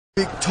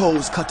big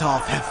toes cut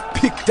off have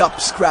picked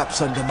up scraps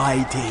under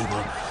my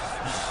table.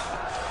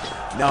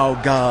 Now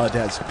God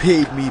has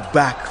paid me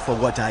back for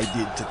what I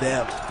did to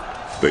them.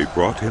 They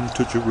brought him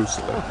to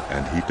Jerusalem,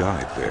 and he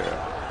died there.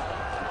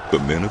 The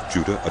men of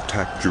Judah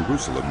attacked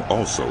Jerusalem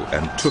also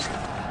and took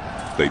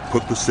it. They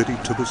put the city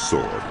to the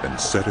sword and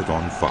set it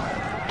on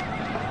fire.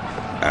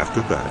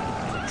 After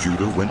that,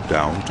 Judah went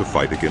down to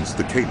fight against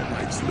the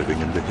Canaanites living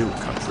in the hill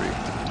country,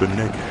 the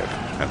Negev,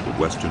 and the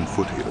western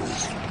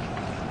foothills.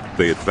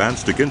 They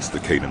advanced against the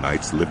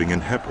Canaanites living in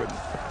Hebron,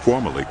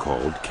 formerly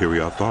called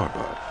Kiriath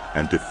Arba,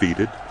 and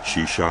defeated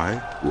Sheshai,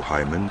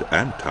 Uhimand,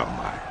 and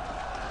Talmai.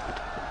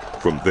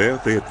 From there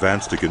they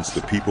advanced against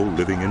the people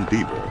living in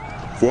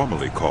Debir,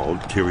 formerly called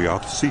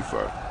Kiriath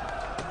Sepher.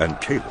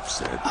 And Caleb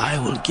said, I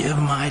will give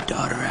my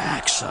daughter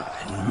Aksah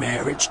in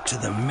marriage to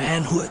the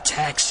man who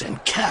attacks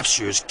and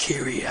captures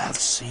Kiriath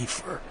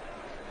Sepher.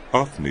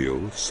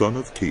 Othniel, son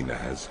of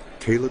Kenaz,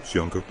 Caleb's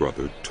younger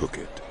brother, took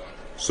it.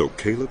 So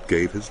Caleb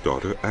gave his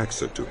daughter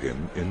Aksah to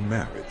him in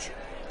marriage.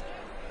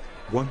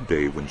 One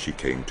day when she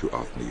came to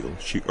Othniel,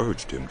 she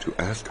urged him to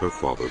ask her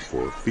father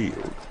for a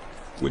field.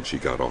 When she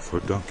got off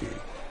her donkey,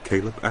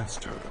 Caleb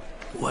asked her,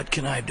 What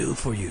can I do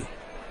for you?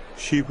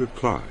 She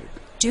replied,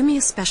 Do me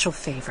a special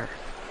favor.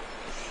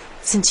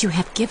 Since you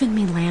have given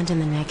me land in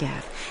the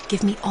Negev,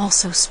 give me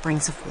also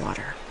springs of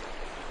water.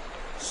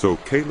 So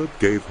Caleb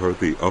gave her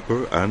the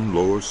upper and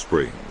lower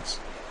springs.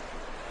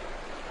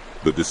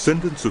 The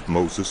descendants of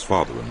Moses'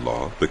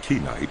 father-in-law, the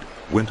Kenite,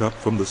 went up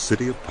from the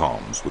city of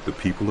palms with the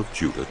people of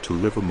Judah to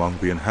live among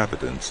the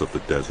inhabitants of the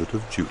desert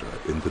of Judah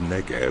in the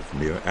Negev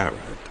near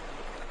Arad.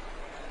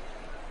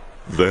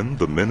 Then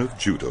the men of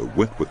Judah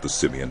went with the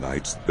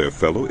Simeonites, their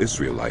fellow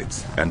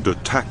Israelites, and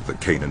attacked the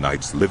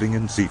Canaanites living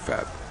in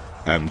Zephath,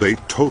 and they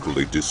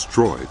totally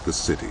destroyed the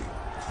city.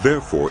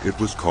 Therefore it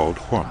was called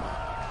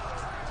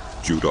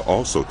Hormah. Judah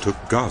also took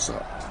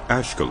Gaza,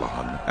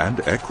 Ashkelon,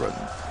 and Ekron,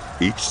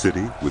 each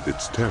city with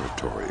its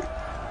territory.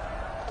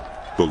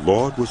 The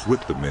Lord was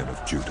with the men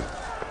of Judah.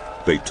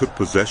 They took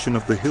possession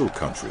of the hill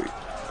country,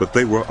 but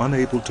they were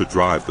unable to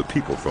drive the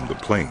people from the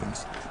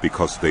plains,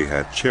 because they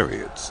had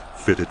chariots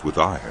fitted with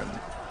iron.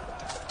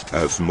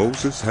 As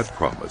Moses had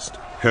promised,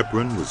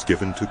 Hebron was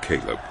given to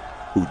Caleb,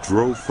 who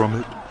drove from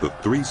it the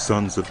 3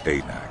 sons of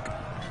Anak.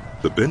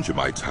 The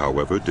Benjamites,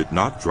 however, did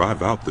not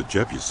drive out the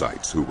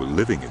Jebusites who were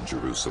living in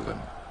Jerusalem.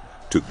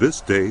 To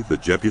this day the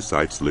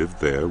Jebusites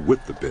lived there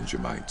with the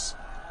Benjamites.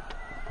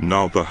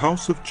 Now the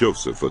house of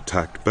Joseph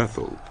attacked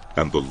Bethel,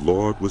 and the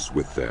Lord was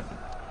with them.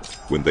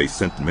 When they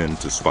sent men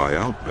to spy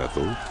out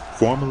Bethel,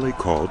 formerly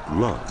called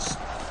Luz,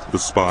 the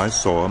spies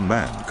saw a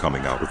man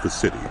coming out of the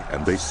city,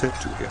 and they said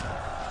to him,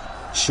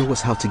 Show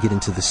us how to get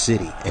into the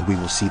city, and we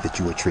will see that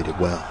you are treated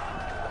well.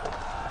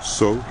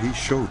 So he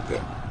showed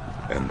them,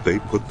 and they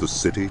put the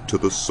city to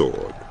the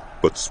sword,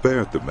 but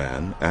spared the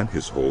man and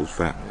his whole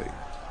family.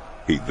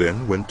 He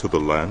then went to the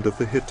land of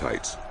the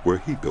Hittites, where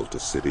he built a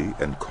city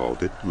and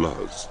called it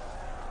Luz,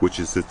 which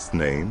is its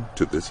name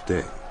to this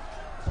day.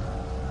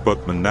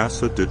 But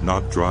Manasseh did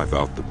not drive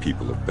out the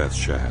people of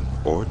Bethshan,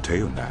 or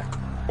Taanach,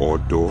 or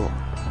Dor,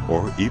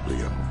 or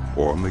Ibleam,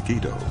 or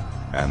Megiddo,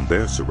 and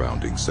their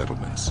surrounding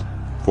settlements,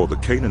 for the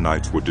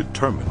Canaanites were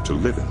determined to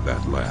live in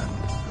that land.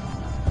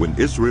 When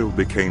Israel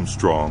became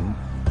strong,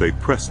 they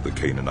pressed the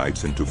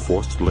Canaanites into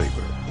forced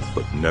labor,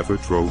 but never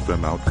drove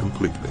them out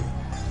completely.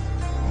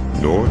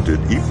 Nor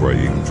did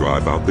Ephraim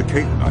drive out the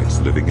Canaanites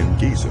living in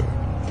Gezer,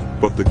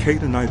 but the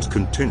Canaanites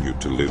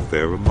continued to live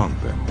there among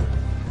them.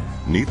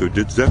 Neither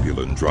did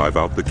Zebulun drive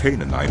out the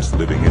Canaanites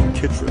living in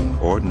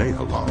Kitron or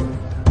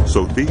Nahalal.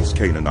 So these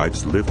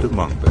Canaanites lived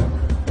among them,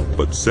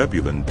 but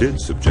Zebulun did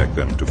subject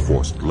them to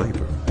forced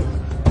labor.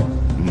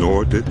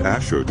 Nor did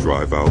Asher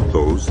drive out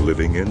those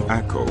living in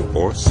Akko,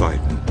 or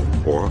Sidon,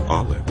 or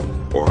Alim,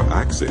 or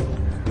Akzib,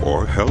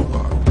 or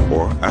Helba,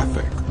 or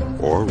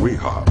Aphek, or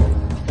Rehob.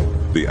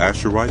 The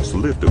Asherites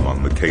lived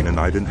among the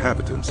Canaanite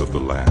inhabitants of the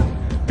land,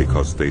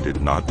 because they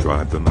did not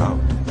drive them out.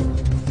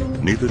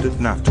 Neither did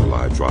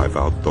Naphtali drive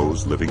out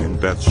those living in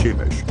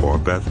Beth-Shemesh or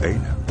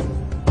Beth-Anath.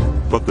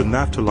 But the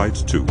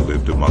Naphtalites too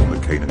lived among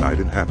the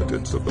Canaanite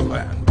inhabitants of the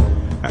land,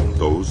 and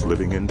those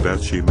living in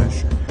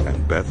Beth-Shemesh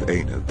and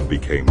Beth-Anath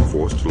became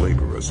forced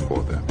laborers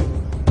for them.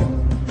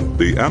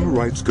 The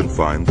Amorites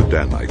confined the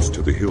Danites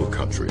to the hill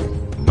country,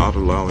 not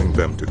allowing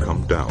them to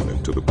come down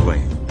into the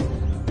plain.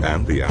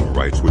 And the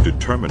Amorites were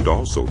determined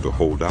also to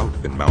hold out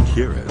in Mount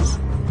Heres,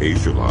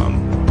 Ajalon,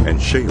 and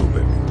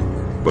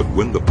Shaalbim. But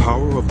when the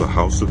power of the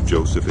house of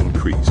Joseph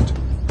increased,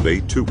 they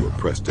too were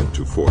pressed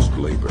into forced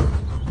labor.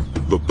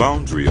 The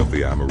boundary of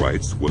the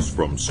Amorites was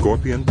from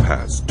Scorpion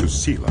Pass to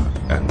Selah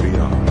and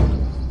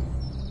beyond.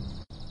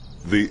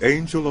 The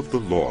angel of the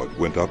Lord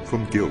went up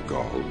from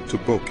Gilgal to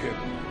Bochim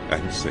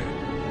and said,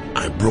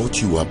 I brought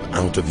you up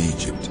out of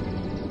Egypt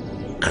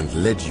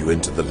and led you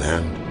into the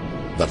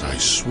land that I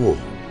swore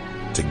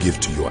to give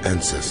to your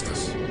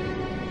ancestors.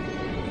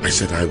 I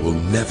said, I will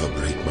never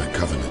break my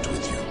covenant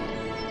with you,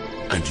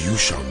 and you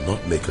shall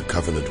not make a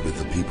covenant with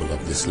the people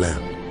of this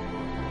land,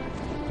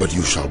 but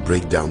you shall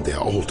break down their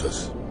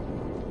altars.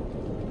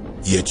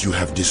 yet you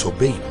have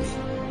disobeyed me.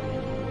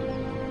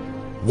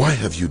 Why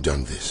have you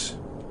done this?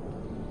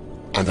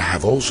 And I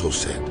have also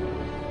said,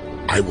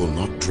 I will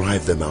not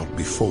drive them out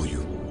before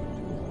you.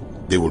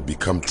 They will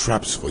become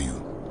traps for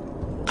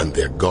you, and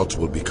their gods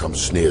will become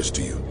snares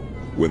to you.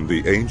 When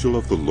the angel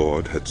of the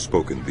Lord had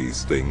spoken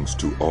these things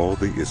to all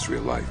the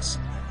Israelites,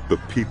 the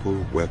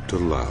people wept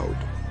aloud,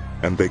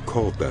 and they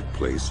called that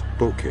place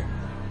Bokim.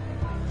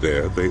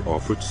 There they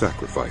offered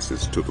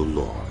sacrifices to the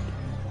Lord.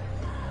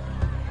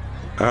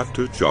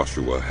 After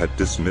Joshua had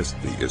dismissed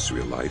the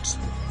Israelites,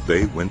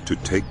 they went to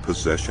take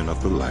possession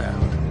of the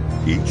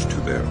land, each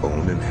to their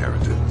own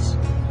inheritance.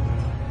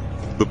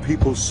 The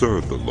people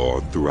served the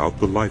Lord throughout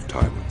the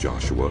lifetime of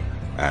Joshua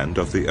and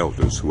of the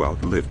elders who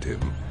outlived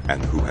him,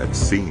 and who had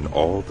seen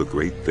all the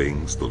great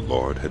things the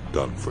Lord had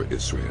done for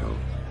Israel.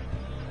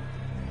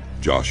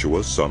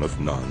 Joshua, son of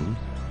Nun,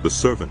 the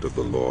servant of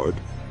the Lord,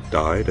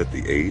 died at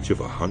the age of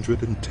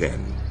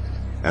 110,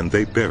 and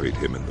they buried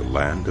him in the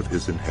land of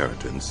his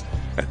inheritance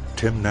at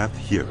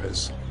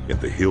Timnath-Heres, in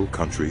the hill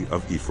country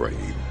of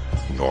Ephraim,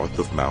 north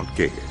of Mount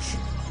Gaash.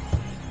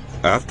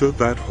 After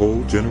that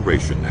whole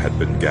generation had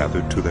been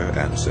gathered to their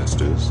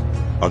ancestors,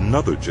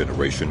 another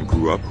generation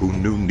grew up who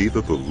knew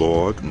neither the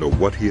Lord nor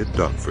what he had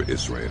done for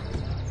Israel.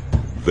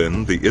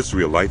 Then the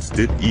Israelites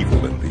did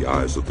evil in the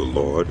eyes of the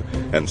Lord,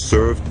 and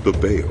served the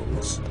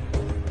Baals.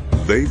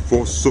 They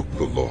forsook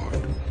the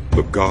Lord,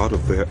 the God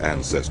of their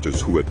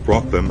ancestors who had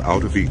brought them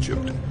out of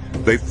Egypt.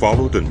 They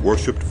followed and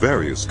worshipped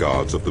various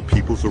gods of the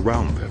peoples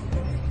around them.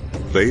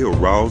 They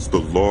aroused the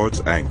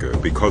Lord's anger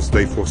because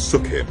they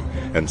forsook him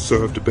and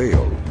served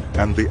Baal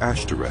and the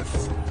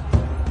Ashtoreths.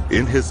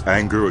 In his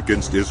anger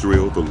against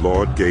Israel, the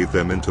Lord gave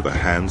them into the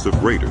hands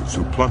of raiders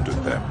who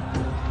plundered them.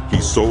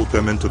 He sold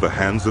them into the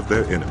hands of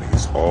their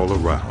enemies all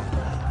around,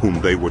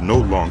 whom they were no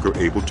longer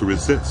able to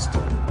resist.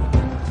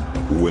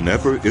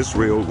 Whenever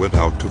Israel went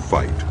out to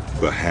fight,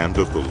 the hand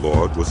of the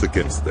Lord was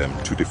against them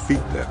to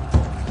defeat them,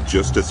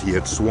 just as he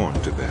had sworn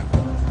to them.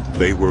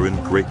 They were in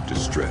great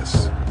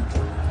distress.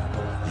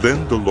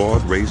 Then the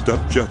Lord raised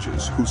up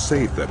judges who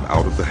saved them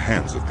out of the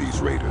hands of these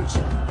raiders.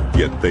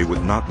 Yet they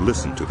would not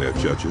listen to their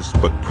judges,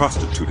 but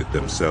prostituted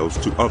themselves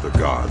to other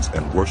gods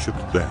and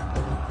worshipped them.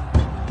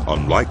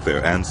 Unlike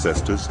their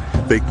ancestors,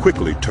 they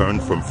quickly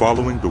turned from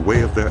following the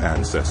way of their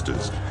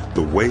ancestors,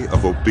 the way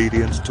of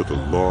obedience to the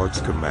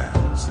Lord's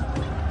commands.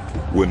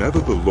 Whenever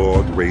the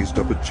Lord raised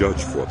up a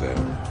judge for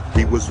them,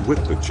 he was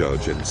with the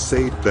judge and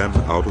saved them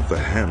out of the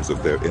hands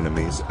of their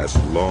enemies as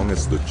long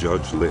as the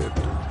judge lived.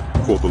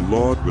 For the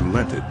Lord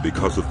relented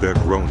because of their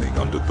groaning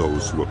under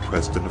those who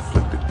oppressed and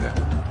afflicted them.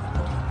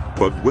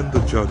 But when the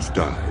judge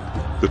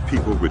died, the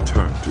people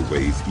returned to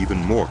ways even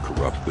more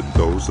corrupt than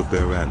those of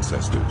their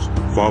ancestors,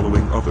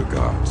 following other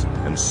gods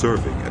and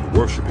serving and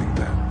worshiping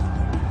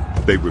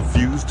them. They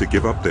refused to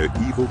give up their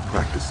evil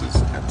practices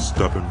and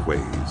stubborn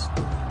ways.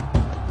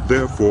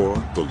 Therefore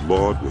the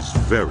Lord was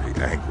very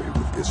angry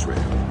with Israel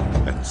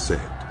and said,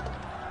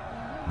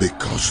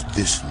 Because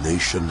this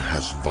nation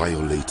has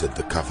violated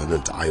the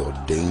covenant I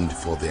ordained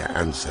for their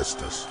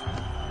ancestors,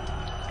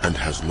 and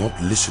has not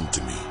listened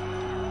to me,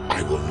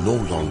 I will no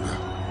longer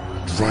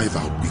drive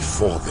out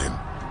before them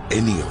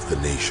any of the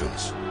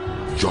nations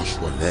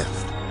Joshua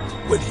left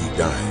when he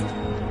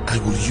died. I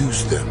will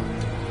use them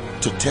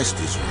to test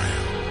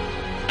Israel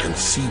and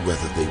see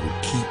whether they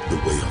will keep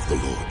the way of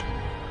the Lord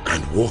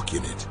and walk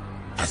in it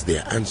as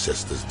their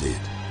ancestors did.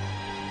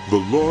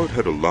 The Lord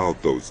had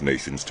allowed those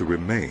nations to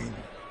remain.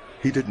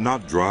 He did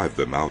not drive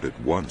them out at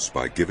once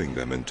by giving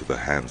them into the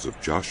hands of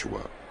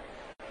Joshua.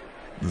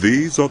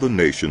 These are the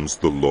nations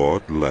the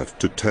Lord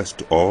left to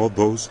test all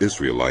those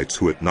Israelites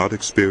who had not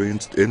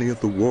experienced any of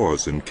the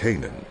wars in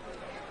Canaan.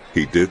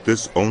 He did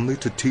this only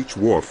to teach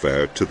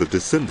warfare to the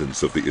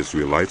descendants of the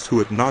Israelites who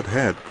had not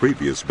had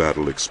previous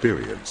battle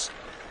experience.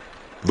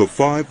 The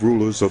 5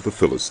 rulers of the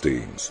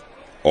Philistines,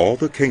 all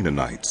the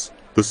Canaanites,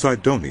 the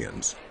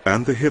Sidonians,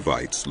 and the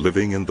Hivites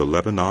living in the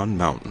Lebanon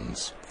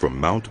mountains, from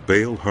Mount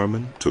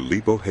Baal-Hermon to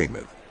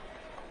Lebo-Hamath.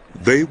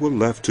 They were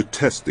left to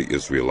test the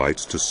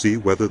Israelites to see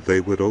whether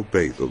they would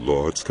obey the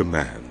Lord's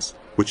commands,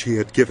 which he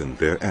had given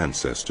their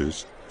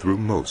ancestors through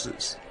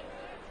Moses.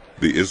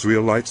 The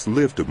Israelites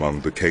lived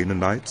among the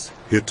Canaanites,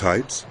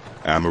 Hittites,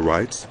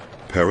 Amorites,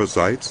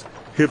 Perizzites,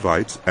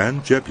 Hivites,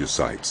 and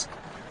Jebusites.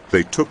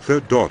 They took their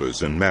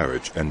daughters in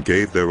marriage and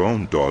gave their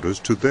own daughters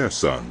to their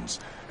sons,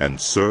 and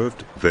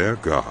served their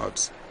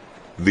gods.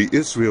 The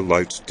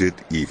Israelites did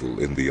evil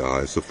in the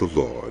eyes of the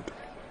Lord.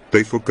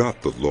 They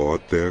forgot the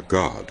Lord their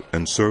God,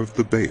 and served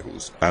the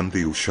Baals and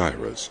the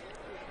Ushiras.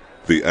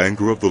 The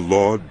anger of the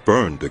Lord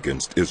burned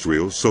against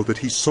Israel, so that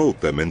he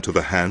sold them into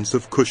the hands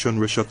of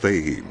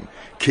Cushan-Rishathaim,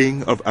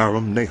 king of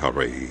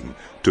Aram-Naharaim,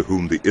 to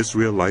whom the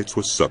Israelites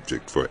were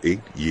subject for 8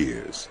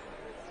 years.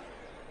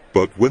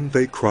 But when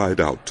they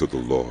cried out to the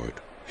Lord,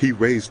 he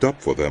raised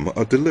up for them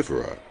a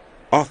deliverer,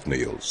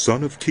 Othniel,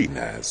 son of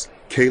Kenaz,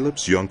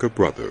 Caleb's younger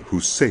brother, who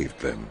saved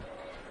them.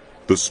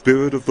 The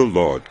Spirit of the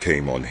Lord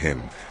came on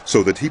him,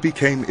 so that he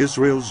became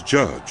Israel's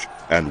judge,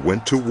 and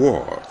went to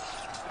war.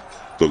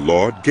 The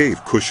Lord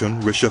gave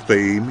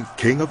Cushan-Rishathaim,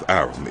 king of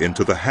Aram,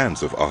 into the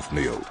hands of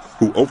Othniel,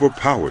 who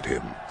overpowered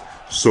him.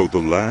 So the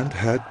land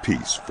had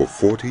peace for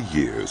 40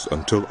 years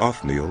until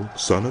Othniel,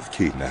 son of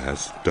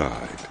Kenaz,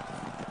 died.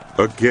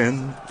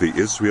 Again the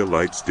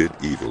Israelites did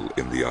evil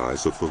in the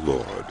eyes of the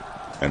Lord.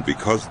 And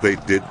because they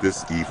did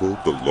this evil,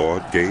 the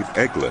Lord gave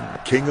Eglon,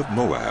 king of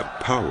Moab,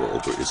 power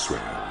over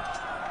Israel.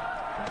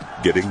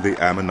 Getting the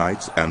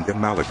Ammonites and the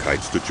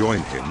Amalekites to join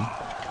him,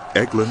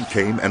 Eglon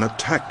came and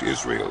attacked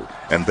Israel,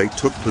 and they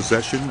took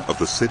possession of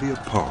the city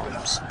of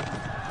palms.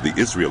 The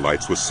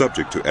Israelites were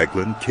subject to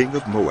Eglon, king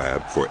of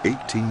Moab, for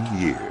 18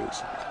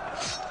 years.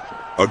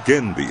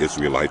 Again the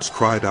Israelites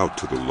cried out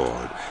to the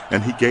Lord,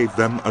 and he gave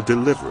them a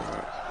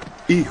deliverer,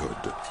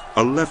 Ehud,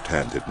 a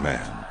left-handed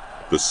man,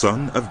 the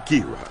son of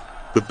Gera,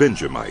 the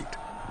Benjamite.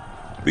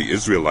 The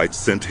Israelites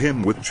sent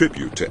him with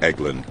tribute to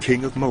Eglon,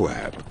 king of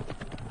Moab.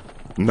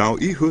 Now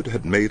Ehud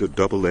had made a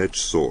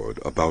double-edged sword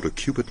about a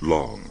cubit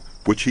long,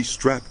 which he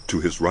strapped to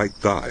his right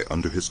thigh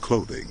under his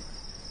clothing.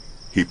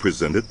 He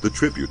presented the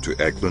tribute to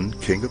Eglon,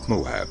 king of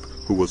Moab,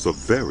 who was a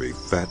very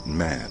fat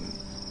man.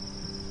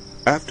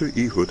 After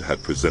Ehud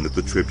had presented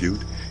the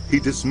tribute, he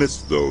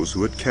dismissed those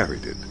who had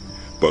carried it.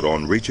 But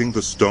on reaching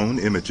the stone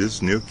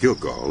images near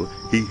Gilgal,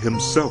 he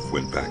himself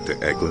went back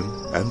to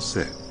Eglon and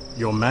said,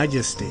 Your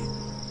Majesty,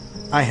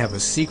 I have a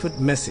secret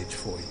message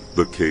for you.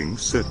 The king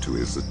said to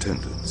his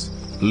attendants,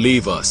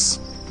 Leave us.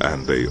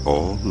 And they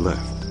all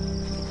left.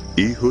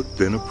 Ehud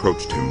then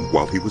approached him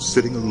while he was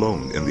sitting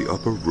alone in the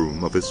upper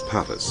room of his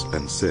palace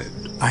and said,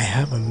 I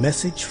have a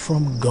message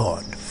from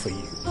God for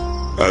you.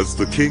 As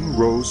the king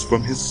rose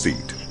from his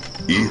seat,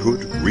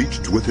 Ehud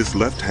reached with his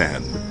left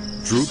hand,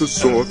 drew the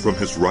sword from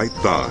his right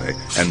thigh,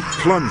 and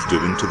plunged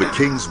it into the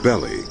king's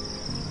belly.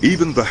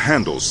 Even the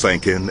handle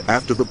sank in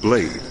after the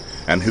blade,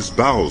 and his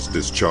bowels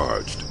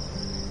discharged.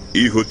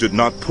 Ehud did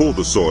not pull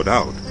the sword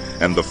out,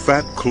 and the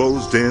fat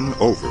closed in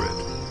over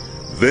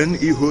it. Then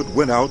Ehud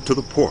went out to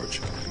the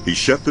porch. He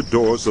shut the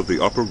doors of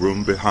the upper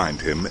room behind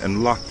him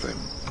and locked them.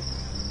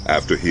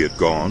 After he had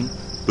gone,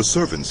 the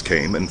servants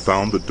came and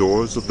found the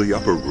doors of the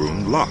upper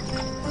room locked.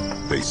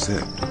 They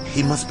said,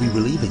 He must be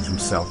relieving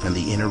himself in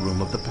the inner room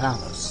of the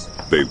palace.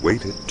 They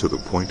waited to the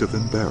point of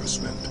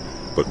embarrassment.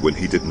 But when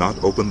he did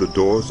not open the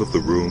doors of the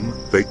room,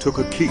 they took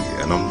a key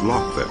and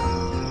unlocked them.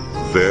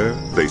 There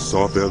they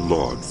saw their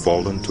lord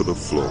fallen to the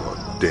floor,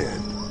 dead.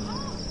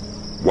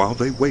 While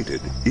they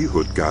waited,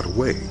 Ehud got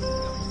away.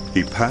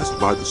 He passed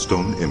by the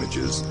stone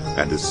images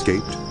and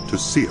escaped to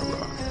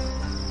Seirah.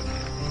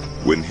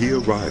 When he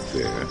arrived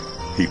there,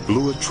 he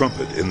blew a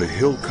trumpet in the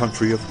hill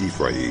country of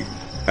Ephraim,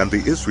 and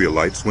the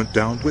Israelites went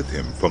down with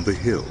him from the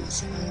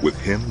hills, with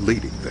him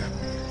leading them.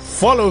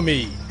 Follow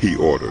me, he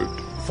ordered.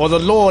 For the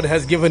Lord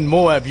has given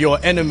Moab, your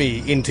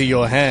enemy, into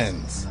your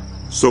hands.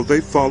 So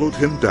they followed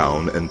him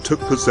down and took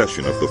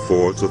possession of the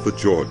fords of the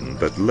Jordan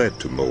that led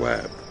to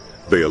Moab.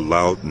 They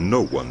allowed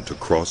no one to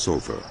cross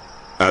over.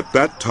 At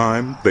that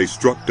time they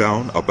struck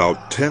down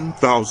about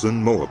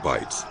 10,000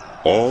 Moabites,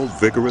 all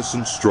vigorous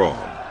and strong.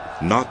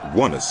 Not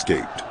one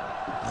escaped.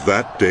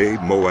 That day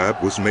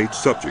Moab was made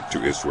subject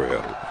to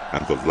Israel,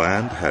 and the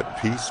land had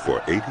peace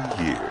for 80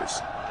 years.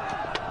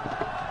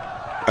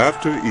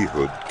 After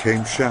Ehud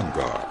came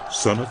Shamgar,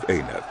 son of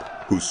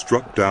Anath, who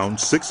struck down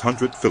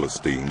 600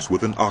 Philistines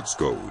with an ox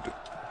goad.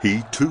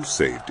 He too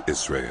saved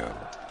Israel.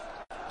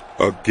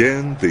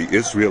 Again the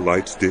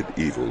Israelites did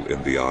evil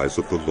in the eyes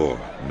of the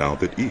Lord, now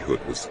that Ehud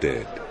was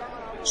dead.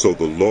 So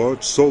the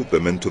Lord sold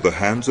them into the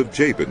hands of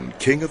Jabin,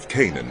 king of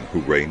Canaan,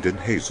 who reigned in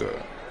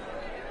Hazor.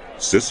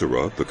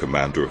 Sisera, the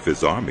commander of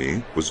his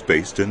army, was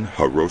based in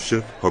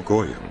Harosheth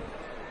Hagoyim.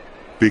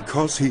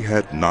 Because he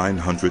had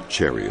 900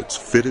 chariots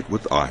fitted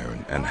with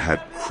iron and had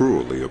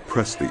cruelly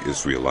oppressed the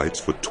Israelites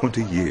for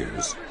 20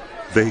 years,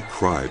 they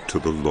cried to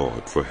the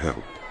Lord for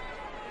help.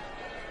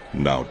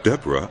 Now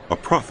Deborah, a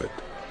prophet,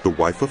 the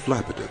wife of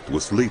Lapideth,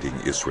 was leading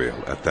Israel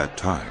at that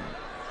time.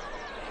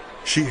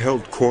 She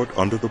held court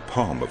under the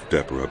palm of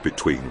Deborah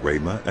between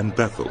Ramah and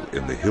Bethel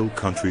in the hill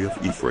country of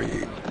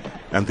Ephraim,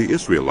 and the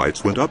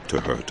Israelites went up to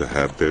her to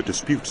have their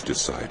disputes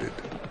decided.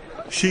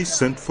 She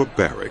sent for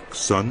Barak,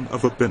 son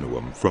of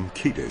Abinoam, from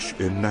Kedesh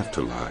in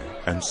Naphtali,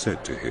 and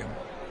said to him,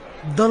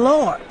 The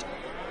Lord,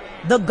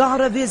 the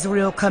God of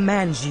Israel,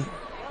 commands you,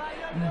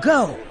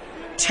 Go,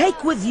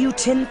 take with you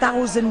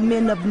 10,000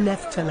 men of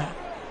Naphtali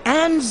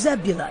and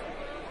Zebulun,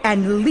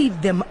 and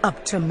lead them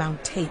up to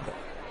Mount Tabor.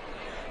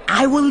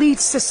 I will lead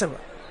Sisera,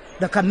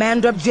 the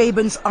commander of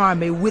Jabin's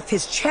army, with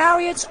his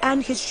chariots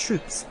and his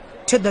troops,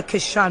 to the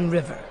Kishon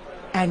River,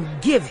 and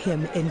give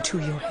him into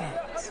your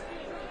hands.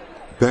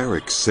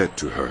 Barak said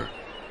to her,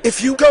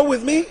 If you go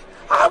with me,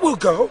 I will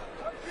go.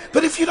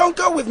 But if you don't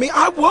go with me,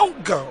 I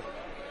won't go.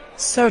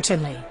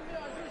 Certainly,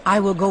 I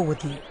will go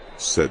with you,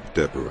 said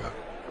Deborah.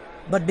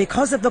 But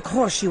because of the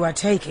course you are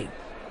taking,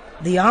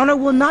 the honor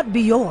will not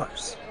be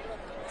yours.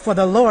 For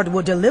the Lord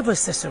will deliver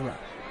Sisera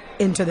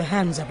into the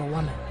hands of a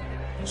woman.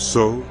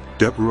 So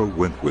Deborah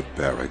went with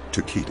Barak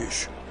to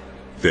Kedesh.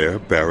 There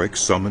Barak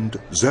summoned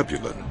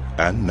Zebulun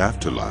and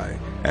Naphtali,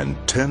 and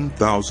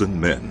 10,000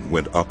 men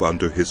went up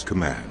under his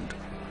command.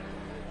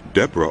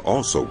 Deborah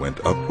also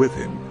went up with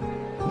him.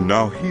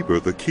 Now Heber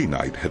the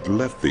Kenite had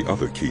left the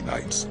other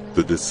Kenites,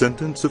 the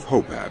descendants of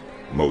Hobab,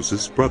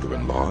 Moses'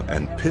 brother-in-law,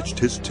 and pitched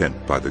his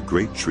tent by the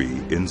great tree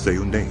in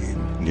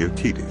Zaonaim near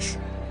Kedesh.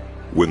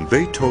 When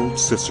they told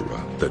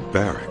Sisera that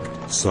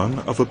Barak, son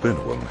of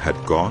Abinoam, had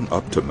gone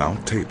up to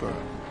Mount Tabor,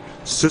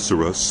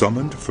 Sisera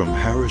summoned from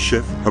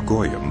Harosheth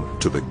Hagoyim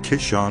to the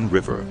Kishon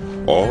River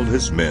all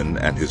his men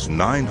and his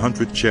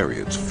 900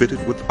 chariots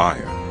fitted with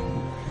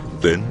iron.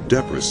 Then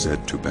Deborah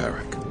said to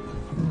Barak,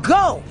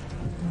 Go!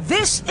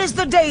 This is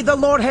the day the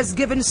Lord has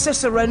given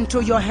Sisera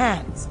into your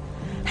hands.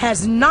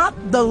 Has not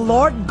the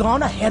Lord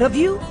gone ahead of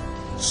you?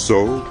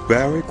 So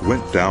Barak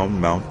went down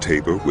Mount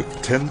Tabor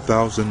with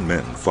 10,000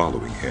 men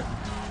following him.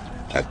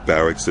 At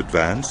Barak's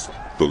advance,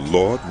 the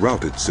Lord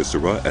routed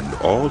Sisera and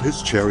all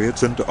his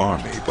chariots and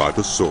army by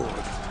the sword,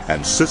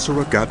 and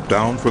Sisera got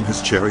down from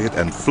his chariot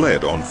and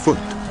fled on foot.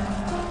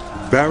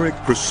 Barak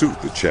pursued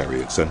the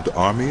chariots and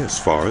army as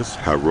far as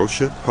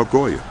Harosheth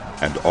Hagoyim,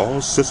 and all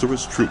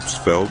Sisera's troops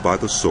fell by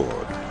the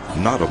sword.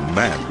 Not a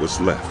man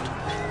was left.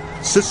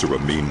 Sisera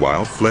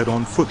meanwhile fled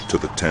on foot to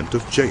the tent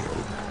of Jael,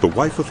 the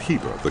wife of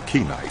Heber the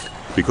Kenite,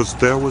 because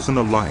there was an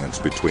alliance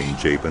between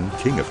Jabin,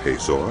 king of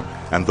Hazor,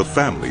 and the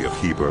family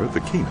of Heber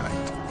the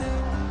Kenite.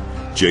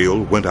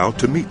 Jael went out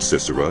to meet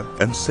Sisera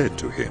and said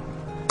to him,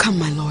 Come,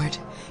 my lord,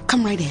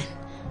 come right in.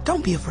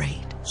 Don't be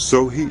afraid.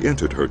 So he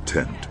entered her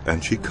tent,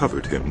 and she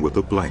covered him with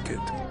a blanket.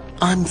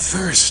 I'm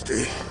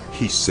thirsty,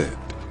 he said.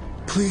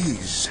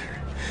 Please,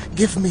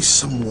 give me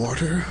some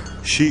water.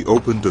 She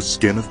opened a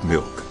skin of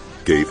milk,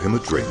 gave him a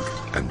drink,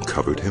 and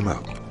covered him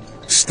up.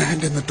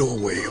 Stand in the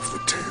doorway of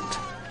the tent,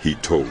 he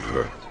told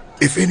her.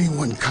 If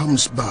anyone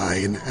comes by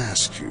and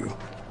asks you,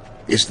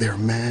 Is there a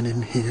man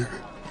in here?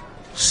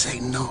 Say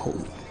no.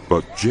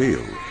 But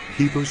Jael,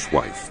 Heber's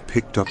wife,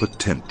 picked up a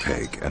tent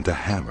peg and a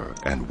hammer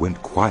and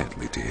went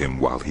quietly to him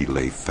while he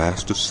lay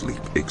fast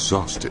asleep,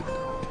 exhausted.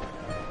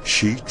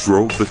 She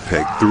drove the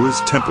peg through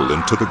his temple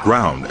into the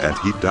ground, and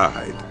he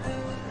died.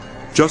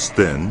 Just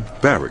then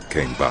Barak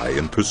came by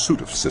in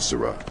pursuit of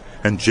Sisera,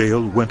 and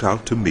Jael went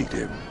out to meet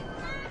him.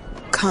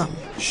 Come,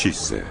 she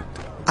said.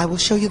 I will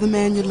show you the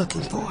man you're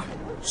looking for.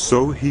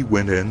 So he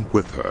went in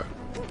with her,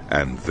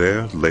 and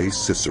there lay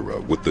Sisera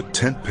with the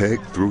tent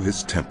peg through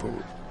his temple,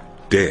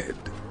 dead.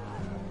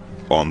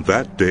 On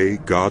that day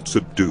God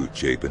subdued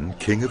Jabin,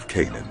 king of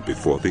Canaan,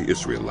 before the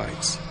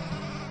Israelites.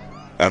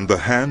 And the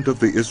hand of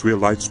the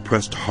Israelites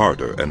pressed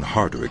harder and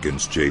harder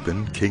against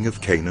Jabin, king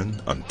of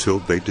Canaan, until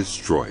they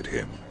destroyed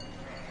him.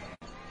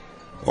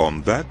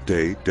 On that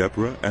day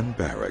Deborah and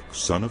Barak,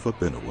 son of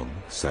Abinoam,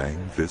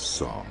 sang this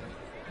song.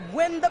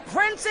 When the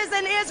princes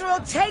in Israel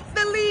take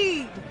the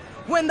lead,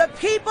 when the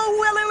people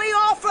willingly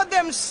offer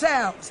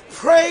themselves,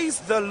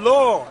 praise the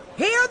Lord.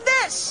 Hear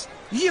this,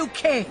 you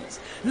kings.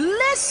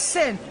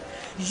 Listen,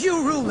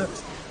 you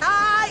rulers.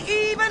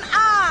 Even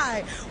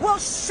I, will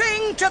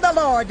sing to the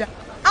Lord.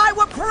 I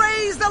will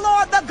praise the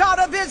Lord, the God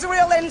of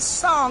Israel, in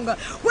song.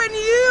 When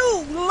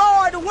you,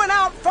 Lord, went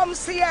out from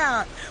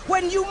Seir,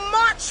 when you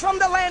marched from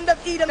the land of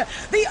Edom,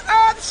 the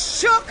earth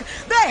shook,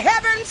 the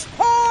heavens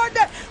poured,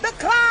 the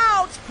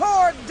clouds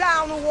poured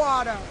down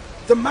water.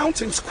 The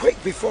mountains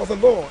quaked before the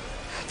Lord,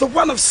 the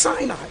one of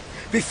Sinai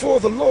before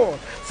the Lord,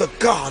 the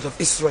God of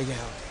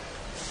Israel.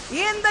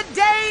 In the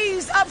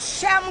days of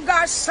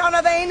Shamgar, son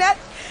of Anath,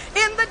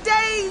 in the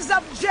days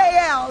of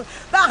Jael,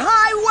 the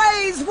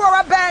highways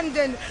were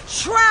abandoned.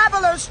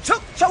 Travelers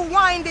took to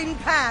winding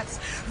paths.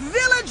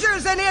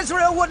 Villagers in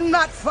Israel would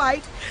not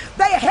fight.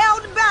 They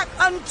held back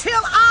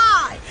until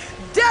I,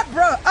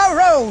 Deborah,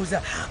 arose.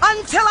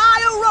 Until I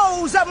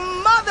arose, a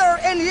mother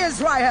in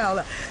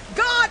Israel.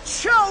 God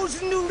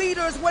chose new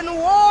leaders when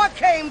war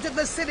came to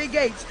the city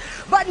gates,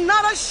 but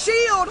not a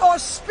shield or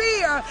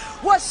spear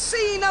was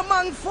seen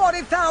among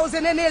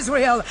 40,000 in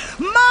Israel.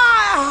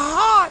 My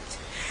heart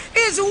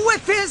is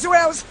with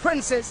Israel's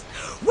princes,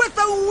 with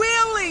the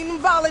willing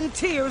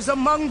volunteers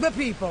among the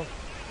people.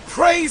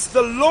 Praise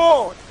the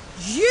Lord!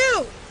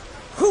 You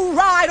who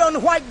ride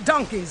on white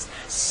donkeys,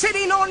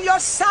 sitting on your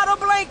saddle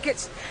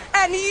blankets,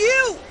 and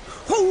you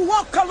who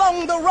walk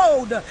along the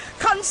road,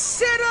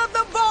 consider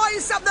the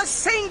voice of the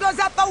singers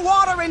at the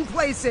watering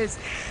places.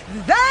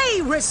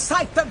 They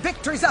recite the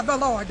victories of the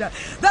Lord,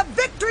 the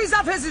victories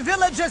of his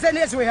villages in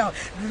Israel.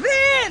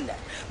 Then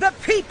the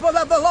people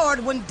of the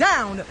Lord went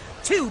down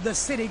to the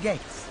city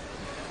gates.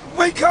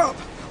 Wake up!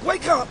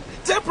 Wake up!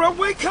 Deborah,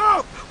 wake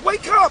up!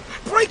 Wake up!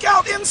 Break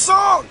out in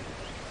song!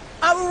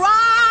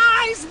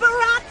 Arise,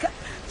 Barak!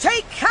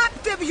 Take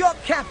captive your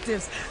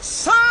captives.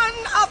 Son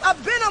of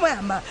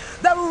Abinoam,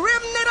 the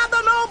remnant of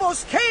the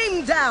nobles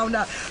came down.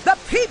 The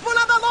people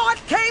of the Lord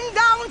came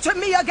down to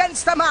me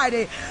against the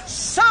mighty.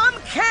 Some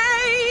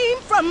came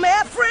from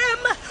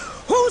Ephraim,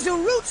 whose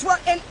roots were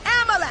in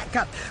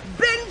Amalek.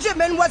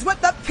 Benjamin was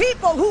with the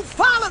people who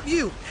followed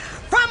you.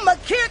 From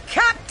Machir,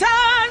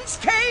 captains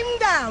came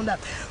down.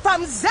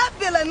 From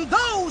Zebulun,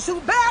 those who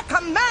bear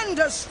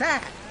commander's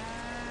staff.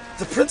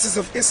 The princes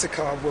of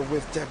Issachar were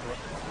with Deborah.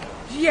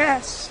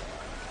 Yes,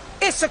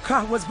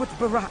 Issachar was with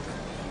Barak.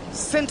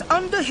 sent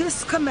under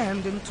his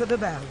command into the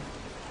valley.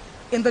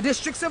 In the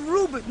districts of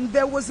Reuben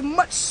there was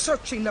much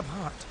searching of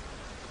heart.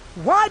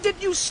 Why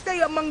did you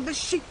stay among the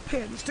sheep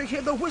pens to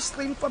hear the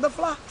whistling for the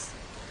flocks?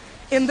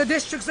 In the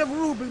districts of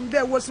Reuben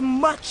there was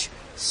much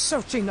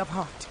searching of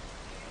heart.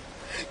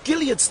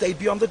 Gilead stayed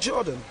beyond the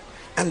Jordan.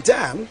 And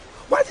Dan,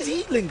 why did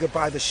he linger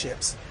by the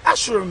ships?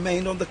 Asher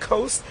remained on the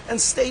coast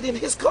and stayed in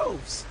his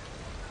coves.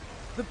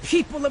 The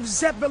people of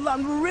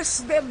Zebulun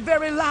risked their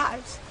very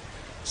lives.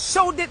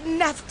 So did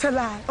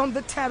Naphtali on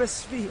the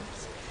terrace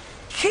fields.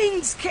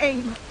 Kings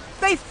came,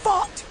 they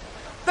fought.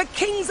 The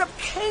kings of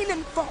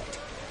Canaan fought.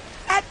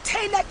 At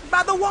Tanakh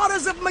by the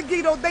waters of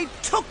Megiddo, they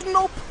took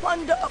no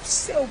plunder of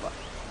silver.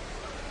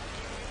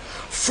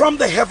 From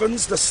the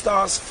heavens the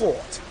stars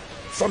fought.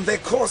 From their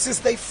courses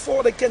they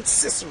fought against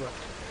Sisera.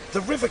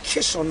 The river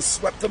Kishon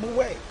swept them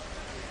away.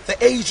 The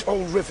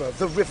age-old river,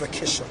 the river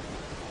Kishon.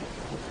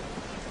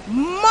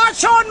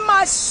 March on,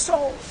 my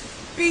soul,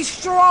 be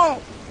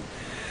strong.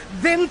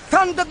 Then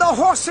thunder the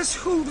horses'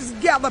 hooves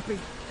galloping.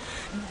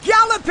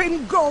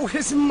 Galloping go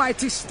his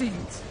mighty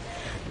steeds.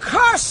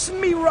 Curse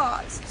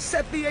Meroz,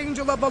 said the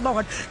angel of the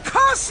Lord.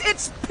 Curse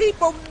its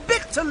people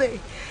bitterly,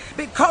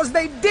 because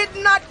they did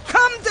not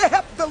come to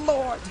help the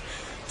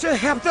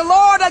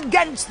Lord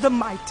against the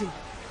mighty.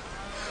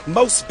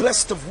 Most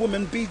blessed of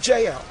women be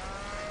Jael,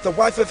 the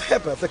wife of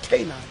Heber the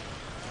Canaanite.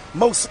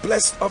 Most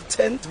blessed of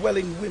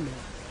tent-dwelling women.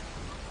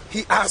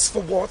 He asked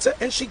for water,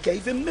 and she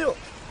gave him milk.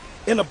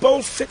 In a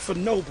bowl fit for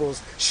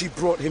nobles, she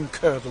brought him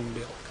curdled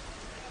milk.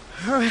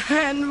 Her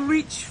hand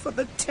reached for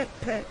the tent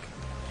peg,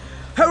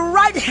 her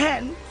right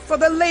hand for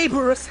the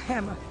laborer's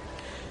hammer.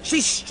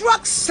 She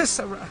struck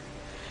Sisera.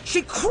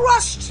 She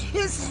crushed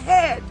his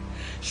head.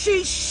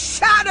 She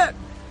shattered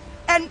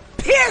and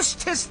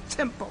pierced his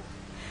temple.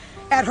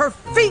 At her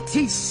feet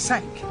he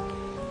sank.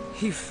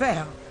 He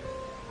fell.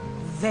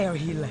 There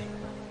he lay.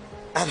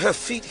 At her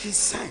feet he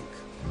sank.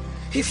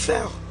 He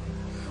fell.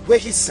 Where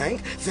he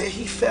sank, there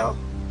he fell,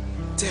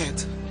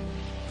 dead.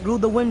 Through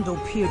the window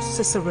peered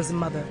Sisera's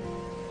mother.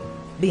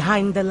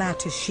 Behind the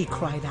lattice she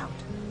cried out,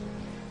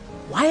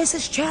 "Why is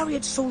his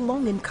chariot so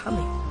long in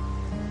coming?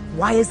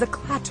 Why is the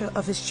clatter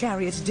of his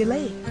chariots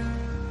delayed?"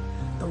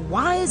 The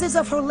wisest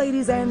of her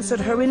ladies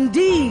answered her,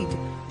 "Indeed,"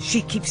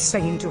 she keeps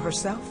saying to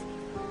herself,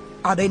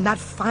 "are they not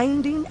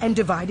finding and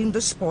dividing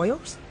the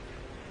spoils?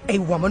 A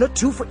woman or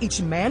two for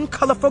each man,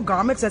 colorful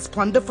garments as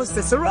plunder for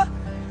Sisera,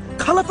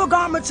 colorful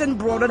garments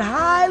embroidered,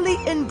 highly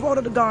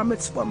embroidered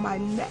garments for my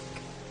neck.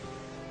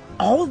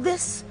 All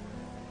this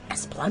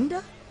as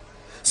plunder?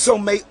 So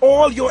may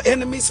all your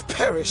enemies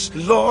perish,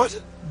 Lord.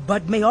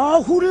 But may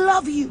all who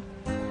love you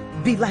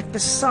be like the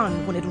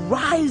sun when it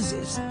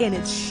rises in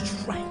its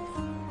strength."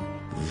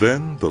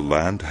 Then the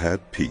land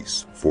had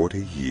peace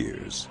 40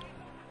 years.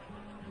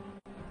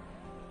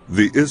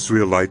 The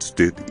Israelites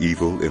did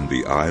evil in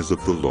the eyes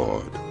of the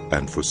Lord,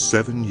 and for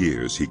 7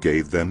 years he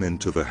gave them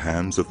into the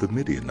hands of the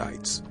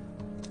Midianites.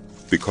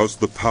 Because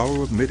the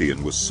power of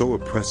Midian was so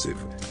oppressive,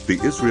 the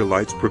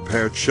Israelites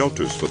prepared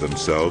shelters for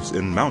themselves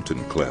in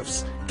mountain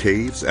clefts,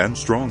 caves, and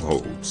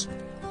strongholds.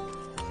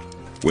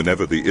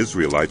 Whenever the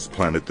Israelites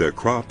planted their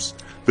crops,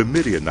 the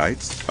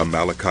Midianites,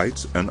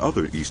 Amalekites, and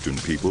other eastern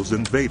peoples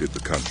invaded the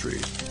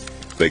country.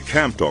 They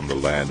camped on the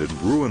land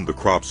and ruined the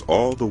crops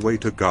all the way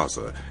to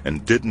Gaza,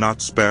 and did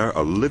not spare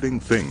a living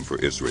thing for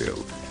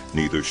Israel,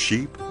 neither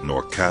sheep,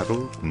 nor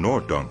cattle,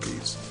 nor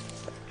donkeys.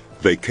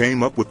 They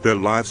came up with their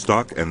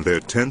livestock and their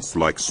tents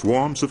like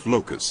swarms of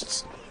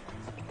locusts.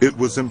 It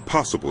was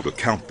impossible to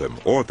count them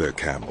or their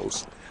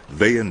camels.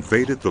 They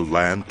invaded the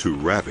land to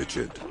ravage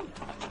it.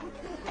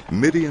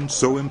 Midian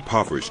so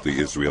impoverished the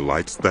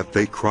Israelites that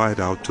they cried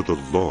out to the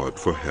Lord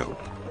for help.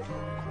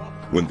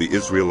 When the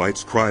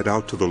Israelites cried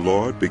out to the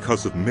Lord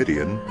because of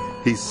Midian,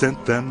 he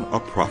sent them a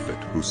prophet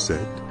who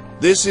said,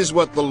 "This is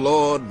what the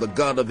Lord, the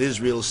God of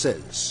Israel,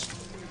 says.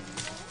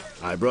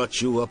 I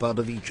brought you up out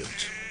of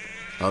Egypt,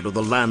 out of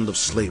the land of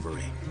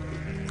slavery.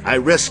 I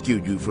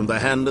rescued you from the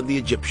hand of the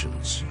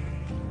Egyptians,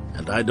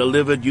 and I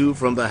delivered you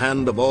from the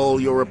hand of all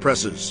your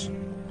oppressors.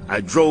 I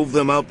drove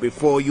them out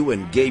before you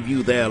and gave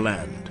you their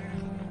land.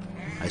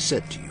 I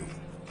said to you,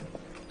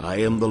 I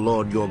am the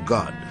Lord your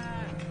God.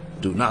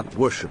 Do not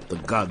worship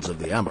the gods of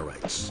the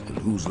Amorites, in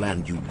whose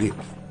land you live.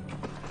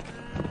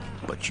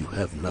 But you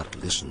have not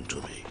listened to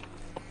me."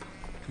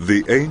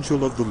 The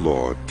angel of the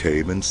Lord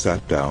came and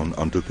sat down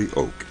under the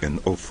oak in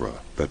Ophrah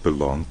that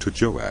belonged to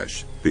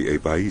Joash the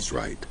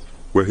Abiezrite,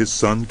 where his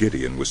son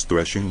Gideon was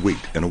threshing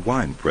wheat in a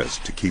winepress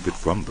to keep it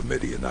from the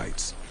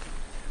Midianites.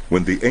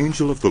 When the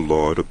angel of the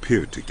Lord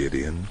appeared to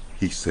Gideon,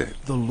 he said,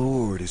 "The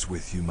Lord is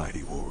with you,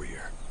 mighty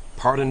warrior."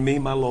 "Pardon me,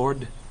 my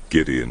lord?"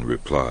 Gideon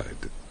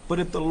replied, "But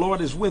if the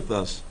Lord is with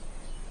us,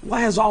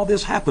 why has all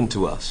this happened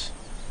to us?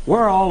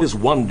 Where are all his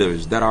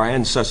wonders that our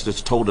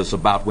ancestors told us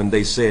about when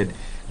they said,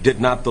 'Did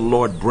not the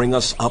Lord bring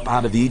us up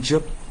out of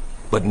Egypt?'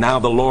 But now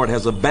the Lord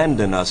has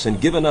abandoned us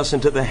and given us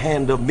into the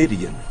hand of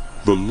Midian."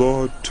 The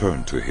Lord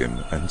turned to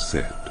him and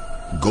said,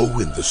 "Go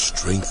in the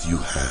strength you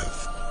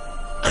have,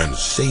 and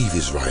save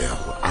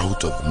Israel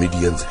out of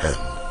Midian's hand.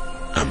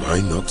 Am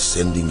I not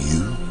sending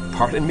you?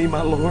 Pardon me,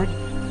 my lord?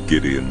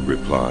 Gideon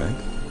replied.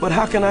 But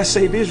how can I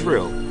save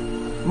Israel?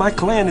 My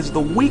clan is the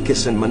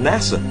weakest in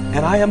Manasseh,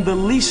 and I am the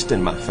least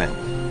in my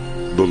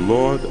family. The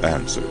Lord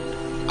answered,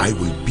 I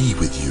will be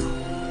with you,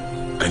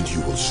 and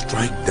you will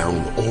strike down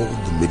all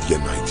the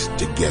Midianites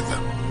together.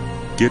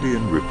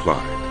 Gideon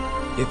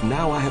replied, If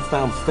now I have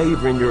found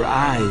favor in your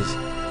eyes,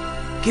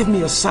 give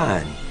me a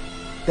sign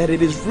that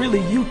it is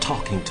really you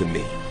talking to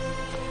me.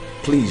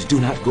 Please do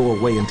not go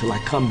away until I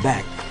come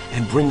back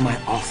and bring my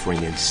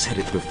offering and set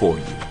it before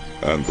you.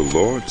 And the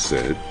Lord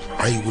said,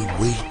 I will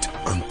wait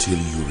until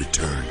you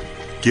return.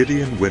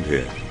 Gideon went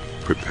in,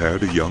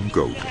 prepared a young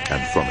goat,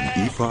 and from an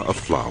ephah of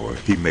flour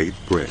he made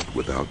bread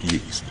without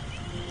yeast.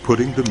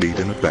 Putting the meat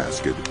in a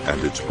basket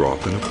and its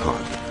broth in a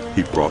pot,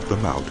 he brought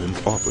them out and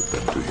offered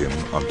them to him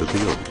under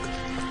the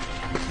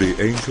oak. The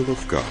angel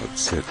of God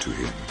said to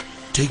him,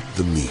 Take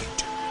the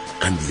meat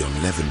and the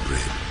unleavened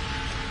bread,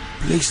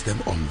 place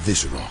them on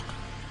this rock,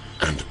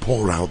 and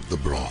pour out the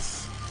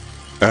broth.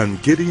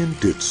 And Gideon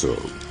did so.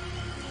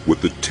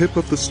 With the tip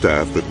of the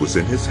staff that was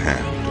in his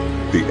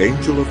hand, the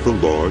angel of the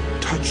Lord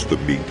touched the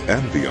meat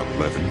and the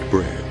unleavened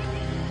bread.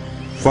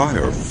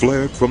 Fire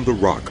flared from the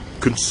rock,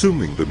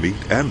 consuming the meat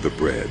and the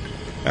bread,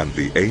 and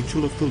the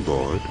angel of the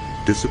Lord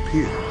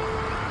disappeared.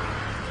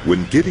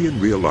 When Gideon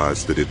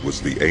realized that it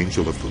was the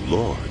angel of the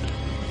Lord,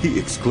 he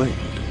exclaimed,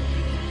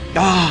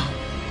 Ah,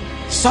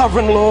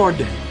 sovereign Lord,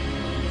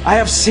 I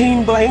have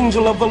seen the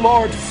angel of the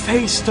Lord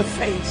face to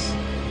face.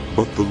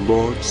 But the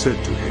Lord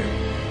said to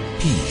him,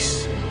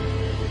 Peace.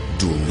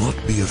 Do not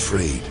be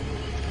afraid.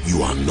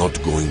 You are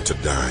not going to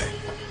die.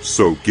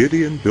 So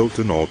Gideon built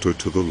an altar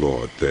to the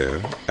Lord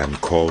there and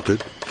called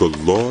it, The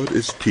Lord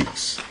is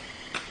Peace.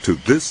 To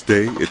this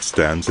day it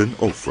stands in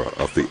Ophrah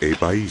of the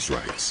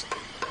Abiezrites.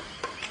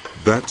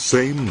 That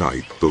same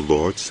night the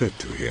Lord said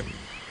to him,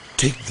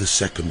 Take the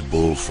second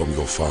bull from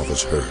your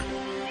father's herd,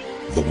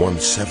 the one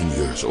 7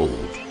 years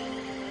old.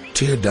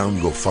 Tear down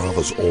your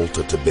father's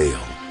altar to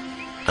Baal,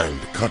 and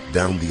cut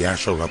down the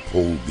Asherah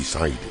pole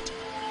beside it.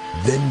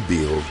 Then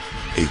build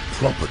a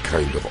proper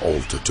kind of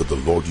altar to the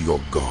Lord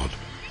your God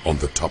on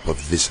the top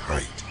of this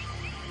height.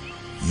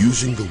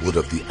 Using the wood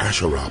of the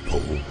Asherah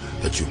pole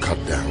that you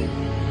cut down,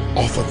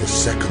 offer the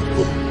second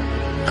bull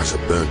as a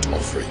burnt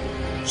offering.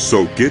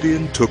 So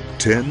Gideon took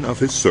 10 of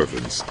his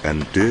servants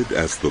and did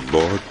as the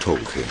Lord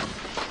told him.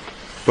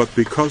 But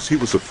because he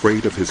was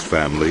afraid of his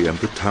family and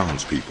the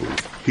townspeople,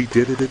 he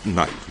did it at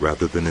night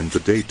rather than in the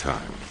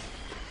daytime.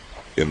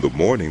 In the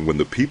morning, when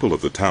the people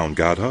of the town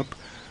got up,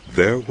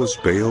 there was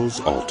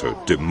Baal's altar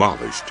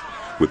demolished,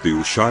 with the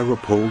Asherah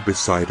pole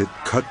beside it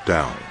cut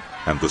down,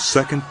 and the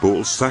second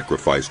bull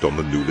sacrificed on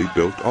the newly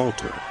built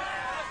altar.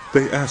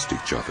 They asked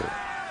each other,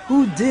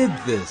 Who did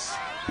this?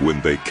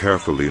 When they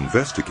carefully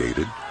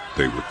investigated,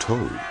 they were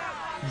told,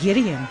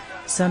 Gideon,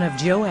 son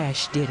of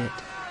Joash, did it.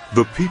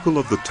 The people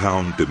of the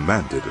town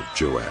demanded of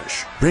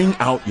Joash, Bring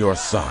out your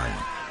son.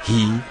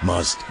 He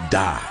must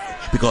die,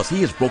 because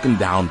he has broken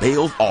down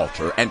Baal's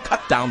altar and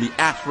cut down the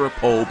Asherah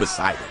pole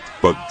beside it.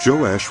 But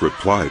Joash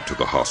replied to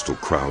the hostile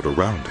crowd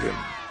around him,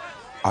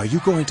 Are you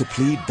going to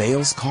plead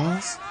Baal's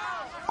cause?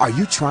 Are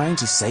you trying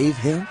to save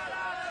him?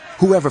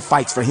 Whoever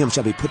fights for him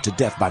shall be put to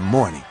death by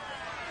morning.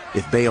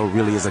 If Baal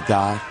really is a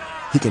god,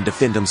 he can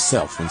defend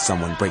himself when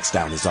someone breaks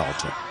down his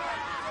altar.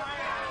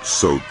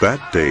 So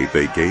that day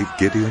they gave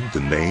Gideon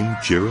the name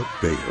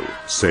Jerubbaal,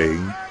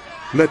 saying,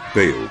 Let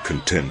Baal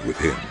contend with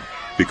him,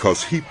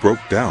 because he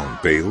broke down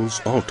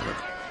Baal's altar.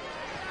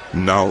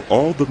 Now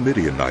all the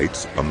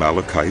Midianites,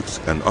 Amalekites,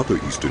 and other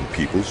eastern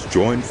peoples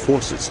joined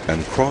forces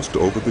and crossed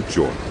over the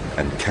Jordan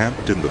and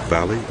camped in the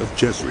valley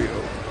of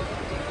Jezreel.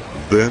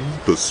 Then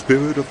the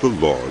Spirit of the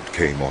Lord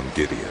came on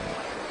Gideon,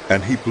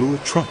 and he blew a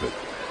trumpet,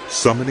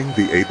 summoning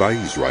the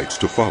Abiezrites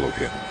to follow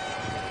him.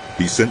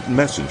 He sent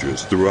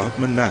messengers throughout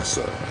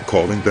Manasseh,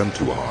 calling them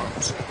to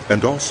arms,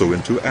 and also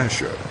into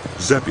Asher,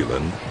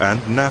 Zebulun,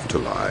 and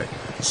Naphtali,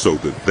 so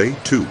that they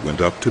too went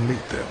up to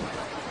meet them.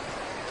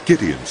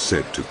 Gideon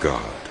said to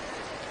God,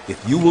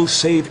 If you will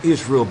save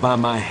Israel by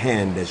my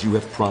hand as you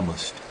have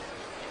promised,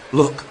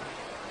 look,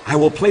 I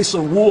will place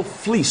a wool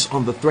fleece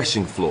on the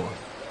threshing floor.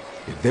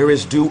 If there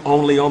is dew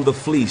only on the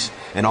fleece,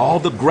 and all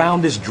the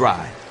ground is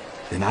dry,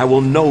 then I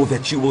will know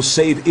that you will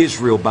save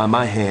Israel by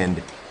my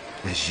hand,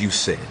 as you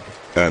said.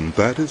 And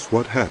that is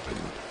what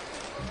happened.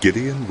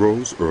 Gideon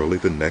rose early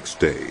the next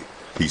day.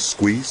 He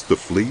squeezed the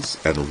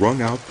fleece and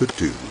wrung out the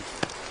dew,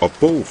 a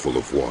bowl full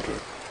of water.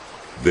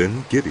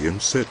 Then Gideon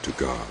said to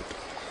God,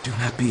 Do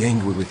not be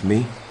angry with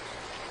me.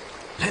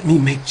 Let me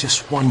make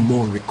just one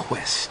more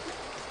request.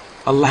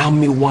 Allow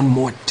me one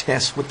more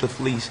test with the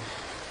fleece,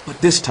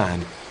 but this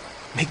time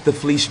make the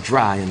fleece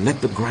dry and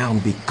let the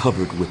ground be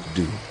covered with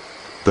dew.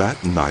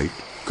 That night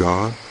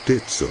God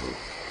did so.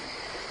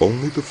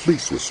 Only the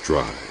fleece was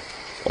dry.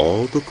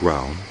 All the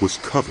ground was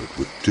covered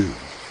with dew.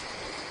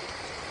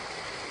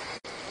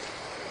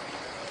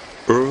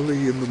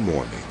 Early in the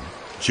morning,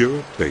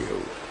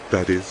 Jerubbaal,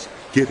 that is,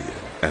 Gideon,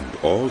 and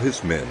all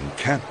his men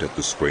camped at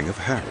the spring of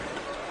Harod.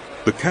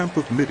 The camp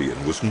of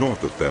Midian was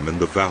north of them in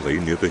the valley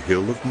near the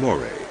hill of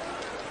Moreh.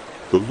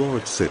 The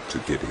Lord said to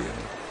Gideon,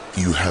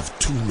 "You have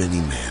too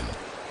many men.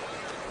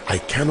 I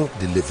cannot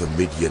deliver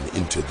Midian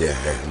into their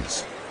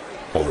hands,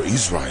 or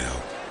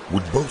Israel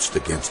would boast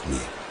against me.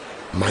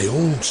 My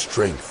own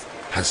strength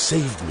has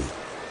saved me.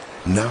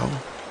 Now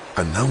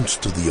announce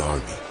to the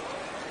army,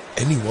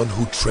 anyone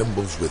who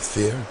trembles with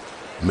fear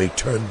may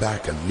turn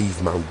back and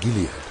leave Mount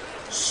Gilead."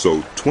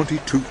 So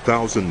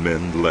 22,000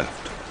 men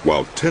left,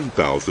 while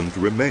 10,000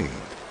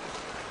 remained.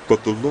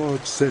 But the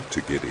Lord said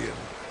to Gideon,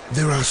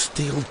 "There are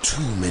still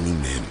too many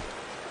men.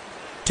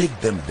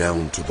 Take them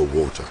down to the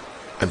water,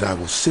 and I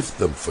will sift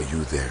them for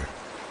you there.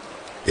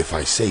 If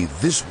I say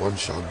this one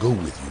shall go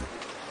with you,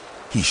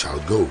 he shall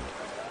go.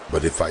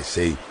 But if I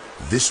say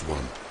this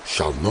one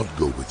shall not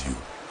go with you,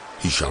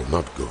 he shall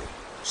not go."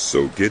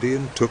 So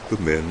Gideon took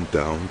the men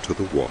down to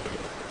the water.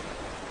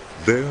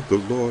 There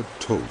the Lord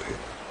told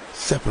him,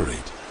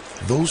 "Separate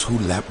those who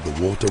lap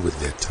the water with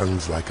their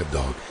tongues like a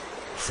dog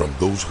from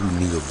those who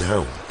kneel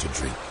down to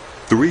drink."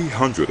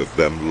 300 of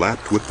them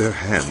lapped with their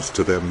hands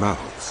to their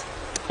mouths.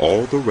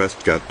 All the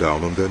rest got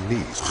down on their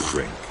knees to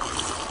drink.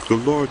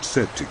 The Lord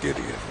said to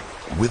Gideon,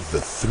 "With the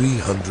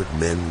 300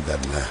 men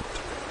that lapped,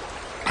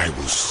 I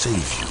will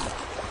save you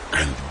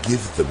and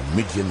give the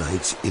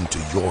Midianites into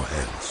your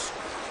hands.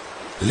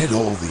 Let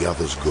all the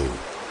others go,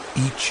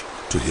 each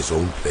to his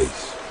own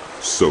place."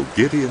 So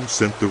Gideon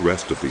sent the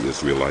rest of the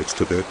Israelites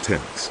to their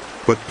tents,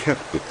 but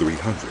kept the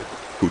 300,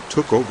 who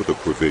took over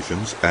the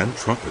provisions and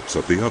trumpets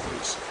of the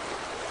others.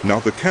 Now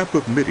the camp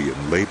of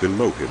Midian lay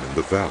below him in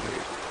the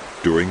valley.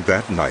 During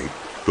that night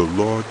the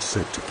Lord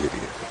said to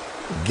Gideon,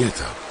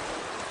 "Get up,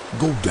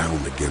 go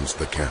down against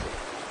the camp,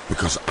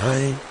 because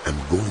I am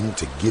going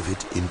to give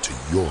it into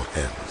your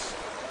hands.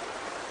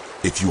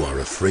 If you are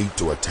afraid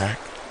to attack,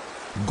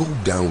 go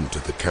down to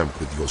the camp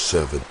with your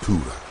servant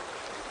Purah,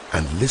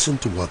 and listen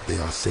to what they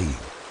are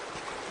saying.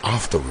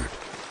 Afterward,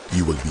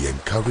 you will be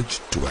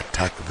encouraged to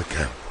attack the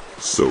camp."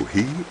 So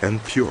he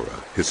and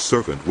Purah his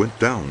servant went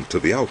down to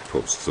the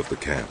outposts of the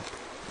camp.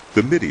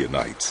 The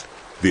Midianites,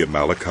 the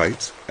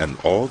Amalekites, and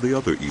all the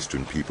other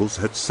eastern peoples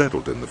had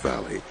settled in the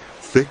valley,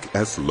 thick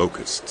as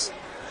locusts.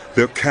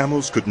 Their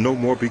camels could no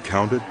more be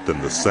counted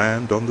than the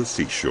sand on the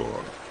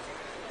seashore.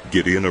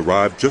 Gideon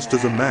arrived just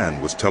as a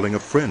man was telling a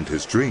friend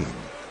his dream.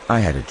 "I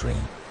had a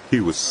dream," he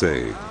was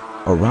saying.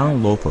 "A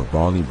round loaf of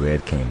barley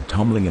bread came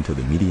tumbling into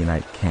the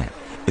Midianite camp.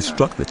 It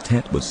struck the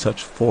tent with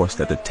such force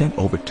that the tent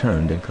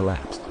overturned and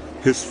collapsed."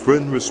 His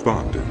friend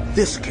responded,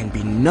 "This can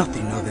be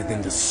nothing other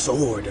than the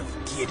sword of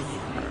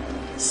Gideon,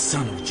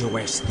 son of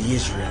Joash the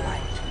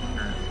Israelite.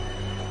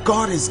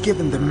 God has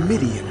given the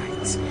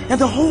Midianites and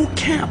the whole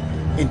camp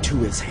into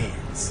his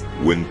hands."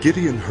 When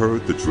Gideon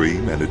heard the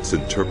dream and its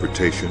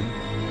interpretation,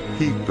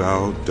 he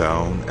bowed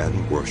down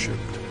and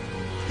worshipped.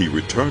 He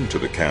returned to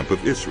the camp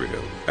of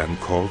Israel and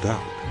called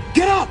out,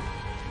 "Get up!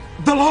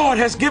 The Lord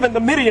has given the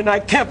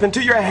Midianite camp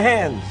into your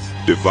hands."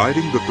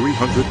 Dividing the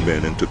 300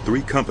 men into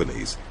 3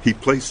 companies, he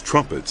placed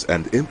trumpets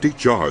and empty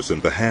jars in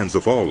the hands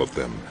of all of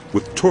them,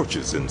 with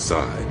torches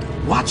inside.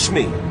 "Watch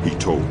me," he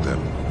told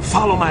them.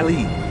 "Follow my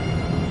lead.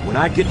 When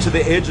I get to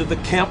the edge of the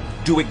camp,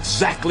 do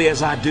exactly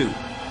as I do.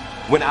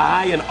 When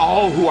I and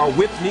all who are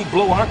with me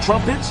blow our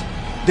trumpets,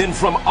 then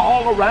from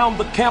all around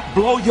the camp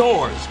blow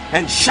yours,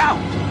 and shout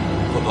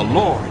for the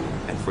Lord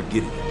and for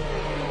Gideon."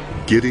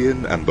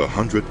 Gideon and the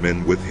 100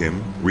 men with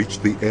him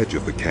reached the edge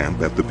of the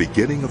camp at the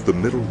beginning of the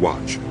middle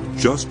watch,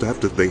 just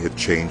after they had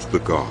changed the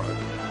guard.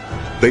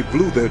 They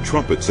blew their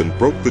trumpets and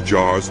broke the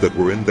jars that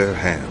were in their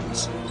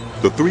hands.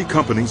 The 3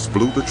 companies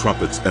blew the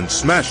trumpets and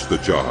smashed the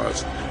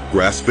jars,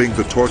 grasping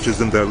the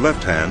torches in their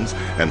left hands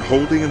and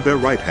holding in their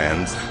right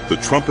hands the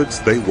trumpets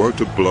they were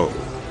to blow.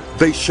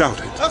 They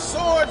shouted, "A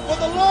sword for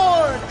the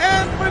Lord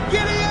and for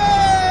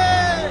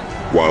Gideon!"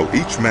 While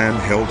each man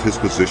held his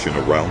position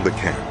around the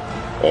camp,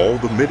 all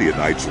the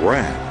Midianites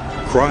ran,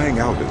 crying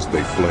out as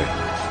they fled.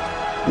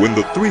 When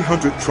the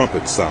 300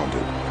 trumpets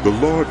sounded, the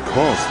Lord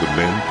caused the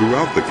men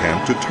throughout the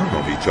camp to turn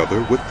on each other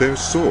with their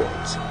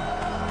swords.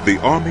 The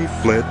army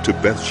fled to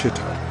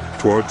Bethshittah,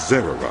 toward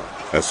Zererah,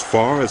 as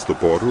far as the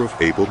border of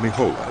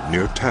Abel-Meholah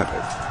near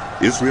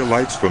Tabbath.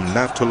 Israelites from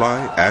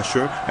Naphtali,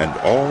 Asher, and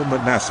all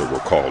Manasseh were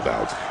called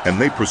out, and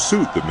they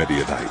pursued the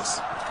Midianites.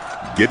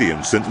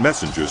 Gideon sent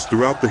messengers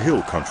throughout the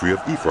hill country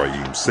of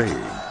Ephraim,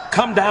 saying,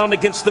 "Come down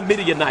against the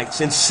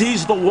Midianites and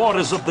seize the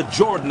waters of the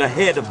Jordan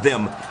ahead of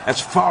them as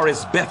far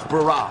as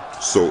Beth-barah."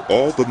 So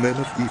all the men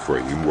of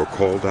Ephraim were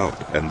called out,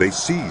 and they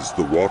seized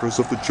the waters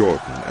of the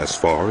Jordan as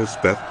far as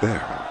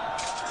Beth-barah.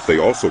 They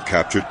also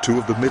captured 2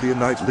 of the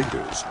Midianite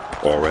leaders,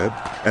 Oreb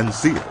and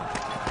Zeeb.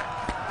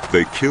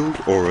 They killed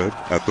Oreb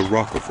at the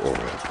rock of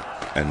Oreb,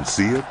 and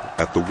Zeeb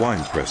at the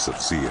winepress of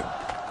Zeeb.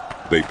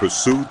 They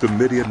pursued the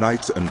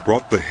Midianites and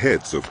brought the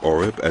heads of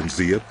Oreb and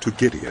Zeeb to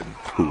Gideon,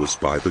 who was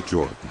by the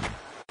Jordan.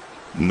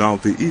 Now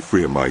the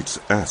Ephraimites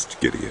asked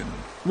Gideon,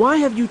 "Why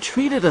have you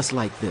treated us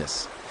like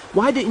this?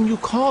 Why didn't you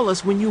call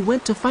us when you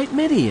went to fight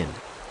Midian?"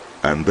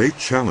 And they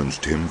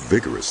challenged him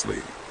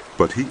vigorously,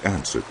 but he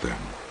answered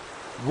them,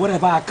 "What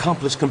have I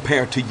accomplished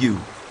compared to you?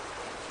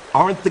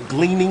 Aren't the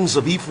gleanings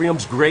of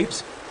Ephraim's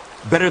grapes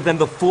better than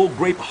the full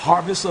grape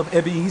harvest of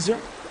Ebiezer?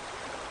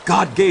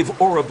 God gave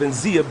Oreb and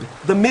Zeeb,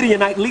 the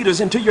Midianite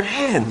leaders, into your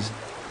hands.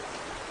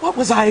 What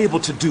was I able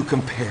to do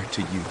compared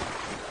to you?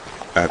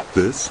 At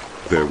this,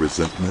 their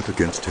resentment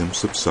against him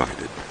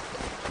subsided.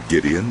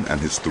 Gideon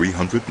and his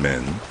 300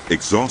 men,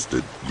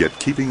 exhausted yet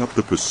keeping up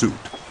the pursuit,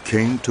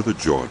 came to the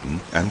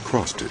Jordan and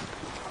crossed it.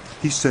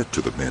 He said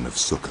to the men of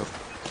Succoth,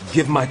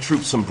 "Give my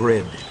troops some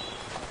bread.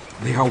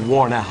 They are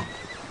worn out,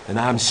 and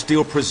I am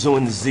still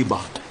pursuing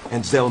Zebah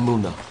and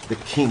Zalmunna, the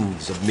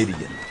kings of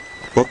Midian."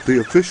 But the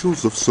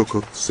officials of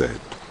Succoth said,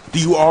 "Do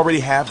you already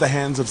have the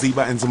hands of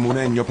Zebah and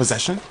Zalmunna in your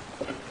possession?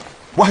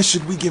 Why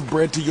should we give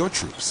bread to your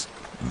troops?"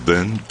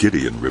 Then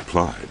Gideon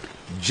replied,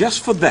 "Just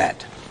for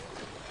that.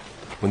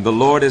 When the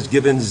Lord has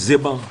given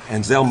Zebah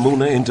and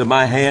Zalmunna into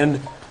my hand,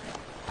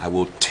 I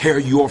will tear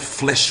your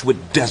flesh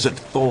with desert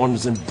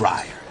thorns and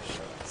briars."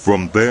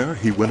 From there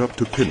he went up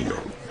to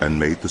Peniel and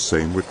made the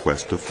same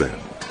request of them.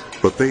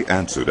 But they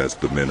answered as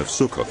the men of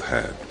Succoth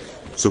had.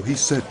 So he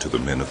said to the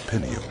men of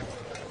Peniel,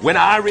 "When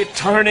I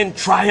return in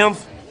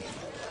triumph,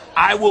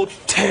 I will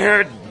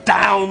tear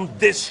down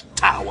this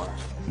tower."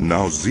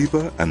 Now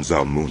Zebah and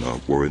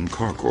Zalmunna were in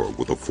Karkor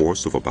with a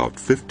force of about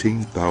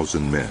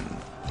 15,000 men,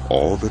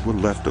 all that were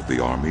left of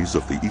the armies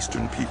of the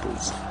eastern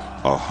peoples.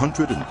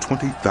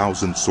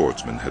 120,000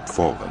 swordsmen had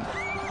fallen.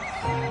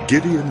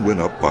 Gideon went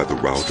up by the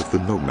route of the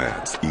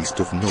nomads east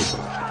of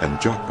Nobah and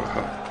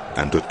Jokbahah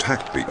and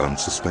attacked the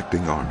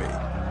unsuspecting army.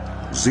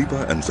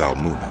 Zebah and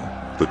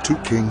Zalmunna, the 2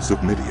 kings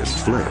of Midian,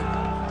 fled,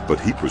 but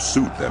he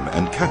pursued them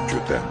and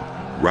captured them,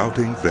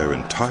 routing their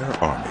entire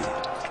army.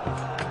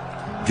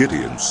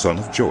 Gideon, son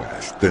of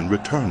Joash, then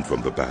returned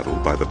from the battle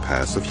by the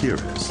pass of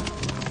Heres.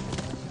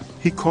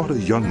 He caught a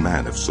young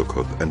man of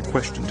Succoth and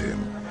questioned him,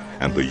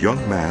 and the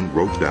young man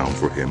wrote down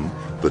for him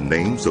the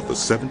names of the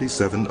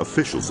 77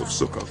 officials of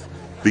Succoth,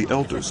 the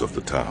elders of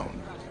the town.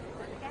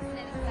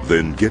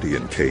 Then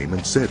Gideon came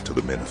and said to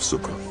the men of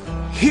Succoth,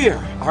 "Here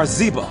are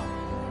Zebah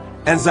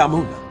and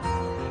Zalmunna,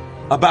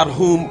 about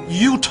whom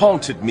you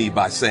taunted me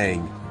by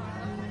saying,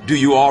 'Do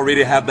you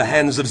already have the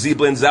hands of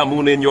Zebah and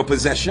Zalmunna in your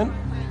possession?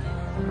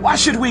 Why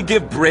should we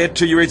give bread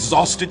to your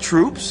exhausted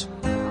troops?'"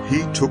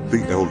 He took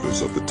the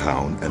elders of the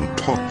town and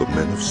taught the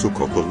men of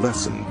Succoth a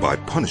lesson by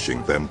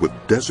punishing them with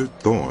desert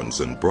thorns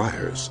and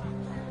briars.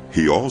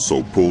 He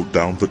also pulled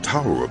down the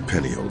tower of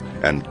Peniel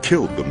and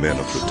killed the men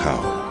of the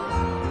town.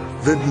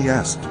 Then he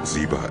asked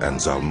Zebah and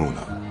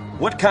Zalmunna,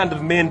 "What kind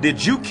of men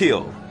did you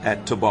kill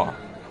at Tabar?"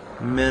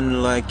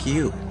 "Men like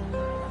you,"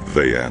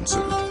 they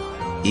answered,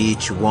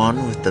 "each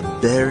one with the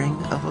bearing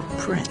of a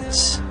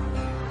prince."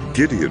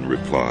 Gideon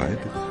replied,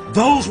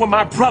 "Those were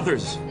my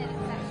brothers,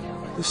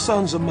 the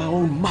sons of my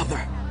own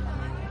mother.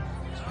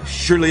 As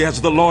surely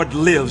as the Lord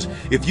lives,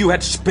 if you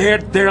had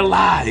spared their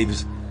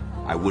lives,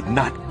 I would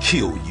not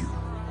kill you."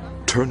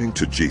 Turning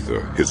to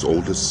Jether, his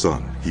oldest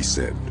son, he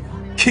said,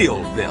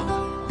 "Kill them."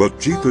 But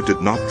Jether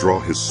did not draw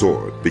his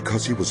sword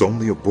because he was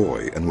only a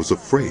boy and was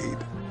afraid.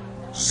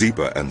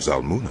 Zebah and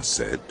Zalmunna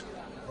said,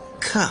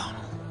 "Come,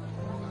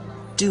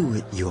 do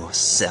it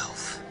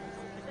yourself.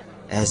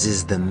 As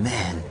is the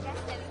man,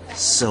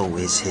 so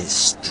is his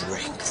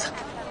strength."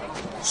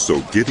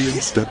 So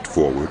Gideon stepped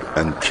forward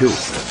and killed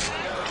them,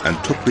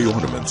 and took the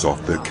ornaments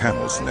off their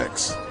camels'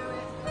 necks.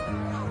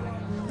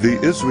 The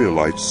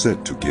Israelites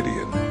said to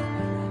Gideon,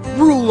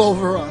 "Rule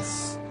over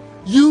us,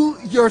 you,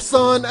 your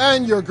son,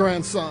 and your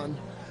grandson,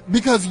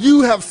 because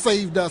you have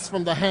saved us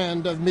from the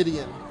hand of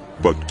Midian."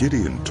 But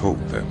Gideon told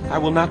them, "I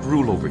will not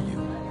rule over you,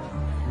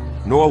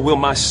 nor will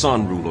my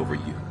son rule over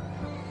you.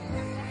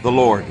 The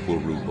Lord will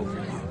rule over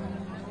you."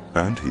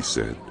 And he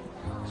said,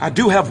 "I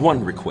do have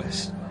one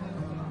request,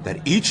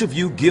 that each of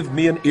you give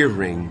me an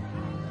earring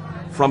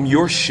from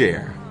your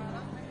share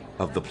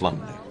of the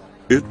plunder."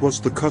 It was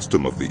the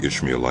custom of the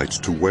Ishmaelites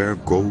to wear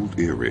gold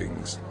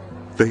earrings.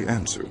 They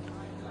answered,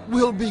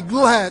 "We'll be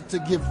glad to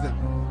give them."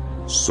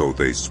 So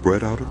they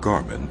spread out a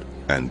garment,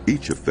 and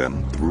each of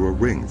them threw a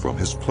ring from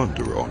his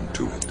plunder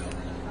onto it.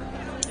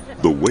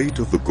 The weight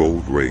of the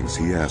gold rings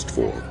he asked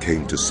for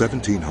came to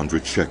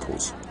 1,700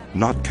 shekels,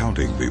 not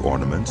counting the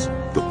ornaments,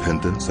 the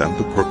pendants, and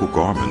the purple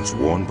garments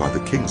worn by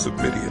the kings of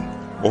Midian,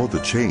 or the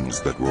chains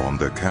that were on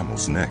their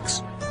camels'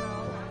 necks.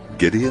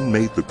 Gideon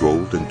made the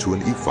gold into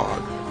an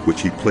ephod,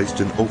 which he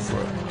placed in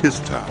Ophrah, his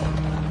town.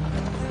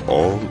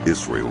 All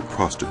Israel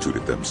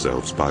prostituted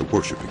themselves by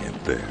worshiping him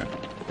there,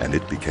 and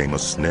it became a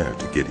snare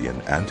to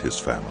Gideon and his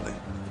family.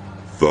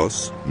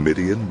 Thus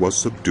Midian was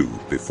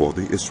subdued before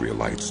the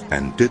Israelites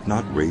and did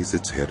not raise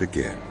its head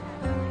again.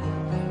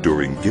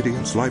 During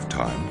Gideon's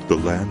lifetime, the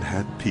land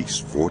had peace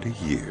 40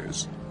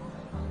 years.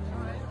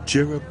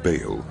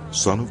 Jerubbaal,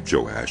 son of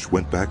Joash,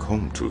 went back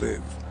home to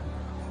live.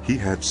 He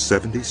had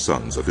 70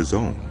 sons of his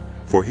own,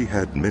 for he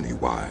had many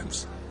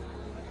wives.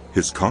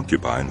 His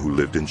concubine who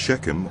lived in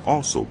Shechem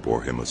also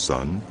bore him a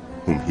son,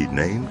 whom he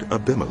named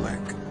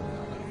Abimelech.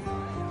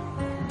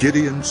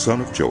 Gideon,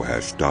 son of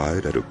Joash,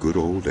 died at a good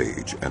old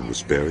age and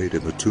was buried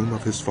in the tomb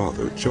of his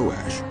father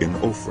Joash in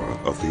Ophrah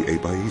of the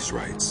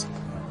Abiezrites.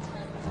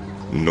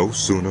 No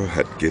sooner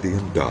had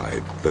Gideon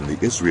died than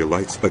the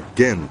Israelites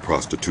again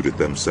prostituted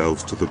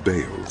themselves to the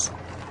Baals.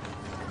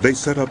 They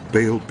set up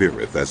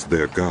Baal-Berith as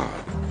their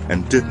god,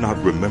 and did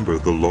not remember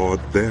the Lord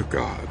their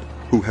God,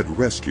 who had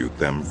rescued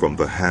them from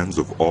the hands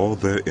of all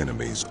their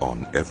enemies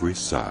on every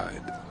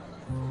side.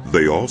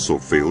 They also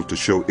failed to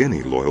show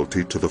any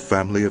loyalty to the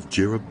family of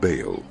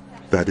Jerubbaal,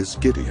 that is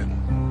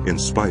Gideon, in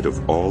spite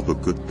of all the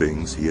good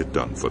things he had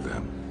done for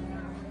them.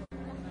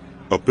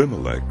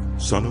 Abimelech,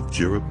 son of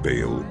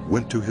Jerubbaal,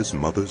 went to his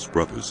mother's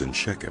brothers in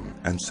Shechem,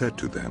 and said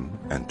to them,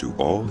 and to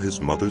all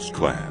his mother's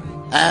clan,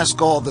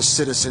 Ask all the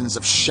citizens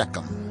of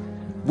Shechem,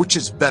 which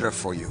is better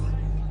for you,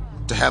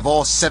 to have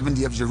all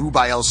 70 of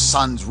Jerubbaal's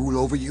sons rule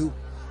over you,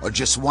 or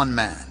just one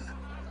man?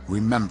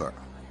 Remember,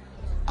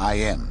 I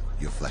am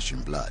your flesh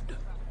and blood.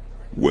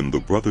 When the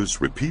brothers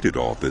repeated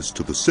all this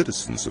to the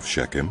citizens of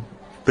Shechem,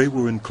 they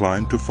were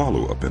inclined to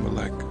follow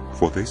Abimelech,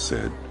 for they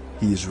said,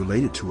 He is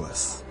related to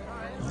us.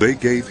 They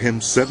gave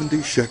him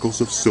 70 shekels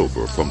of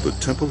silver from the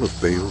temple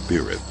of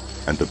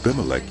Baal-Berith, and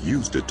Abimelech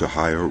used it to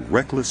hire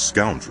reckless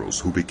scoundrels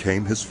who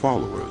became his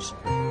followers.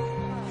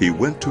 He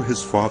went to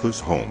his father's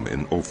home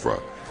in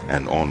Ophrah,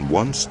 and on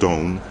one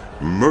stone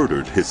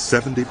murdered his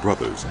 70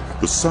 brothers,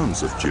 the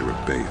sons of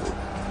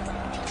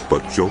Jerubbaal.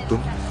 But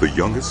Jotham, the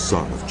youngest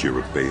son of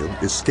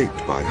Jerubbaal,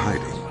 escaped by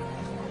hiding.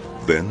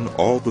 Then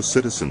all the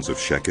citizens of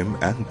Shechem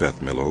and Beth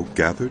Millo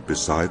gathered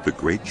beside the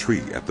great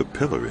tree at the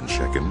pillar in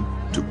Shechem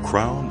to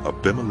crown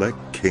Abimelech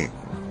king.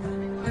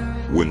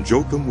 When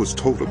Jotham was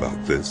told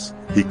about this,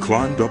 he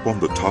climbed up on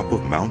the top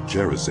of Mount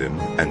Gerizim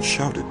and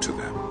shouted to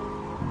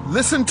them,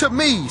 Listen to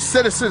me,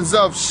 citizens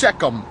of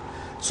Shechem,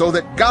 so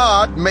that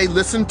God may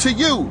listen to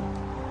you.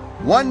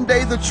 One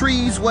day the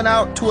trees went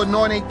out to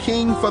anoint a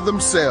king for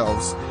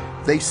themselves.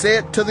 They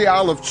said to the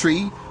olive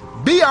tree,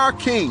 Be our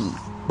king.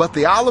 But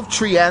the olive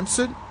tree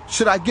answered,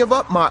 Should I give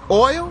up my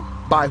oil,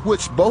 by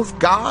which both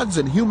gods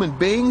and human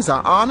beings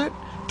are honored,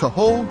 to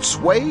hold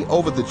sway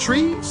over the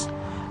trees?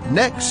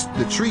 Next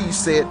the tree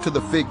said to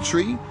the fig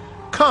tree,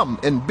 Come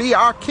and be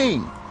our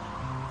king.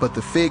 But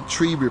the fig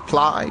tree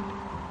replied,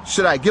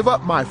 Should I give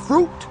up my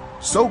fruit,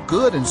 so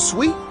good and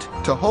sweet,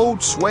 to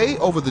hold sway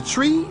over the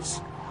trees?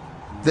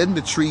 Then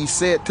the tree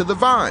said to the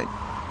vine,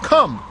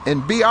 Come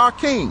and be our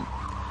king.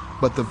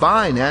 But the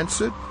vine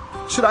answered,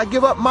 Should I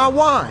give up my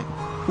wine,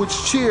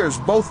 which cheers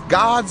both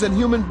gods and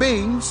human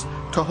beings,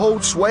 to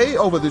hold sway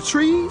over the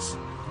trees?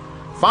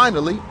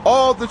 Finally,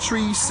 all the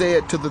trees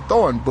said to the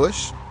thorn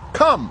bush,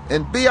 Come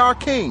and be our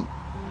king.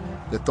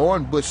 The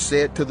thorn bush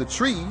said to the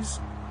trees,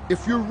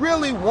 If you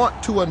really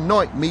want to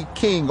anoint me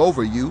king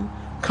over you,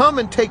 come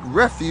and take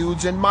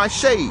refuge in my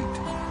shade.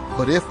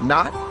 But if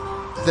not,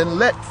 then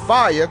let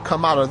fire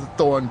come out of the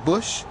thorn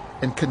bush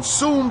and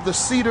consume the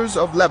cedars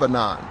of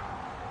Lebanon.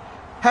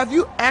 Have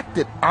you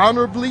acted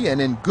honorably and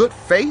in good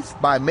faith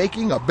by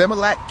making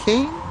Abimelech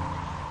king?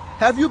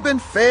 Have you been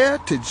fair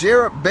to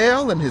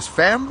Jerubbaal and his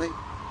family?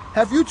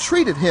 Have you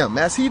treated him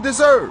as he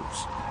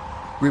deserves?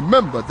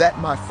 Remember that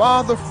my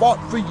father fought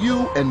for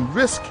you and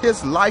risked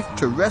his life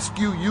to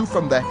rescue you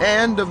from the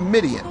hand of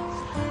Midian.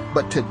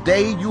 But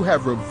today you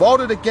have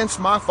revolted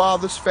against my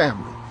father's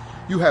family.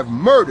 You have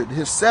murdered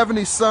his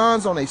 70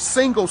 sons on a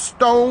single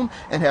stone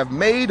and have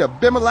made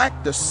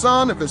Abimelech, the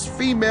son of his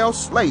female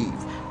slave,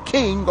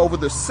 king over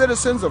the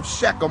citizens of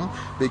Shechem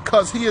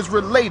because he is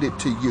related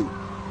to you.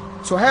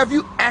 So have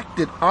you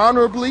acted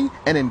honorably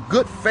and in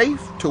good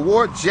faith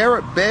toward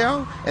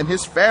Jerubbaal and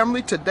his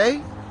family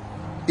today?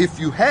 If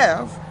you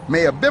have,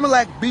 may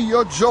Abimelech be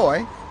your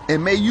joy,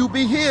 and may you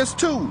be his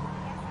too.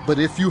 But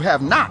if you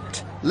have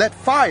not, let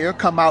fire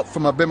come out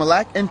from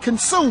Abimelech and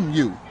consume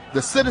you,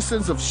 the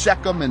citizens of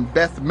Shechem and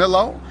Beth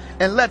Millo,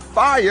 and let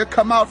fire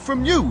come out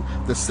from you,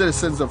 the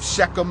citizens of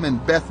Shechem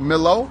and Beth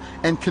Millo,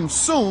 and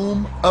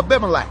consume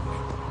Abimelech.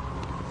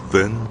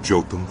 Then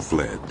Jotham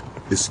fled,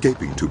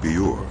 escaping to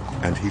Beor,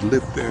 and he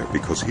lived there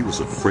because he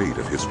was afraid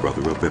of his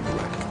brother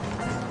Abimelech.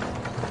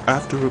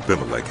 After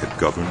Abimelech had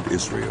governed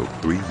Israel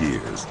 3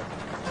 years,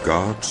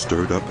 God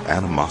stirred up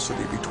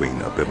animosity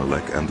between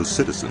Abimelech and the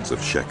citizens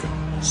of Shechem,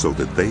 so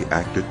that they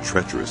acted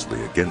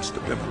treacherously against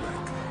Abimelech.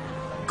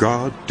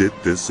 God did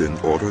this in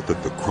order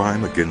that the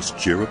crime against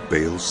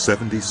Jerubbaal's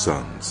 70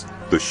 sons,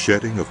 the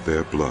shedding of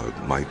their blood,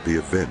 might be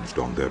avenged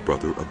on their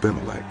brother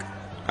Abimelech,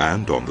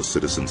 and on the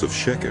citizens of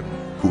Shechem,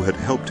 who had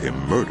helped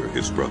him murder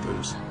his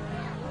brothers.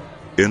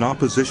 In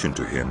opposition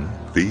to him,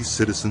 these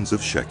citizens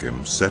of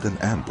Shechem set an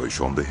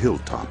ambush on the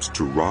hilltops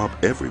to rob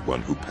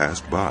everyone who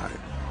passed by,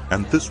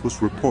 and this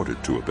was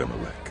reported to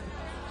Abimelech.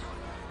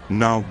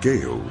 Now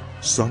Gaal,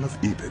 son of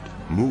Ebed,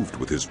 moved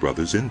with his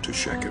brothers into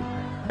Shechem,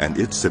 and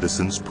its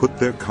citizens put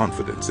their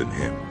confidence in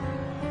him.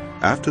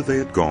 After they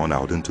had gone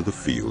out into the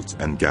fields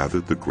and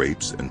gathered the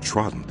grapes and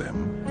trodden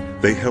them,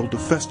 they held a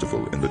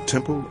festival in the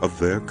temple of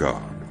their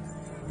God.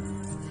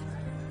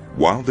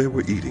 While they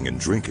were eating and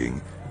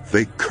drinking,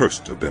 they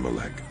cursed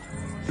Abimelech.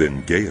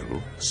 Then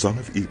Gaal, son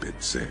of Ebed,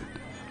 said,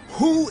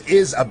 Who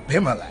is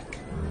Abimelech,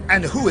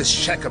 and who is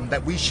Shechem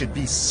that we should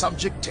be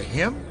subject to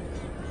him?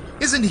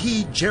 Isn't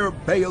he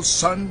Jerubbaal's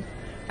son,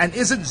 and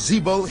isn't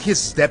Zebul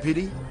his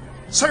deputy?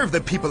 serve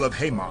the people of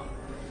Hamor,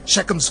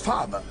 Shechem's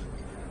father.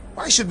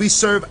 Why should we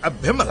serve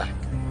Abimelech?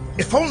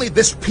 If only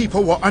this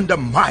people were under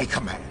my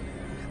command,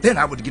 then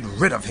I would get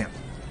rid of him.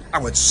 I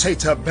would say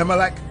to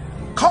Abimelech,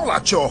 call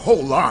out your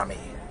whole army.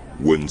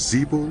 When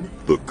Zebul,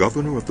 the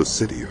governor of the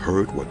city,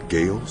 heard what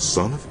Gaal,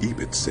 son of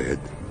Ebed, said,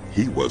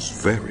 he was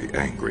very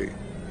angry.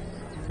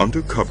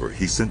 Under cover,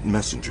 he sent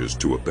messengers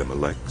to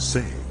Abimelech,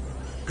 saying,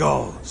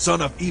 Gaal,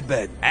 son of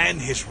Ebed, and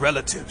his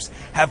relatives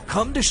have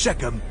come to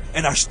Shechem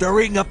and are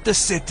stirring up the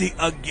city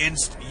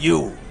against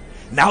you.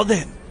 Now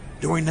then,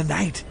 during the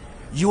night,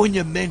 you and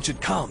your men should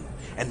come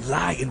and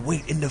lie in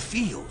wait in the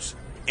fields.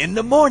 In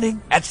the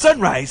morning, at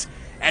sunrise,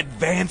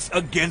 advance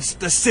against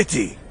the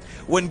city.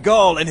 When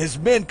Gaal and his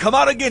men come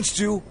out against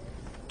you,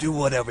 do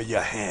whatever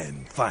your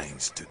hand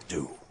finds to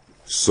do.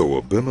 So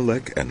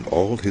Abimelech and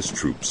all his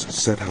troops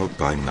set out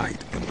by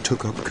night and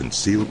took up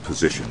concealed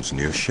positions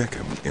near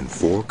Shechem in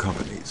 4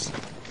 companies.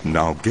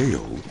 Now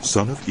Gaal,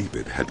 son of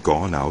Ebed, had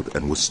gone out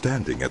and was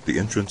standing at the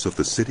entrance of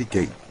the city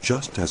gate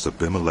just as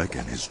Abimelech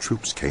and his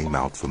troops came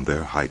out from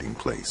their hiding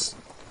place.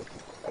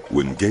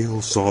 When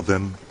Gaal saw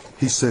them,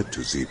 he said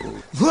to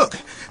Zebul, Look,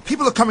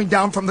 people are coming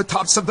down from the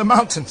tops of the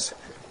mountains.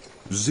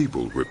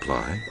 Zebul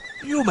replied,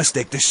 You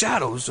mistake the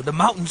shadows of the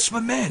mountains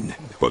for men.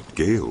 But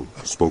Gaal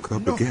spoke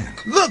up again.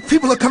 Look,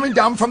 people are coming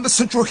down from the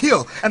central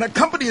hill, and a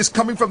company is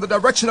coming from the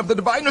direction of the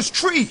diviner's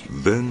tree.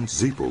 Then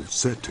Zebul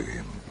said to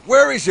him,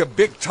 Where is your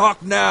big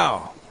talk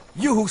now?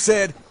 You who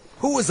said,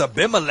 Who is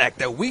Abimelech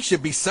that we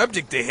should be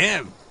subject to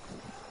him?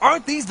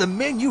 Aren't these the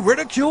men you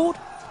ridiculed?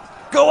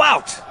 Go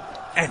out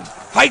and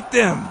fight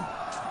them.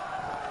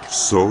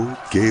 So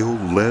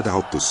Gaal led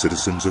out the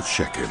citizens of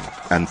Shechem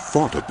and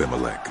fought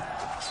Abimelech.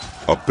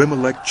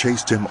 Abimelech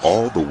chased him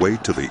all the way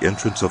to the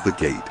entrance of the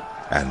gate,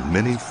 and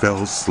many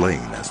fell slain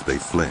as they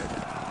fled.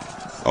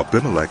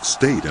 Abimelech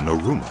stayed in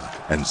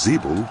Arumah, and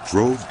Zebul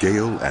drove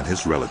Gaal and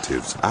his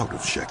relatives out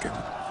of Shechem.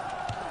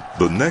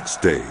 The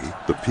next day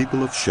the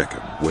people of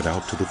Shechem went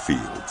out to the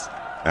fields,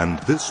 and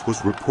this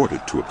was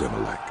reported to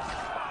Abimelech.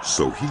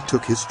 So he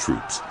took his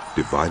troops,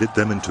 divided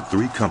them into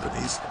 3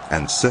 companies,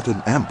 and set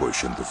an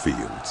ambush in the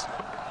fields.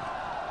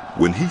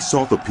 When he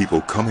saw the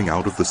people coming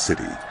out of the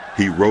city,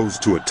 he rose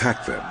to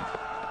attack them.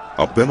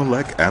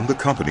 Abimelech and the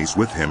companies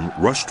with him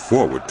rushed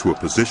forward to a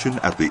position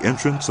at the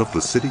entrance of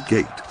the city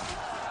gate.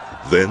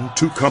 Then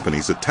 2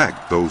 companies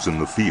attacked those in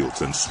the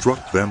fields and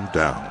struck them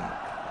down.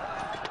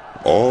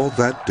 All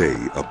that day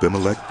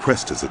Abimelech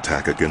pressed his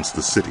attack against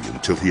the city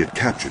until he had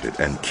captured it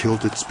and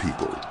killed its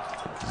people.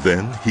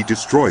 Then he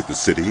destroyed the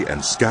city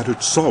and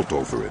scattered salt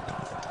over it.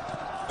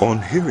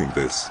 On hearing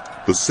this,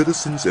 the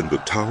citizens in the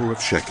tower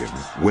of Shechem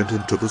went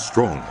into the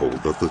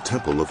stronghold of the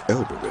temple of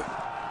Elbereth.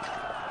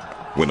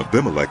 When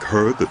Abimelech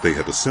heard that they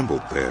had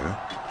assembled there,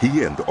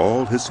 he and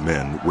all his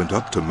men went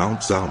up to Mount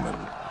Zalmon.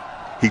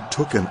 He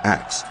took an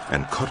axe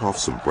and cut off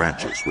some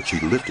branches which he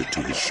lifted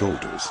to his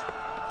shoulders.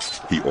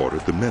 He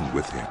ordered the men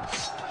with him,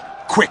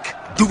 Quick,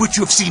 do what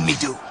you have seen me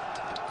do.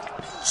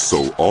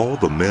 So all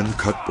the men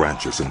cut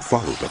branches and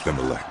followed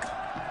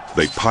Abimelech.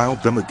 They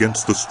piled them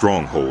against the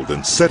stronghold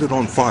and set it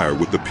on fire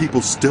with the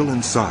people still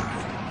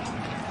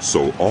inside.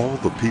 So all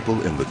the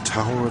people in the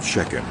tower of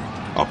Shechem,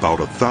 about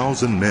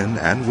 1,000 men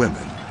and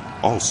women,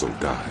 also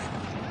died.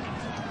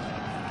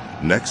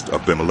 Next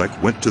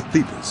Abimelech went to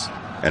Thebes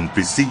and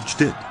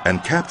besieged it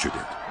and captured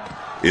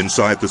it.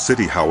 Inside the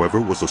city, however,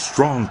 was a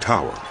strong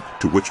tower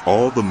to which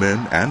all the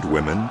men and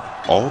women,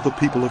 all the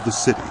people of the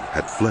city,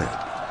 had fled.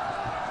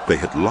 They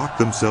had locked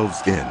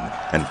themselves in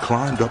and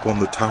climbed up on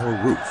the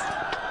tower roof.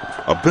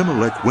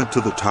 Abimelech went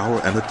to the tower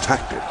and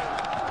attacked it.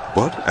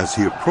 But as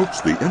he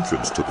approached the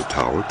entrance to the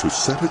tower to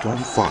set it on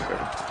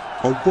fire,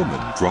 a woman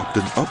dropped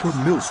an upper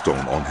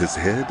millstone on his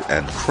head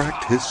and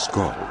cracked his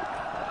skull.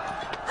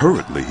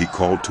 Hurriedly he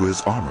called to his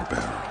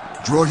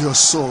armor-bearer, Draw your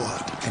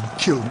sword and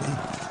kill me,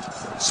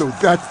 so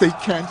that they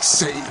can't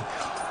say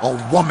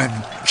a woman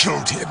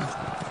killed him.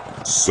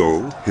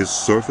 So his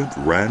servant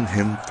ran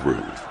him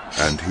through,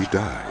 and he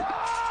died.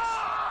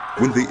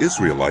 When the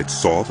Israelites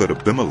saw that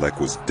Abimelech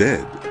was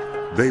dead,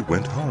 they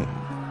went home.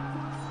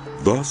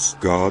 Thus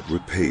God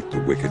repaid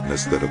the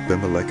wickedness that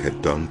Abimelech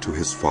had done to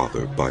his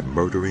father by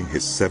murdering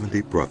his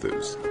 70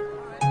 brothers.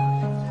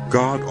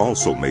 God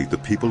also made the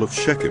people of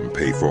Shechem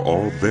pay for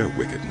all their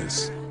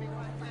wickedness.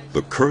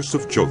 The curse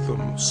of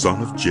Jotham,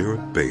 son of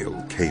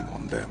Jerubbaal, came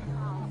on them.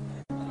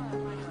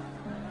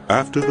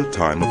 After the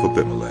time of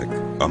Abimelech,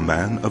 a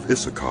man of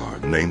Issachar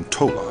named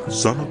Tola,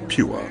 son of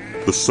Puah,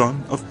 the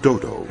son of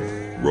Dodo,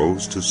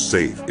 rose to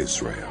save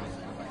Israel.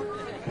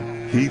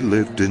 He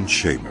lived in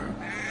Shamer,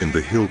 in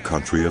the hill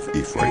country of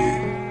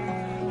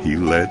Ephraim. He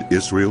led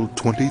Israel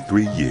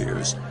 23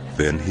 years,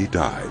 then he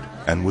died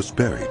and was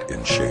buried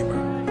in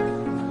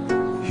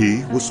Shamer.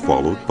 He was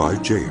followed by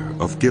Jair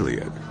of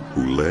Gilead,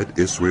 who led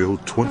Israel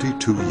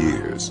 22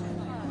 years.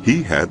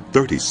 He had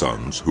 30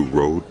 sons who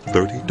rode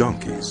 30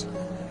 donkeys.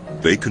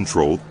 They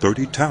controlled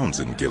 30 towns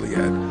in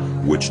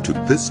Gilead, which to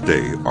this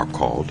day are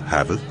called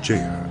Havoth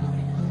Jair.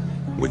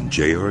 When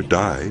Jair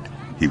died,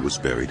 he was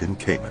buried in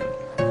Canaan.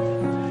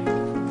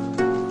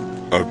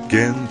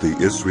 Again the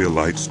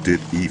Israelites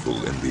did evil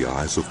in the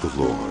eyes of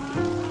the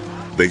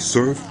Lord. They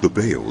served the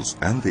Baals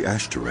and the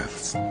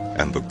Ashtoreths,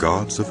 and the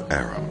gods of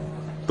Aram,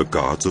 the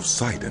gods of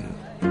Sidon,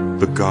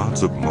 the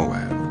gods of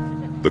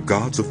Moab, the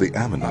gods of the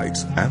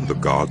Ammonites, and the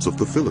gods of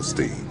the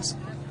Philistines.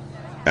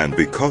 And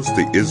because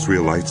the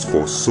Israelites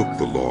forsook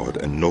the Lord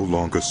and no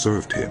longer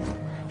served him,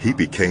 he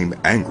became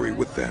angry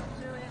with them.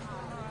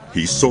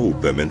 He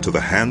sold them into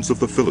the hands of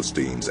the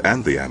Philistines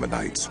and the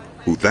Ammonites,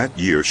 who that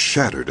year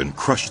shattered and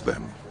crushed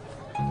them.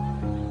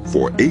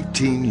 For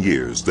 18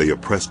 years they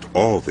oppressed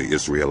all the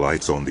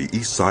Israelites on the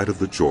east side of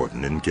the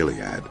Jordan in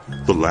Gilead,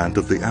 the land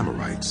of the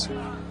Amorites.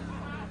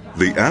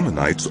 The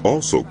Ammonites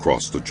also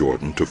crossed the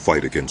Jordan to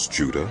fight against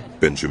Judah,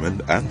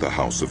 Benjamin, and the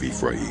house of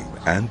Ephraim,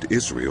 and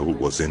Israel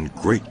was in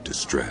great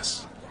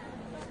distress.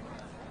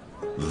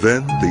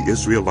 Then the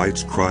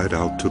Israelites cried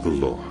out to the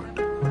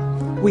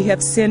Lord. We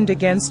have sinned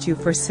against you,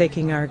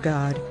 forsaking our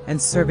God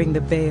and serving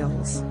the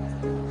Baals.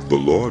 The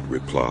Lord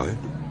replied,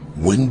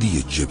 When the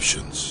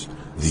Egyptians,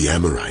 the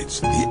Amorites,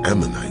 the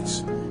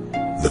Ammonites,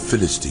 the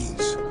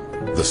Philistines,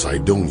 the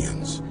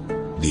Sidonians,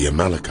 the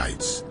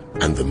Amalekites,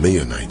 and the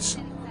Maonites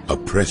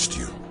oppressed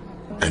you,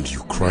 and you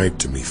cried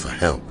to me for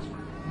help,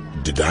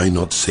 did I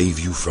not save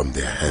you from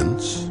their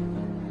hands?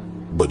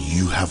 But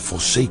you have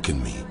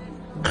forsaken me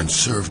and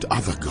served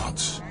other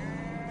gods,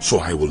 so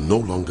I will no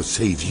longer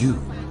save you.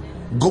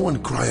 Go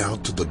and cry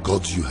out to the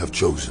gods you have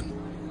chosen.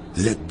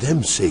 Let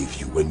them save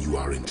you when you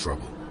are in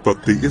trouble.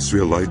 But the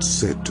Israelites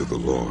said to the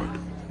Lord,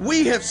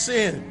 We have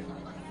sinned.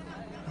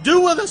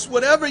 Do with us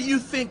whatever you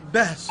think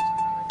best.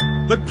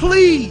 But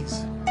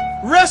please,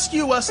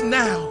 rescue us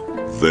now.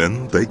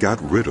 Then they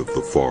got rid of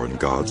the foreign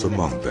gods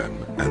among them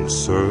and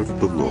served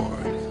the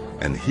Lord,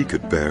 and he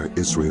could bear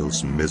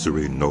Israel's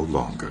misery no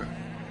longer.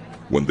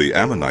 When the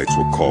Ammonites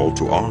were called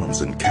to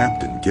arms and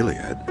camped in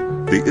Gilead,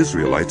 the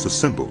Israelites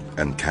assembled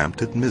and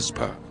camped at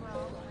Mizpah.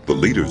 The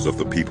leaders of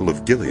the people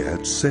of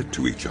Gilead said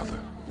to each other,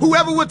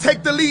 Whoever will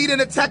take the lead in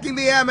attacking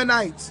the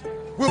Ammonites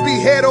will be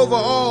head over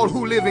all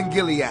who live in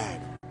Gilead.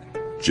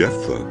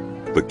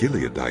 Jephthah, the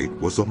Gileadite,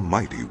 was a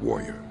mighty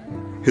warrior.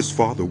 His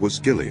father was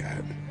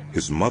Gilead.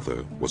 His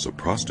mother was a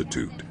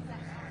prostitute.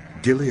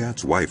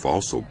 Gilead's wife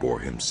also bore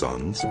him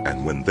sons,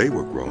 and when they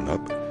were grown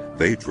up,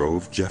 they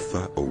drove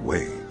Jephthah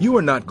away. You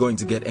are not going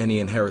to get any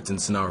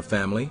inheritance in our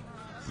family,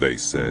 they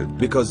said,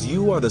 because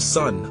you are the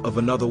son of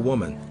another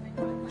woman.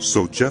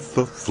 So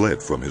Jephthah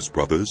fled from his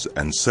brothers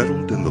and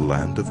settled in the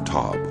land of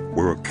Tob,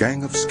 where a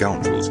gang of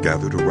scoundrels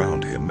gathered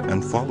around him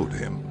and followed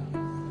him.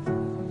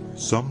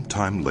 Some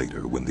time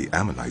later, when the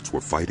Ammonites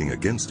were fighting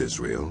against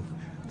Israel,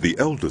 the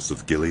elders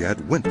of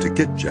Gilead went to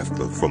get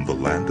Jephthah from the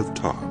land of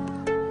Tob.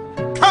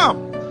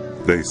 Come,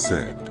 they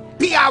said,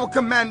 be our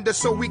commander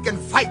so we can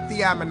fight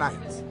the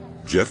Ammonites.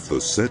 Jephthah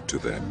said to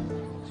them,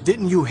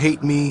 Didn't you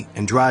hate me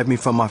and drive me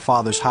from my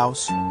father's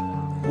house?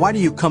 Why do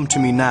you come to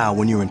me now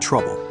when you're in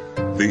trouble?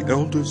 The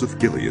elders of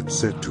Gilead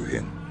said to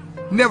him,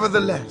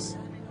 Nevertheless,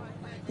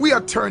 we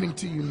are turning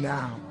to you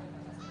now.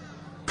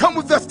 Come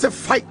with us to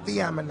fight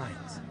the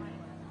Ammonites,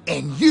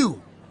 and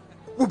you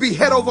will be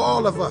head over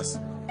all of us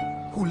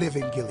who live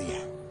in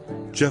Gilead.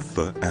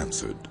 Jephthah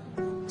answered,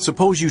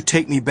 Suppose you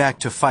take me back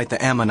to fight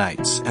the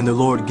Ammonites, and the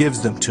Lord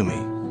gives them to me.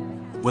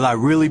 Will I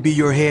really be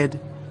your head?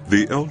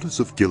 The elders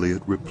of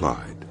Gilead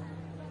replied,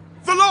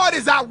 The Lord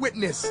is our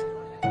witness.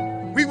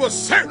 We will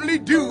certainly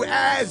do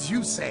as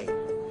you say.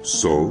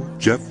 So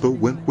Jephthah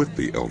went with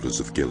the elders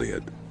of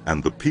Gilead,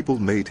 and the people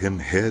made him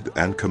head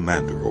and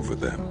commander over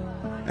them.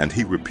 And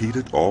he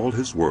repeated all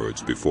his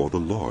words before the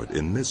Lord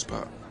in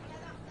Mizpah.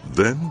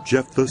 Then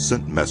Jephthah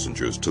sent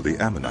messengers to the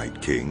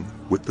Ammonite king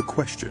with the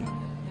question,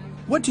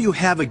 What do you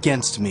have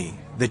against me,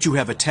 that you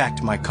have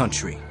attacked my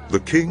country? The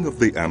king of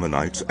the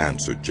Ammonites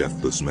answered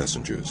Jephthah's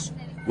messengers,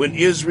 When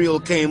Israel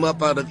came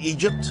up out of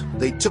Egypt,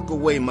 they took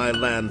away my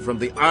land from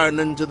the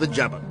Arnon to the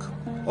Jabbok,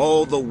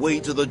 all the way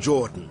to the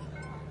Jordan.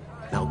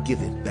 Now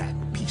give it back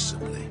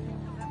peaceably.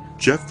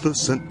 Jephthah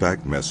sent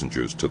back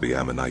messengers to the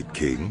Ammonite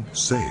king,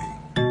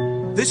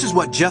 saying, This is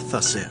what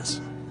Jephthah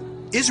says.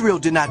 Israel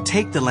did not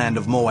take the land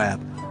of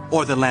Moab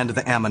or the land of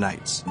the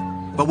Ammonites.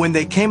 But when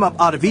they came up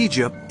out of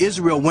Egypt,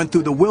 Israel went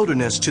through the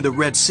wilderness to the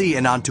Red Sea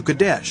and on to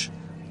Kadesh.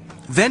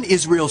 Then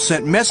Israel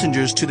sent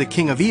messengers to the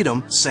king of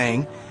Edom,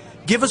 saying,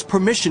 Give us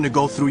permission to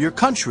go through your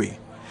country.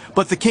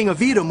 But the king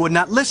of Edom would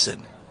not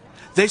listen.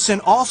 They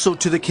sent also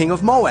to the king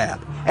of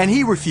Moab, and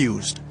he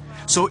refused.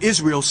 So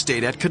Israel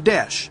stayed at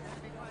Kadesh.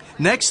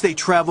 Next they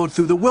traveled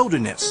through the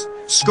wilderness,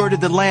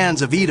 skirted the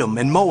lands of Edom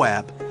and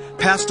Moab,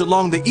 passed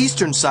along the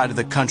eastern side of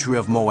the country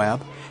of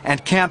Moab,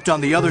 and camped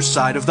on the other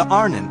side of the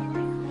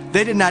Arnon.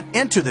 They did not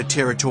enter the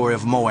territory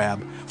of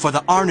Moab, for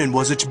the Arnon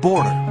was its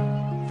border.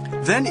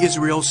 Then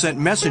Israel sent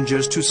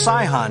messengers to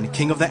Sihon,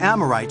 king of the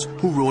Amorites,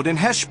 who ruled in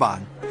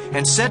Heshbon,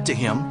 and said to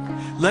him,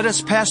 Let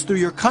us pass through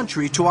your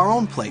country to our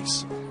own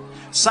place.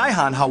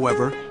 Sihon,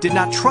 however, did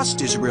not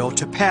trust Israel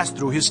to pass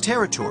through his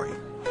territory.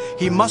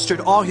 He mustered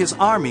all his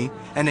army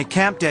and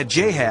encamped at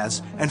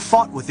Jahaz and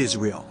fought with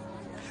Israel.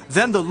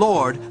 Then the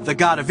Lord, the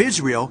God of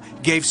Israel,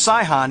 gave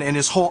Sihon and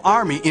his whole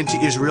army into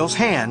Israel's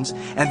hands,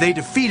 and they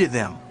defeated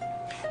them.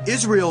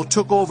 Israel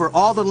took over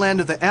all the land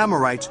of the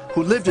Amorites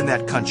who lived in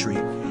that country,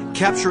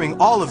 capturing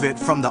all of it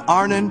from the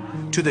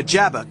Arnon to the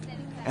Jabbok,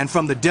 and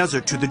from the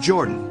desert to the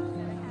Jordan.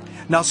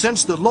 Now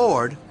since the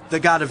Lord, the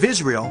God of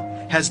Israel,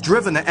 has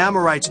driven the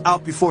Amorites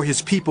out before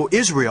his people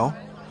Israel,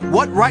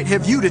 what right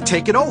have you to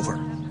take it over?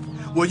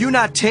 Will you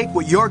not take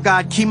what your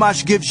God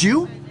Chemosh gives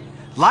you?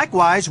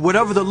 Likewise,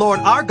 whatever the Lord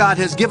our God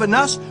has given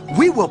us,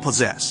 we will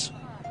possess.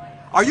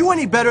 Are you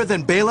any better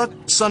than Balak,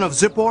 son of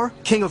Zippor,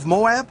 king of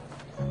Moab?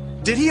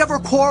 Did he ever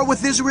quarrel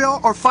with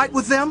Israel or fight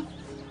with them?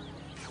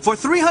 For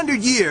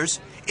 300 years,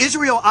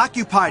 Israel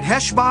occupied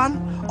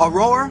Heshbon,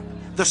 Aroer,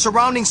 the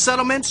surrounding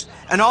settlements,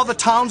 and all the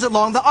towns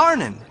along the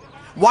Arnon.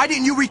 Why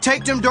didn't you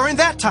retake them during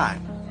that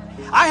time?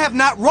 I have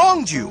not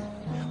wronged you,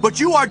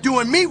 but you are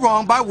doing me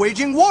wrong by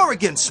waging war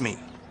against me.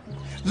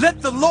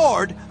 Let the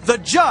Lord, the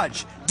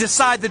judge,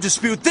 decide the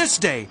dispute this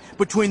day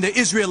between the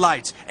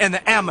Israelites and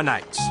the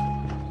Ammonites.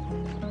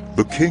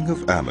 The king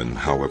of Ammon,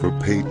 however,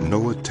 paid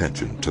no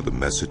attention to the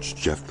message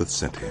Jephthah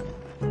sent him.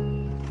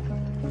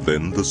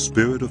 Then the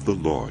Spirit of the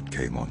Lord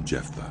came on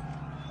Jephthah.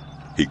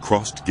 He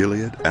crossed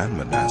Gilead and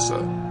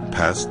Manasseh,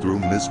 passed through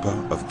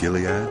Mizpah of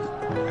Gilead,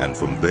 and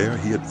from there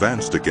he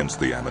advanced against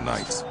the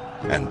Ammonites,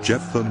 and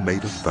Jephthah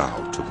made a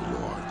vow to the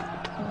Lord.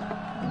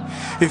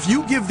 If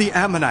you give the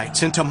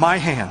Ammonites into my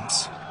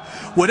hands,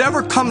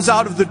 whatever comes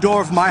out of the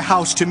door of my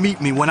house to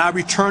meet me when I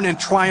return in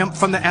triumph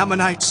from the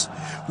Ammonites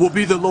will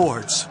be the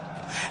Lord's,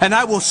 and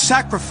I will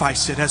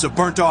sacrifice it as a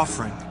burnt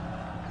offering.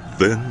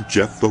 Then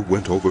Jephthah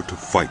went over to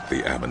fight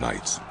the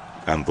Ammonites,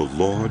 and the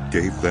Lord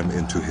gave them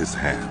into his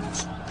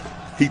hands.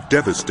 He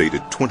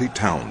devastated 20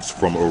 towns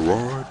from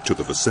Aurora to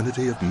the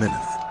vicinity of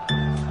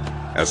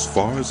Minnith, as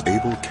far as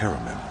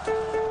Abel-Keramim.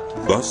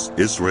 Thus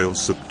Israel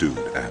subdued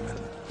Ammon.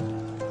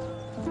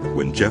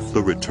 When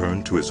Jephthah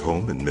returned to his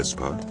home in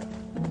Mizpah,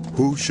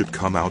 who should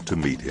come out to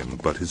meet him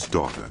but his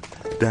daughter,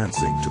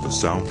 dancing to the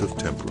sound of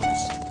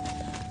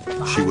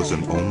timbrels? She was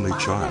an only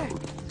child.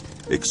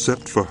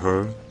 Except for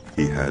her,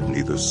 he had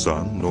neither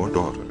son nor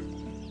daughter.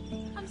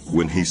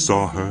 When he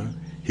saw her,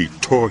 he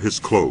tore his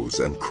clothes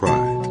and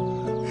cried,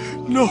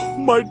 "No,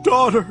 my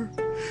daughter,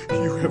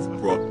 you have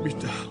brought me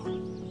down,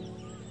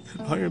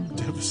 and I am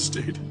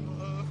devastated.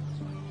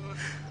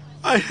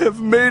 I have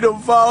made a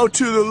vow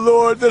to the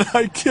Lord that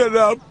I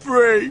cannot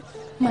break."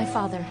 My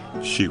father,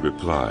 she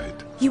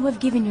replied, you have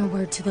given your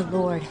word to the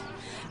Lord.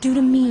 Do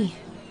to me,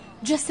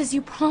 just as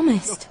you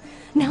promised,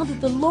 now that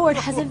the Lord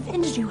has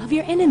avenged you of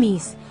your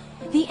enemies,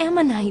 the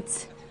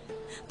Ammonites.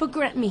 But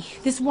grant me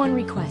this one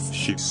request.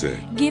 She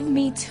said, give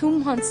me 2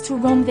 months to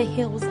roam the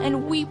hills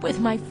and weep with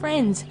my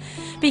friends,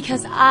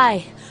 because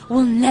I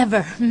will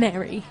never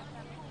marry.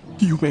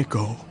 You may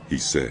go, he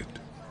said,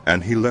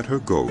 and he let her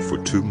go for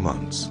 2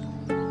 months.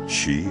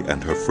 She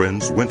and her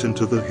friends went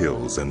into the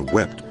hills and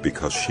wept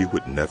because she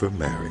would never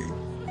marry.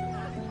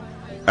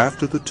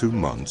 After the 2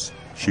 months,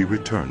 she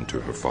returned to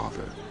her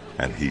father,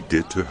 and he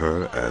did to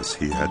her as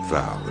he had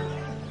vowed,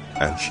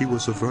 and she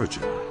was a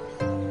virgin.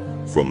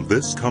 From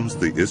this comes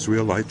the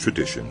Israelite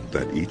tradition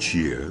that each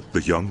year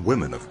the young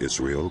women of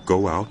Israel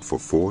go out for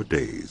 4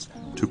 days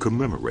to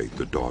commemorate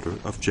the daughter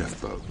of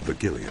Jephthah the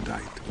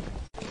Gileadite.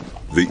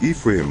 The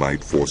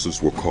Ephraimite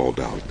forces were called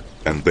out,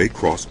 and they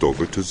crossed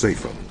over to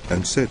Zaphon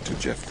and said to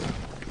Jephthah,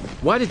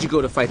 "Why did you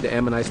go to fight the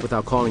Ammonites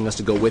without calling us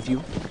to go with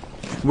you?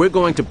 We're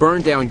going to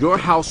burn down your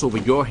house over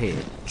your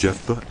head."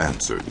 Jephthah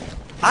answered,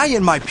 I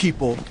and my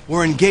people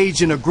were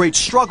engaged in a great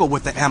struggle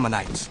with the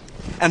Ammonites,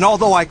 and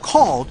although I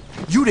called,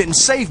 you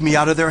didn't save me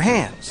out of their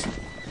hands.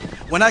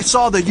 When I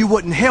saw that you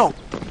wouldn't help,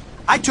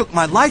 I took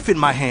my life in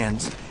my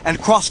hands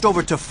and crossed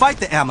over to fight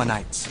the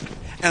Ammonites,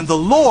 and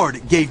the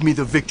Lord gave me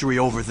the victory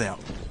over them.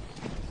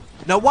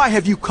 Now why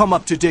have you come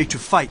up today to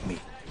fight me?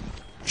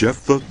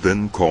 Jephthah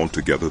then called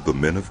together the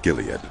men of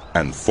Gilead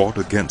and fought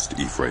against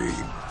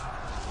Ephraim.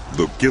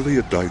 The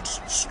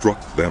Gileadites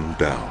struck them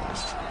down,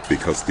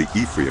 because the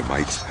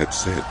Ephraimites had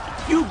said,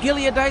 "You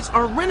Gileadites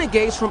are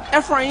renegades from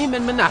Ephraim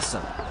and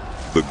Manasseh."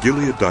 The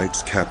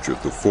Gileadites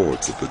captured the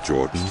fords of the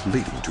Jordan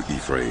leading to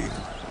Ephraim.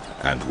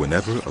 And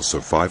whenever a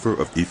survivor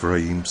of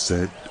Ephraim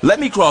said, "Let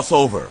me cross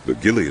over," the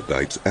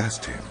Gileadites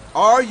asked him,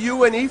 "Are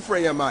you an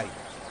Ephraimite?"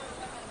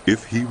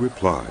 If he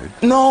replied,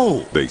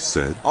 "No," they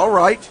said, "All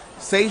right,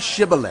 say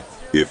Shibboleth."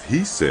 If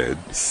he said,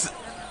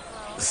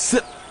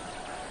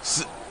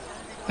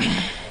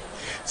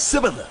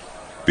 Sibboleth,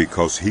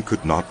 because he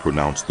could not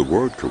pronounce the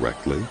word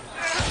correctly,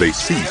 they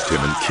seized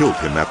him and killed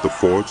him at the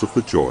fords of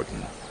the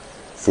Jordan.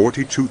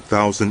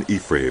 42,000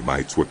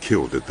 Ephraimites were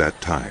killed at that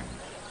time.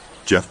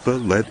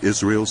 Jephthah led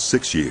Israel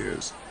 6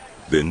 years.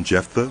 Then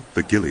Jephthah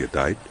the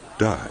Gileadite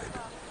died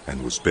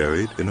and was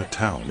buried in a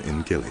town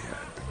in Gilead.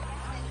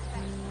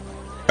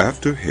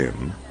 After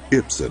him,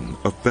 Ibzan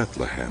of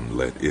Bethlehem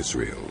led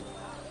Israel.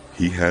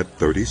 He had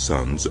 30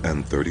 sons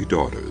and 30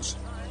 daughters.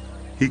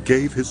 He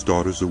gave his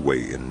daughters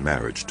away in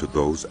marriage to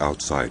those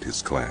outside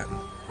his clan.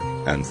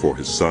 And for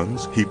his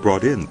sons he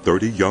brought in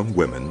 30 young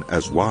women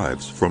as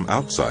wives from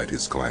outside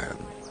his clan.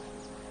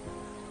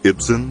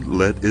 Ibzan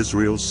led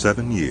Israel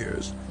 7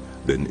 years.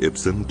 Then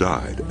Ibzan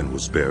died and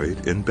was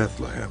buried in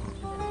Bethlehem.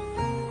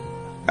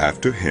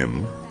 After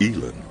him,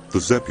 Elon, the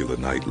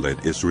Zebulunite,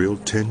 led Israel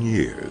 10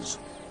 years.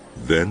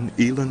 Then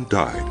Elon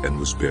died and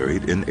was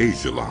buried in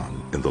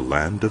Ajalon in the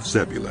land of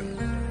Zebulun.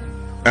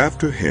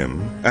 After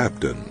him,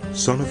 Abdon,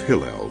 son of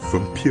Hillel,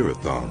 from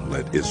Pirathon,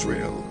 led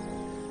Israel.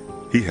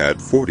 He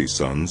had 40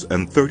 sons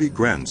and 30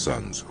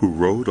 grandsons who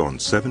rode on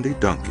 70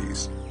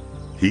 donkeys.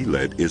 He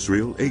led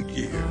Israel 8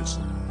 years.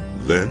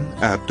 Then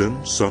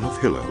Abdon, son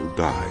of Hillel,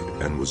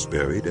 died and was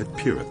buried at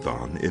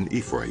Pirathon in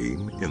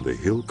Ephraim in the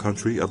hill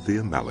country of the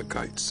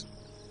Amalekites.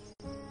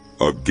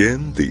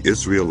 Again the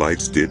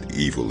Israelites did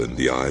evil in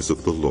the eyes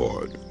of the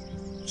Lord.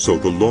 So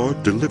the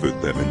Lord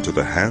delivered them into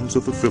the hands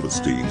of the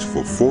Philistines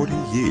for 40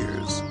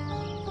 years.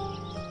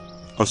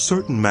 A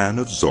certain man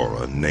of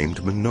Zorah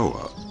named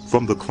Manoah,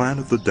 from the clan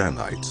of the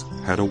Danites,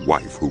 had a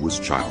wife who was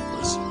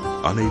childless,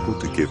 unable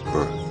to give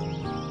birth.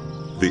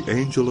 The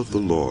angel of the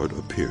Lord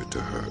appeared to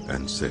her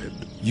and said,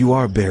 "You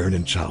are barren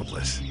and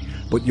childless,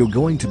 but you're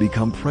going to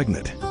become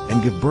pregnant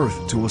and give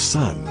birth to a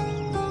son.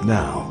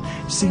 Now,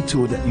 see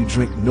to it that you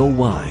drink no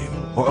wine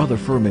or other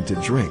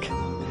fermented drink,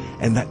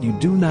 and that you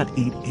do not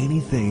eat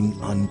anything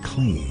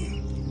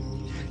unclean.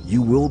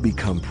 You will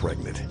become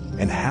pregnant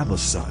and have a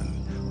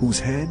son, whose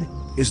head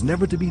is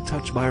never to be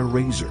touched by a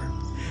razor,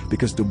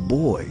 because the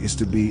boy is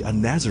to be a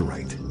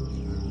Nazirite,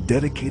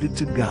 dedicated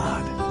to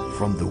God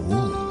from the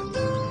womb.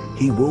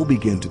 He will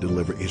begin to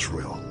deliver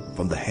Israel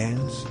from the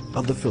hands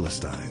of the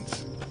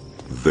Philistines."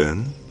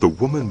 Then the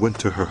woman went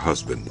to her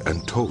husband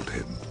and told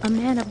him, A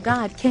man of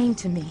God came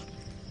to me.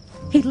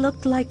 He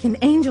looked like an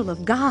angel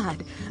of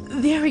God,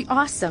 very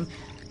awesome.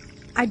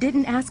 I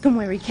didn't ask him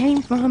where he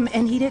came from,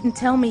 and he didn't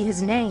tell me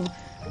his name.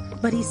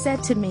 But he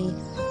said to me,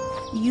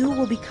 "You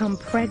will become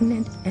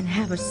pregnant and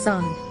have a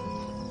son.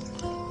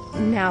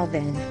 Now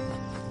then,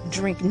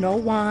 drink no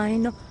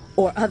wine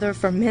or other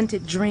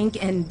fermented drink,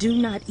 and do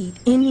not eat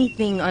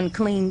anything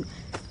unclean,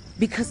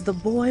 because the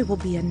boy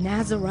will be a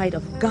Nazirite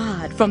of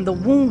God from the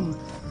womb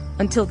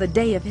until the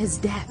day of his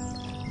death."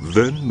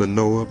 Then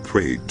Manoah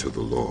prayed to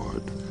the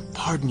Lord.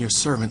 "Pardon your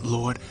servant,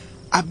 Lord.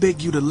 I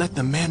beg you to let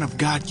the man of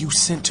God you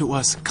sent to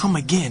us come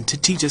again to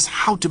teach us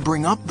how to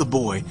bring up the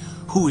boy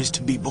who is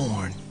to be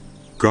born."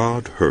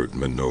 God heard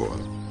Manoah,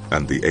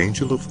 and the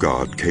angel of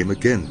God came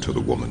again to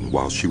the woman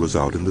while she was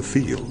out in the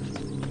field.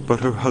 But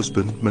her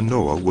husband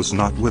Manoah was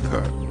not with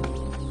her.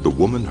 The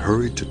woman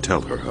hurried to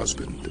tell her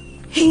husband.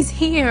 "He's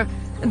here,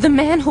 the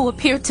man who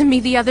appeared to me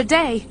the other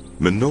day."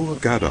 Manoah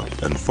got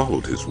up and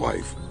followed his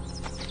wife.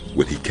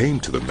 When he came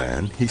to the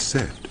man, he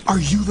said, "Are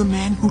you the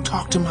man who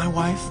talked to my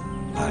wife?"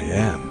 "I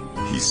am,"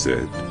 he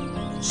said.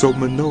 So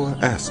Manoah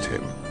asked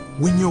him,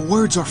 "When your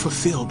words are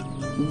fulfilled,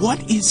 what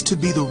is to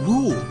be the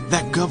rule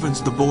that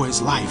governs the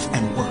boy's life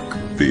and work?"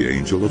 The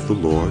angel of the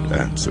Lord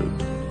answered,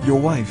 "Your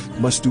wife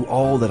must do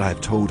all that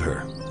I've told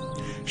her.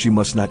 She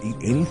must not eat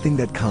anything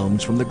that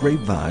comes from the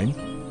grapevine,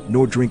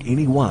 nor drink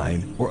any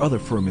wine or other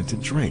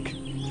fermented drink,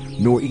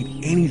 nor eat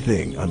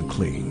anything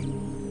unclean.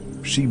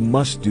 She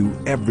must do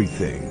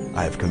everything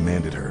I have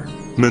commanded her."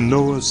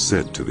 Manoah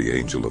said to the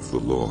angel of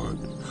the Lord,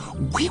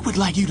 "We would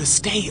like you to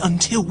stay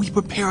until we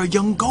prepare a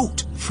young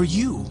goat for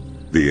you."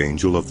 The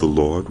angel of the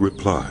Lord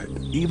replied,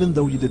 "Even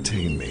though you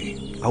detain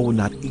me, I will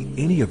not eat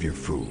any of your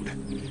food.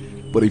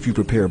 But if you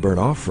prepare a burnt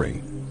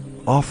offering,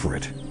 offer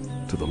it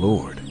to the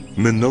Lord."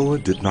 Manoah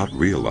did not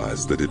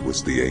realize that it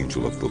was the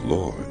angel of the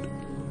Lord.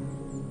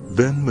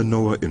 Then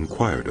Manoah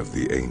inquired of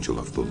the angel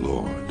of the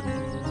Lord,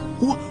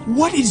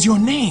 What is your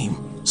name,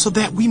 so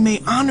that we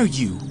may honor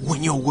you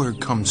when your word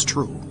comes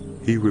true?"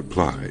 He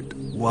replied,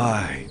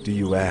 "Why do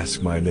you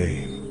ask my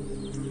name?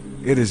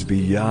 It is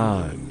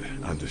beyond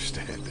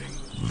understanding."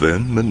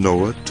 Then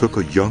Manoah took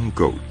a young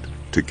goat,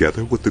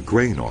 together with the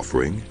grain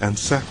offering, and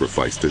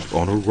sacrificed it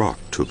on a rock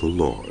to the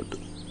Lord.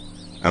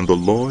 And the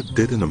Lord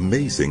did an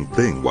amazing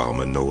thing while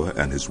Manoah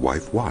and his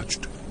wife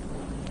watched.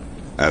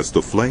 As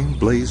the flame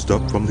blazed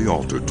up from the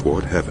altar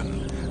toward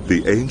heaven,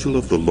 the angel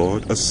of the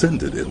Lord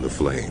ascended in the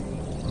flame.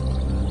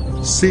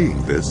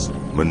 Seeing this,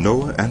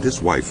 Manoah and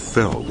his wife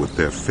fell with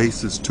their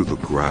faces to the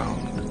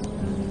ground.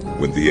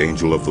 When the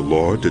angel of the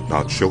Lord did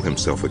not show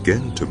himself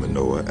again to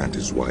Manoah and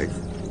his wife,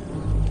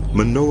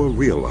 Manoah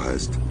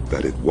realized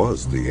that it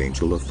was the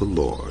angel of the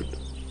Lord.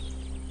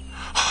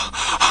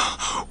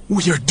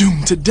 "We are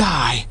doomed to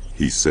die,"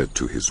 he said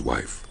to his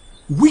wife.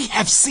 "We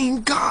have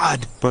seen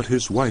God." But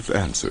his wife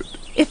answered,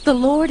 "If the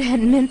Lord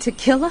had meant to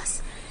kill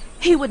us,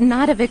 he would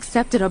not have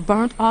accepted a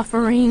burnt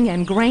offering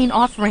and grain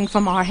offering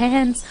from our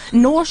hands,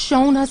 nor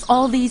shown us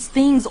all these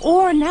things,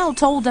 or now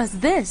told us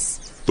this."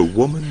 The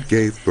woman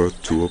gave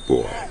birth to a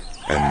boy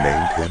and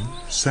named him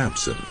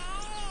Samson.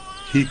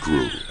 He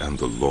grew, and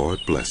the Lord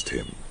blessed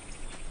him.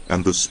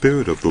 And the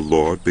Spirit of the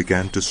Lord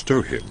began to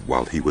stir him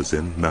while he was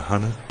in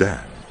Mahaneh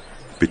Dan,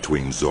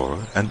 between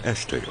Zorah and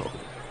Eshtaol.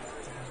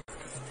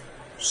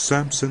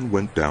 Samson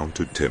went down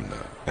to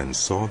Timnah and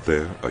saw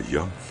there a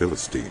young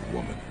Philistine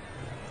woman.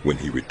 When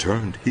he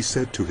returned, he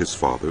said to his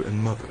father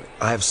and mother,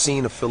 "I have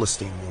seen a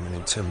Philistine woman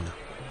in Timnah."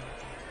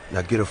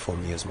 Now get her for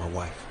me as my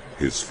wife.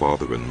 His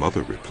father and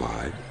mother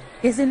replied,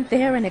 Isn't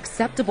there an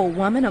acceptable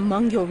woman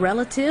among your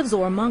relatives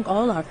or among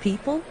all our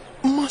people?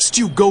 Must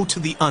you go to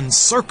the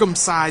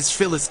uncircumcised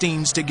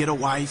Philistines to get a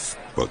wife?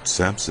 But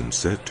Samson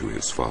said to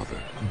his father,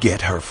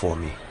 Get her for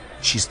me.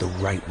 She's the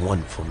right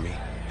one for me.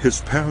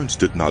 His parents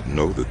did not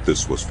know that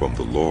this was from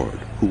the Lord,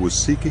 who was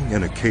seeking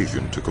an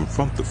occasion to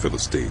confront the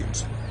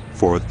Philistines,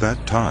 for at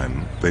that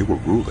time they were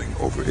ruling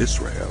over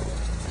Israel.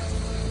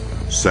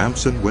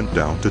 Samson went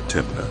down to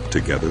Timnah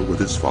together with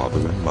his father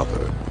and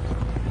mother.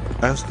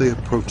 As they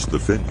approached the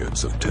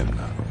vineyards of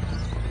Timnah,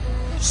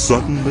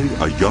 suddenly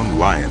a young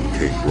lion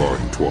came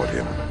roaring toward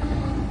him.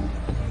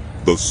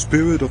 The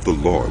Spirit of the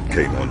Lord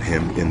came on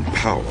him in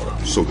power,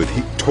 so that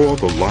he tore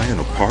the lion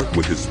apart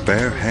with his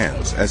bare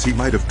hands, as he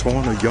might have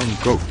torn a young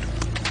goat.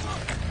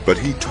 But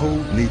he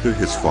told neither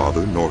his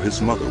father nor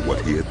his mother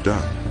what he had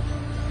done.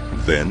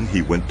 Then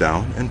he went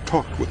down and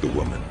talked with the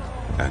woman,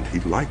 and he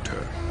liked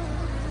her.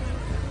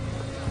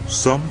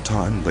 Some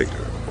time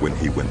later, when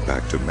he went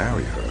back to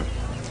marry her,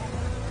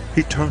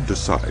 he turned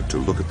aside to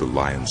look at the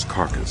lion's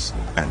carcass,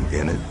 and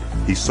in it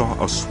he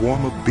saw a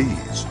swarm of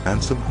bees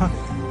and some honey.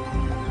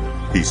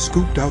 He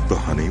scooped out the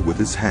honey with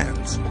his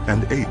hands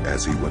and ate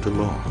as he went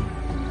along.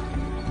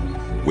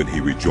 When he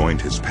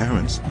rejoined his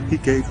parents, he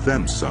gave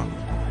them some,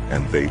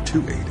 and they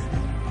too ate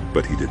it.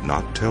 But he did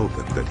not tell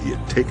them that he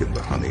had taken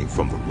the honey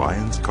from the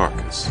lion's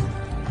carcass.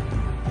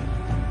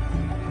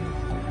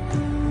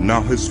 Now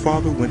his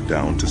father went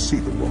down to see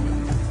the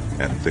woman,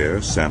 and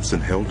there Samson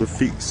held a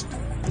feast,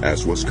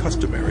 as was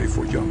customary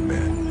for young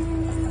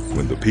men.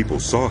 When the people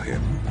saw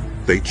him,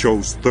 they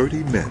chose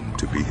 30 men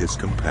to be his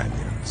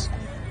companions.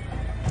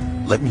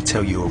 Let me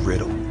tell you a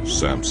riddle,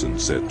 Samson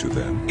said to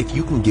them. If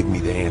you can give me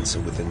the answer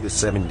within the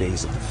 7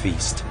 days of the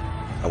feast,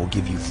 I will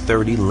give you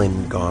 30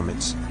 linen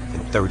garments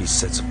and 30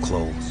 sets of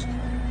clothes.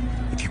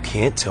 If you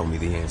can't tell me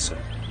the answer,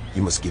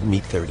 you must give me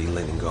 30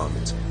 linen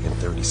garments and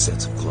 30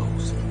 sets of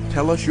clothes.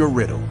 Tell us your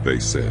riddle, they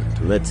said.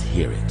 Let's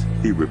hear it.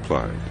 He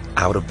replied,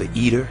 Out of the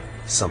eater,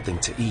 something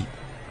to eat.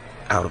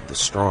 Out of the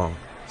strong,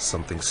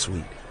 something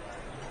sweet.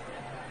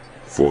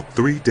 For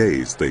 3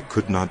 days they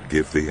could not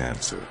give the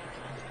answer.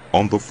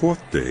 On the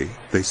 4th day,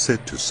 they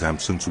said to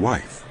Samson's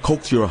wife,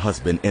 Coax your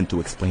husband into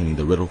explaining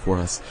the riddle for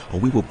us, or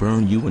we will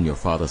burn you and your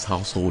father's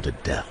household to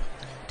death.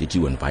 Did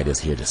you invite us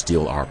here to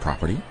steal our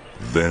property?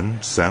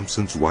 Then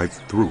Samson's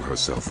wife threw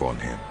herself on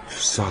him,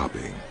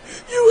 sobbing,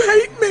 You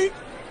hate me.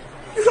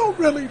 You don't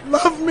really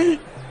love me.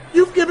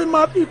 You've given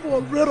my people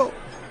a riddle,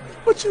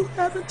 but you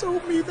haven't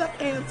told me the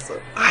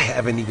answer. I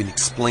haven't even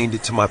explained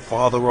it to my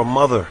father or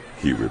mother,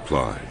 he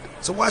replied.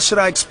 So why should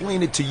I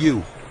explain it to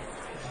you?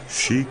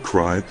 She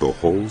cried the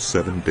whole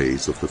 7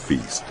 days of the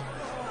feast.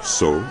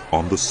 So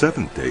on the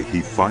 7th day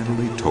he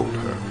finally told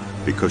her,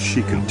 because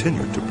she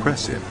continued to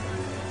press him.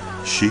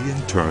 She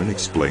in turn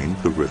explained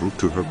the riddle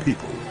to her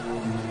people.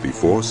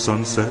 Before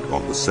sunset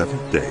on the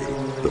 7th day,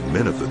 the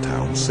men of the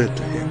town said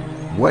to him,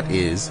 What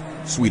is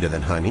sweeter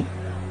than honey?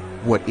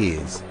 What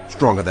is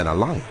stronger than a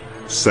lion?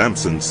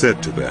 Samson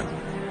said to them,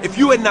 If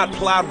you had not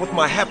plowed with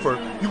my heifer,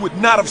 you would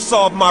not have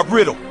solved my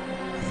riddle.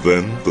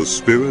 Then the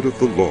Spirit of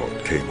the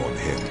Lord came on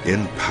him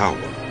in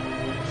power.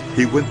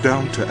 He went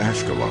down to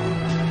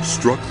Ashkelon,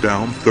 struck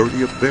down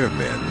 30 of their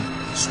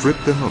men,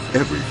 stripped them of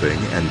everything,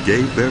 and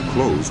gave their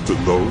clothes to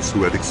those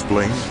who had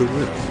explained the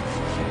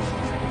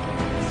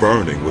riddle.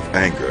 Burning with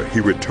anger, he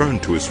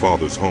returned to his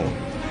father's home,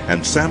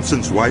 and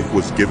Samson's wife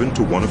was given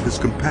to one of his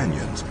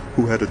companions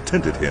who had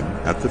attended him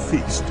at the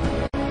feast.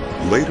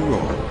 Later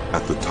on,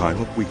 at the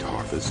time of wheat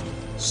harvest,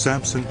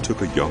 Samson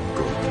took a young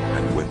goat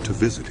and went to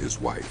visit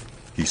his wife.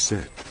 He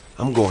said,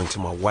 I'm going to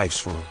my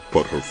wife's room.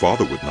 But her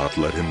father would not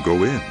let him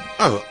go in.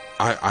 Oh,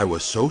 I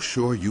was so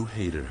sure you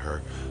hated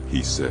her,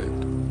 he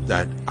said,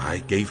 that I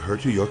gave her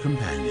to your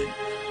companion.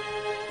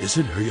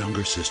 Isn't her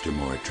younger sister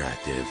more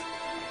attractive?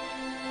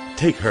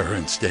 Take her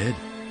instead.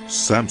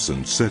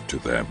 Samson said to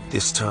them,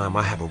 This time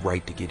I have a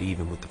right to get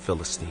even with the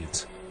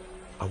Philistines.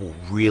 I will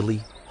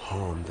really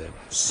harm them.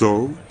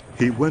 So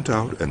he went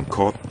out and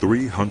caught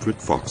 300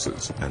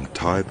 foxes and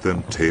tied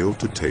them tail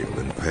to tail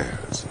in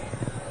pairs.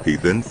 He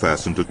then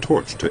fastened a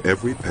torch to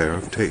every pair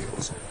of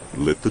tails,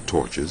 lit the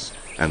torches,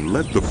 and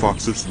let the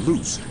foxes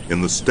loose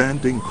in the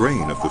standing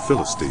grain of the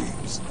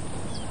Philistines.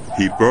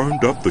 He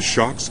burned up the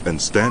shocks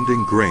and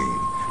standing grain,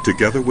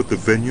 together with the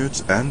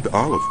vineyards and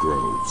olive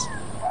groves.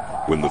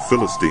 When the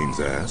Philistines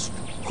asked,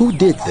 Who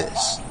did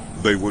this?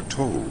 They were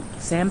told,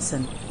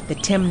 Samson, the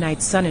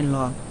Timnite's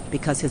son-in-law,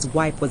 because his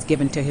wife was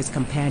given to his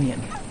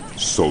companion.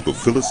 So the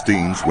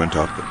Philistines went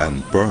up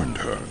and burned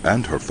her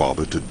and her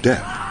father to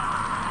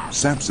death.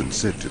 Samson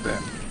said to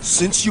them,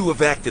 Since you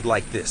have acted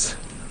like this,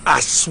 I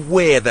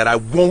swear that I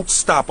won't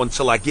stop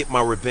until I get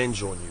my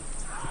revenge on you.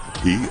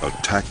 He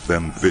attacked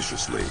them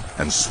viciously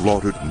and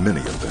slaughtered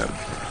many of them.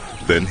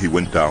 Then he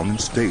went down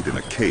and stayed in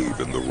a cave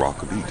in the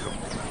rock of Edom.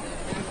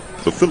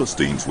 The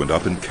Philistines went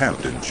up and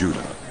camped in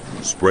Judah,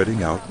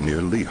 spreading out near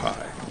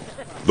Lehi.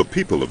 The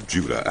people of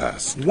Judah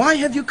asked, Why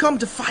have you come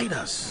to fight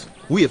us?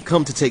 We have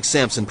come to take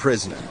Samson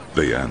prisoner.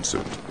 They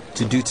answered,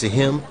 to do to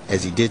him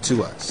as he did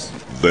to us.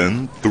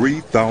 Then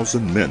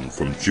 3,000 men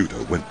from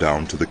Judah went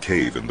down to the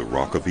cave in the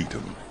rock of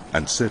Etam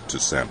and said to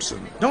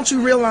Samson, "Don't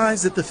you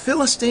realize that the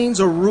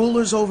Philistines are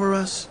rulers over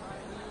us?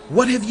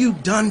 What have you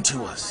done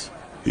to us?"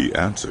 He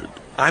answered,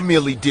 I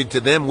merely did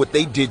to them what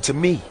they did to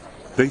me.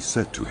 They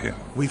said to him,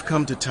 "We've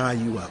come to tie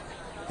you up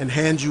and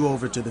hand you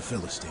over to the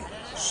Philistines."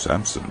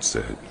 Samson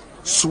said,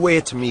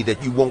 Swear to me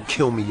that you won't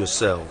kill me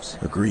yourselves.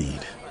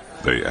 Agreed.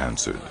 They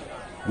answered,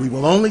 "We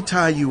will only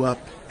tie you up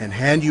and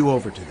hand you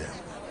over to them.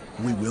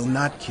 We will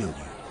not kill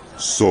you."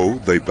 So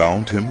they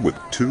bound him with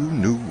 2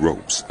 new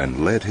ropes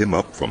and led him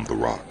up from the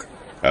rock.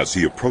 As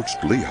he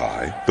approached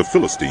Lehi, the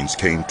Philistines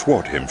came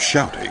toward him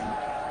shouting.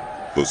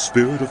 The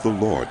Spirit of the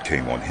Lord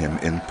came on him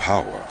in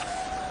power.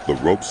 The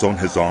ropes on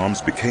his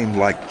arms became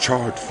like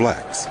charred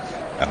flax,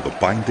 and the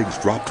bindings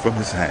dropped from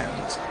his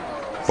hands.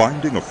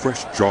 Finding a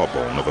fresh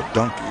jawbone of a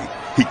donkey,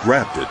 he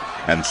grabbed it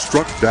and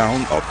struck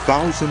down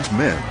 1,000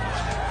 men.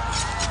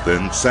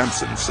 Then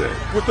Samson said,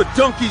 With the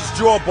donkey's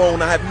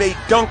jawbone I have made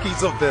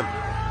donkeys of them.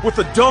 With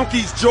the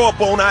donkey's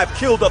jawbone I have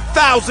killed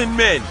 1,000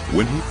 men.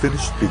 When he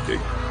finished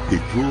speaking, he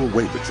threw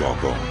away the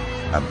jawbone,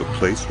 and the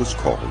place was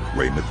called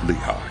Ramoth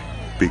Lehi.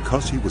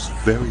 Because he was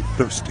very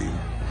thirsty,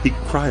 he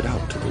cried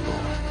out to the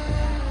Lord.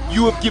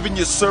 You have given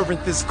your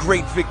servant this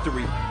great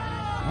victory.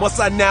 Must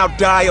I now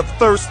die of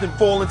thirst and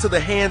fall into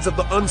the hands of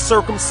the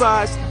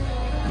uncircumcised?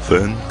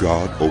 Then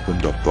God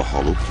opened up the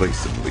hollow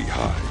place in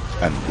Lehi,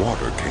 and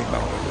water came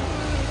out of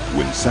it.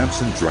 When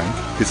Samson drank,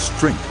 his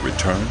strength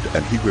returned,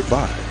 and he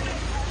revived.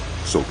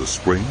 So the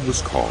spring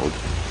was called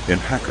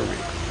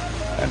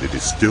En-Hakkore, and it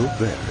is still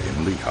there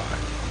in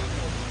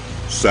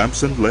Lehi.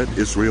 Samson led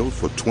Israel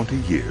for 20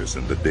 years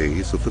in the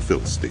days of the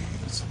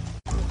Philistines.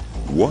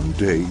 One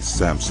day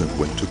Samson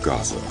went to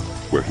Gaza,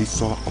 where he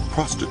saw a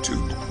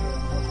prostitute.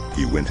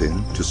 He went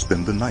in to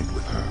spend the night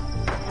with her.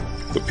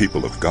 The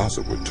people of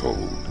Gaza were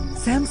told,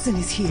 Samson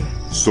is here.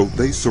 So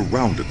they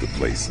surrounded the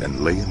place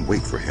and lay in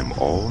wait for him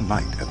all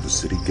night at the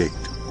city gate.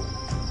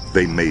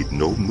 They made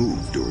no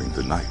move during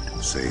the night,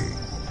 saying,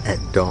 At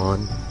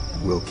dawn,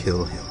 we'll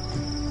kill him.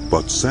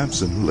 But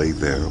Samson lay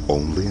there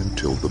only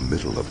until the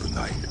middle of the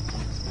night.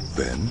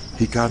 Then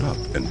he got up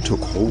and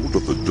took hold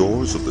of the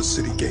doors of the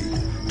city gate,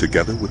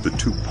 together with the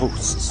 2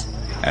 posts,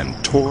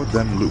 and tore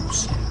them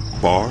loose,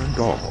 bar and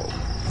all.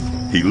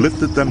 He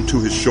lifted them to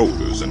his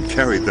shoulders and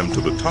carried them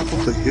to the top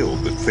of the hill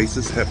that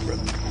faces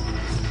Hebron.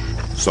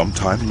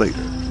 Sometime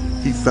later,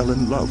 he fell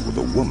in love with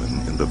a woman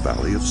in the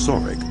valley of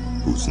Sorek,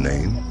 whose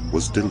name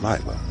was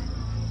Delilah.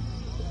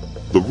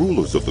 The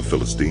rulers of the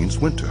Philistines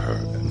went to her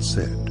and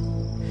said,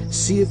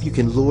 See if you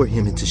can lure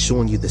him into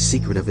showing you the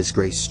secret of his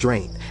great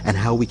strength, and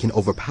how we can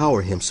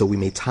overpower him so we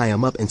may tie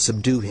him up and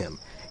subdue him.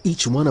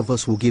 Each one of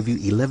us will give you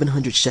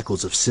 1,100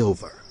 shekels of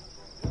silver.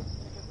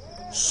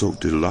 So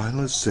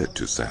Delilah said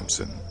to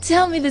Samson,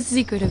 Tell me the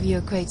secret of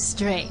your great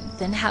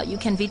strength, and how you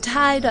can be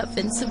tied up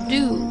and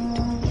subdued.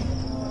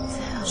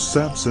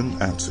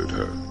 Samson answered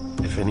her,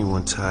 If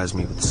anyone ties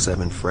me with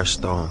 7 fresh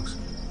thongs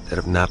that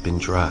have not been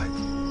dried,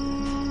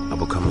 I'll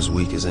become as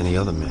weak as any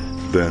other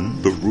man.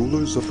 Then the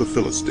rulers of the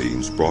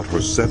Philistines brought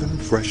her 7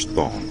 fresh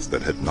thongs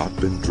that had not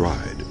been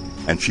dried,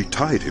 and she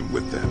tied him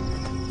with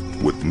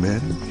them. With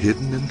men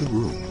hidden in the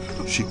room,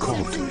 she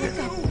called to him.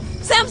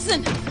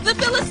 Samson, the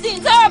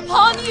Philistines are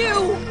upon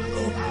you!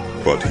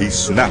 But he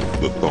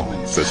snapped the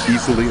thongs as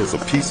easily as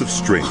a piece of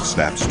string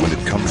snaps when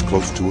it comes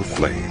close to a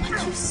flame.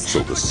 So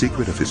the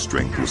secret of his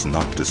strength was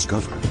not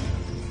discovered.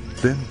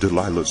 Then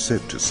Delilah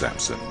said to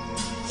Samson,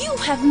 You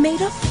have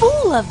made a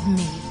fool of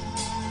me.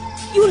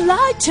 You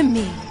lied to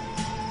me.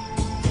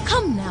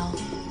 Come now,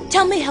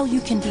 tell me how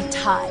you can be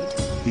tied.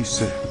 He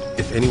said,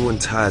 If anyone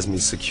ties me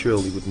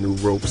securely with new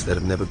ropes that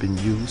have never been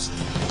used,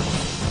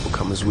 I'll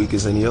become as weak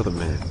as any other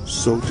man.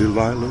 So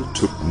Delilah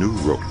took new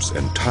ropes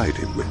and tied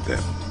him with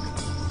them.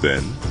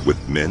 Then,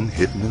 with men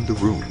hidden in the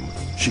room,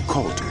 she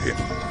called to him,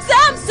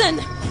 Samson!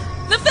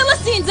 The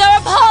Philistines are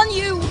upon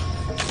you!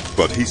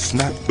 But he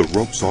snapped the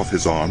ropes off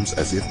his arms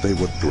as if they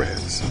were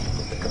threads.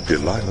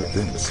 Delilah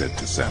then said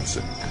to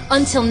Samson,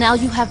 Until now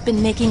you have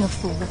been making a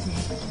fool of me,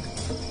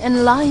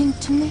 and lying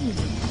to me.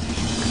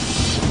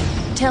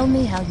 Tell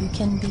me how you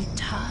can be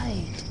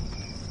tied.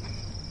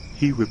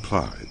 He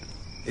replied,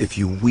 If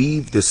you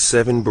weave the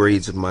 7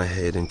 braids of my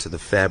head into the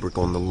fabric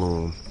on the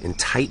loom and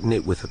tighten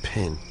it with a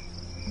pin,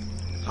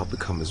 I'll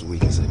become as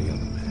weak as any other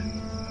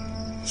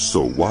man.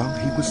 So while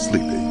he was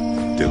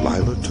sleeping,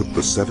 Delilah took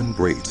the 7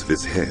 braids of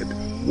his head,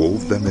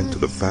 wove them into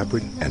the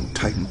fabric, and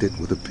tightened it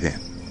with a pin.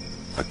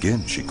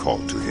 Again she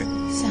called to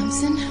him,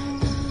 Samson,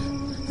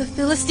 the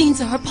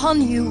Philistines are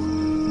upon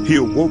you. He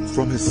awoke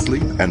from his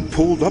sleep and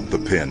pulled up the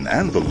pin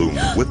and the loom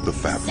with the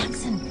fabric.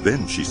 Samson.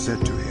 Then she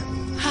said to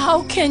him,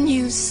 How can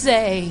you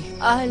say,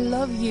 I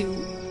love you,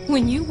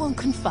 when you won't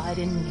confide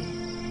in me?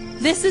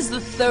 This is the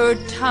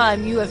 3rd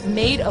time you have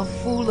made a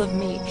fool of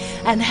me,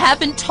 and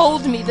haven't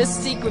told me the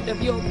secret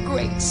of your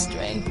great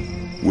strength.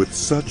 With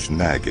such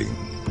nagging,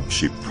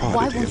 she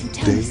prodded him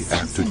day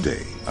after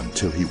day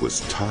until he was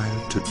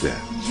tired to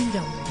death. You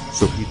don't know.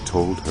 So he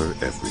told her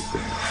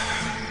everything.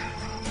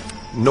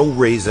 No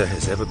razor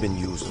has ever been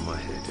used on my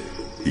head,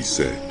 he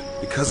said.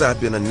 Because I've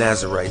been a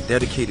Nazarite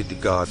dedicated to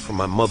God from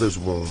my mother's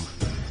womb,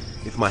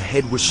 if my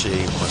head was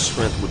shaved, my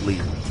strength would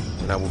leave me,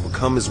 and I will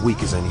become as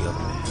weak as any other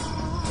man.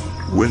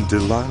 When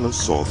Delilah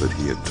saw that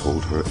he had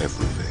told her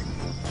everything,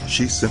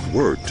 she sent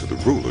word to the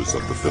rulers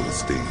of the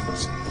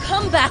Philistines.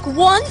 Come back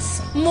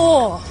once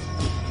more.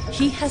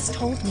 He has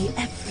told me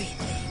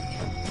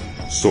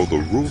everything. So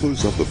the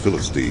rulers of the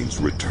Philistines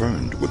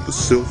returned with the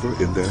silver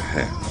in their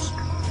hands.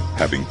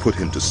 Having put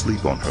him to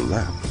sleep on her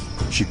lap,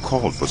 she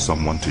called for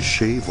someone to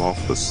shave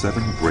off the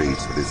 7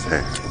 braids of his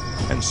hair,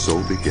 and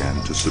so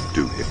began to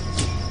subdue him.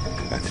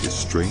 And his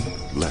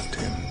strength left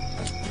him.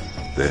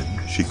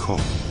 Then she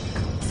called,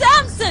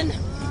 Samson!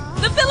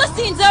 The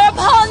Philistines are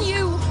upon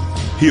you!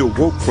 He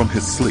awoke from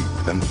his sleep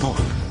and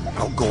thought,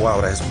 I'll go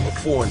out as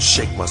before and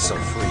shake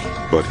myself free.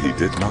 But he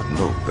did not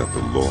know that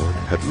the Lord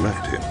had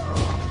left him.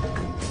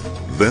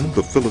 Then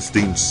the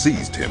Philistines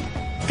seized him,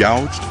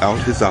 gouged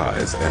out his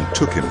eyes, and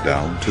took him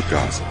down to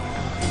Gaza.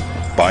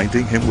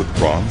 Binding him with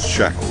bronze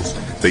shackles,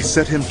 they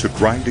set him to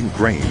grinding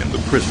grain in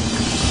the prison.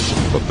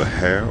 But the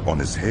hair on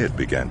his head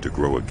began to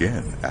grow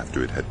again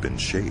after it had been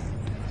shaved.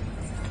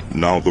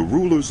 Now the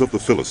rulers of the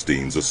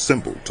Philistines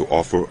assembled to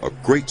offer a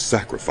great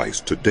sacrifice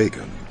to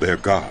Dagon, their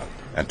god,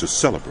 and to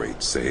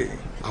celebrate, saying,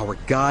 Our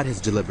God has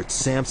delivered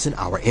Samson,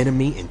 our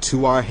enemy,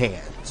 into our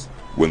hands.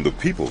 When the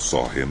people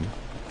saw him,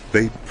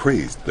 they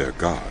praised their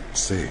God,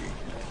 saying,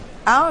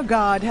 Our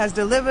God has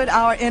delivered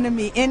our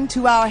enemy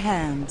into our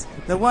hands,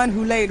 the one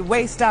who laid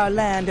waste our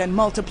land and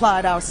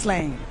multiplied our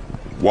slain.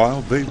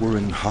 While they were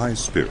in high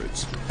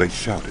spirits, they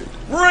shouted,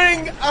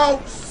 Bring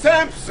out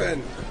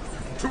Samson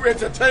to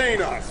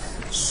entertain us!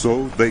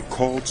 So they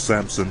called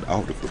Samson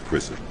out of the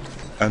prison,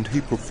 and he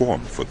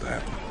performed for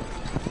them.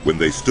 When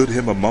they stood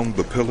him among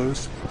the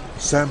pillars,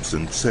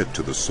 Samson said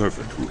to the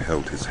servant who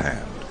held his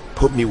hand,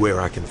 Put me where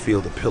I can feel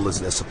the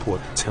pillars that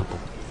support the temple,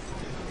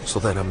 so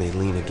that I may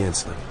lean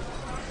against them.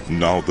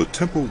 Now the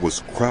temple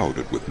was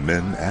crowded with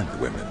men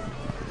and women.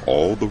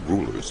 All the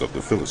rulers of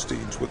the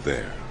Philistines were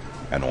there,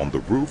 and on the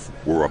roof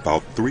were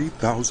about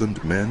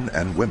 3,000 men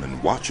and women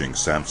watching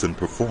Samson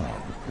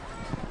perform.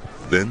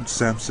 Then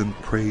Samson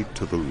prayed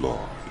to the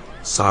Lord.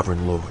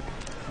 Sovereign Lord,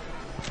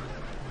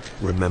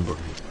 remember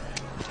me.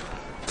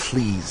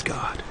 Please,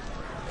 God,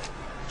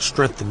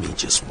 strengthen me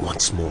just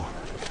once more,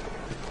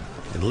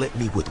 and let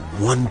me with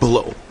one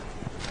blow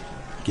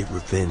get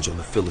revenge on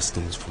the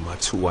Philistines for my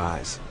 2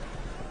 eyes.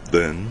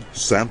 Then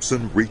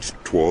Samson reached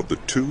toward the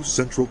 2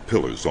 central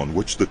pillars on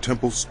which the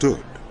temple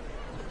stood.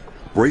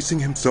 Bracing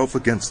himself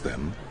against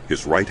them,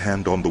 his right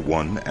hand on the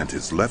one and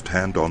his left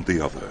hand on the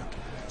other,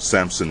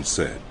 Samson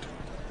said,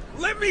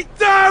 Let me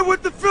die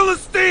with the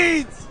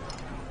Philistines!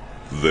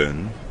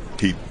 Then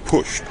he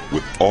pushed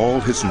with all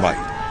his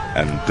might,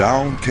 and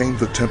down came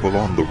the temple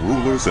on the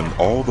rulers and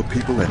all the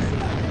people in it.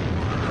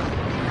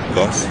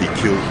 Thus he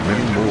killed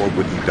many more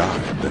when he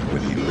died than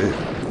when he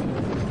lived.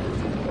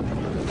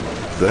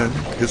 Then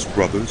his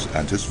brothers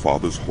and his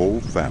father's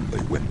whole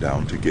family went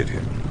down to get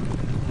him.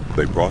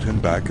 They brought him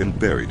back and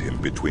buried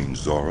him between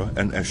Zorah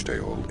and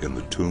Eshtaol in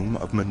the tomb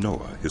of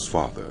Manoah his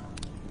father.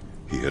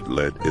 He had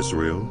led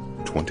Israel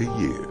 20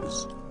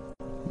 years.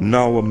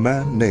 Now a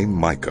man named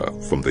Micah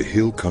from the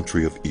hill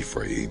country of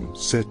Ephraim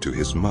said to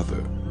his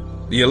mother,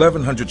 The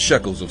 1,100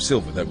 shekels of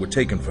silver that were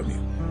taken from you,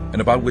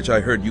 and about which I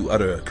heard you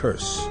utter a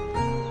curse,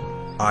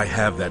 I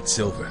have that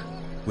silver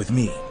with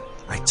me.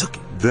 I took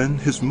it. Then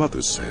his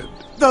mother said,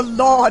 The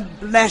Lord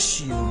bless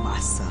you, my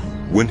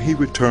son. When he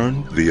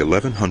returned the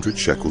 1,100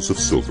 shekels of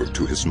silver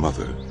to his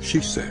mother,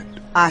 she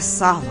said, I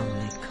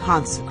solemnly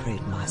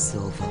consecrate my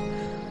silver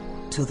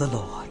to the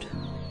Lord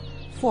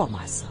for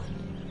my son,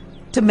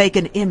 to make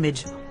an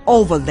image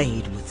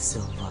overlaid with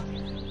silver.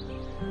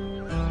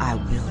 I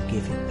will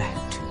give it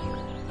back to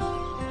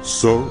you.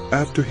 So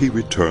after he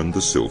returned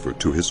the silver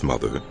to his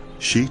mother,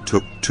 she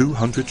took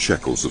 200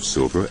 shekels of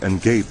silver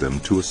and gave them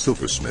to a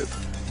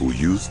silversmith, who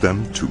used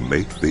them to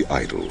make the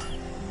idol.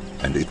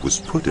 And it was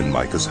put in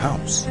Micah's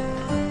house.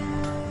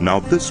 Now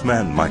this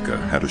man Micah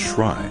had a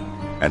shrine,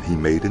 and he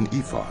made an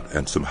ephod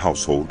and some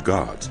household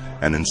gods,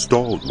 and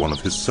installed one of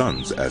his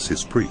sons as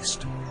his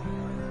priest.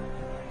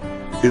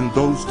 In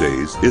those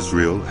days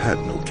Israel had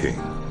no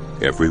king.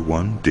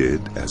 Everyone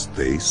did as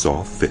they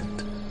saw fit.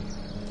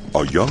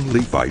 A young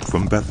Levite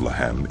from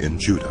Bethlehem in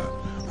Judah,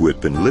 who had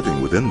been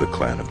living within the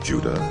clan of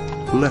Judah,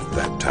 left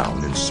that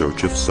town in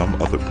search of some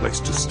other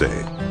place to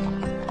stay.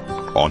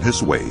 On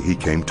his way he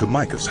came to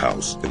Micah's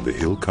house in the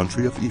hill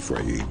country of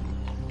Ephraim.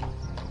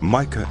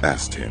 Micah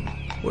asked him,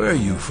 Where are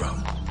you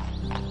from?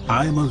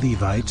 I am a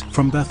Levite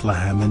from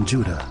Bethlehem in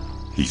Judah,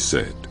 he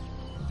said,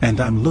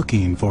 and I'm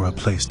looking for a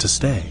place to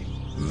stay.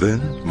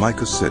 Then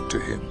Micah said to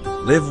him,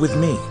 Live with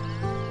me,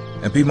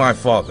 and be my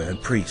father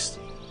and priest,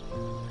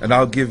 and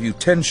I'll give you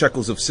 10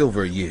 shekels of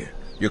silver a year,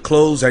 your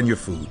clothes and your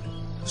food.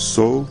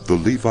 So the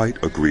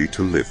Levite agreed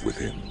to live with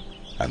him,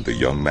 and the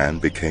young man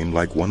became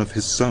like one of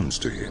his sons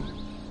to him.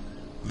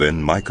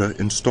 Then Micah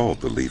installed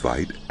the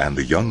Levite, and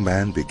the young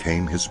man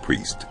became his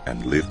priest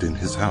and lived in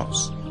his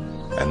house.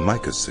 And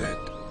Micah said,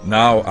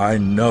 Now I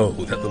know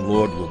that the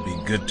Lord will be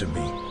good to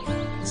me,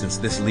 since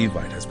this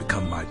Levite has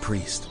become my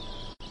priest.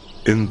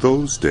 In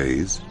those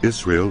days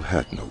Israel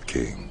had no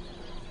king.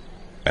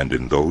 And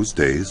in those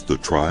days the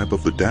tribe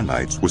of the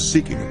Danites was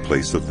seeking a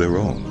place of their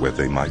own where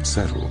they might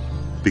settle,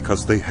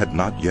 because they had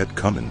not yet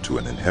come into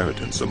an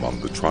inheritance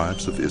among the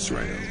tribes of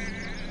Israel.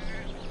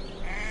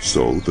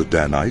 So the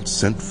Danites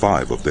sent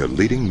 5 of their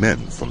leading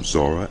men from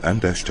Zorah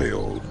and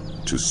Eshtaol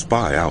to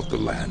spy out the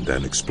land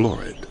and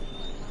explore it.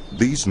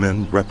 These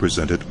men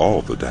represented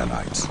all the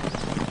Danites.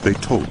 They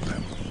told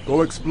them,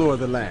 "Go explore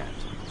the land."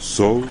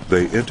 So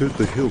they entered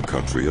the hill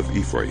country of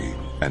Ephraim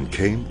and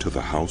came to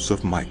the house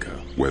of Micah,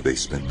 where they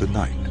spent the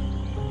night.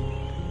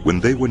 When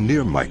they were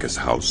near Micah's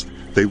house,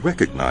 they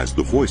recognized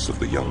the voice of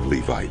the young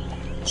Levite.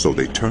 So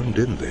they turned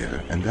in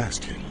there and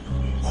asked him,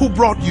 "Who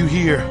brought you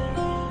here?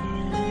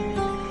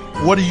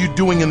 What are you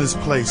doing in this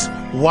place?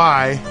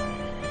 Why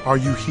are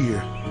you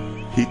here?"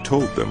 He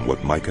told them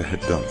what Micah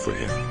had done for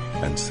him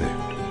and said,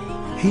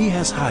 "He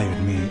has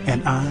hired me,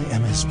 and I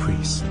am his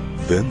priest."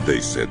 Then they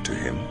said to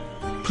him,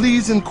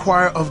 "Please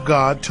inquire of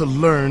God to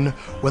learn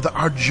whether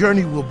our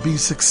journey will be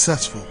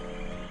successful."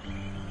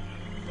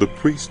 The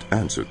priest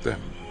answered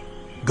them,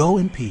 "Go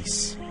in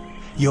peace.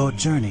 Your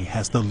journey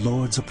has the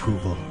Lord's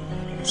approval."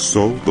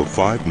 So the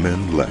 5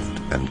 men left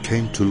and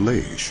came to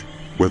Laish,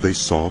 where they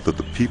saw that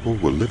the people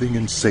were living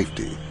in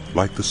safety,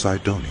 like the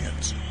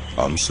Sidonians,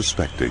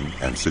 unsuspecting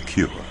and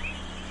secure.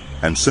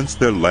 And since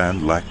their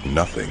land lacked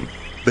nothing,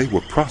 they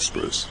were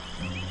prosperous.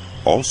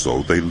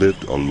 Also, they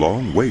lived a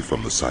long way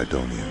from the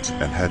Sidonians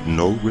and had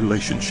no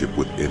relationship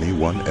with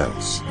anyone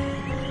else.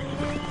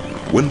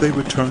 When they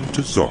returned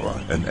to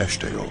Zorah and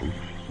Eshtaol,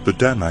 the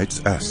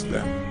Danites asked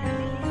them,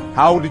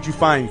 "How did you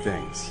find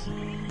things?"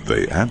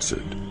 They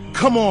answered,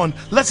 "Come on,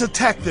 let's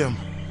attack them.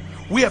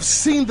 We have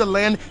seen the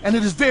land, and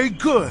it is very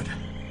good.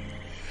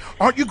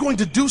 Aren't you going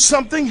to do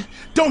something?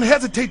 Don't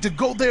hesitate to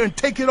go there and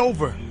take it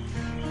over.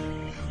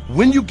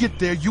 When you get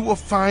there, you will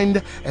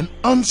find an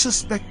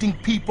unsuspecting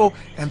people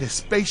and a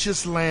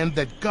spacious land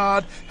that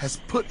God has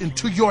put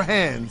into your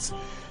hands,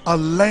 a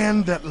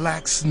land that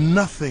lacks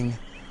nothing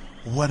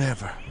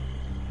whatever."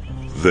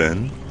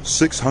 Then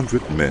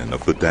 600 men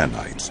of the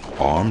Danites,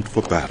 armed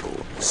for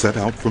battle, set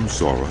out from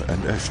Zorah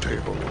and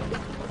Eshtaol.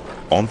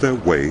 On their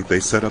way, they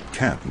set up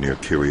camp near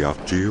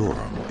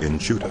Kiriath-Jearim in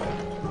Judah.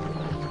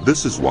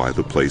 This is why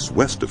the place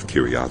west of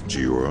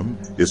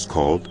Kiriath-Jearim is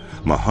called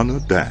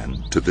Mahaneh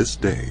Dan to this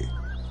day.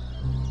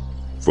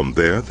 From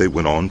there they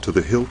went on to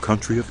the hill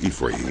country of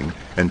Ephraim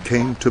and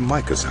came to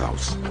Micah's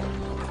house.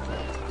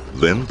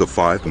 Then the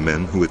 5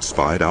 men who had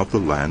spied out the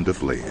land of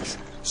Laish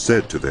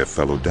said to their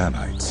fellow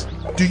Danites,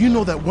 "Do you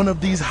know that one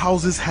of these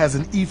houses has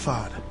an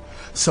ephod,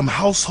 some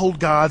household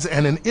gods,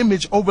 and an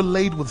image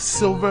overlaid with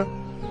silver?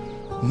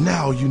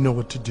 Now you know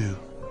what to do."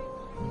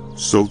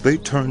 So they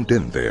turned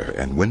in there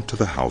and went to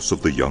the house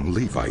of the young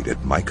Levite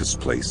at Micah's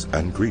place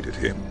and greeted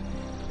him.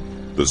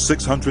 The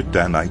 600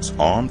 Danites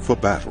armed for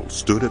battle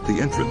stood at the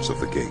entrance of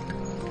the gate.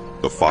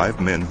 The 5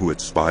 men who had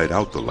spied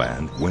out the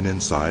land went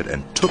inside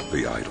and took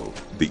the idol,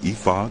 the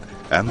ephod,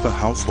 and the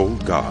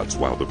household gods,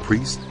 while the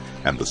priest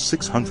and the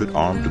 600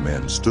 armed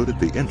men stood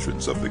at the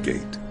entrance of the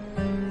gate.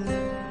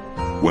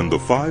 When the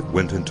 5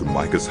 went into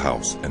Micah's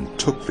house and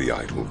took the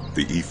idol,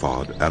 the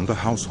ephod, and the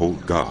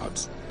household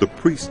gods, the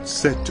priest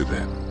said to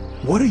them,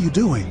 "What are you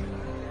doing?"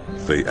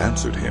 They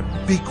answered him,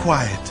 "Be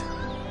quiet.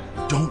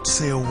 Don't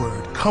say a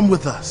word. Come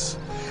with us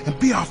and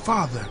be our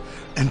father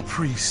and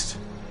priest.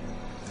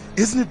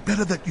 Isn't it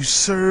better that you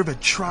serve a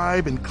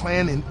tribe and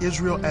clan in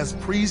Israel as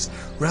priests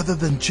rather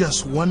than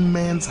just one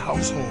man's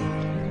household?"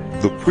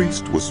 The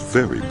priest was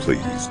very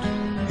pleased.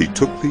 He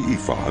took the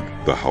ephod,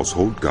 the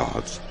household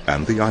gods,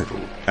 and the idol,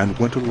 and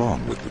went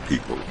along with the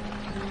people.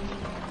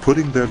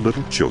 Putting their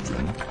little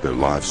children, their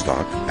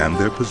livestock, and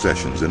their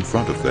possessions in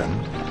front of them,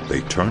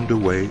 they turned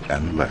away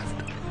and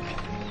left.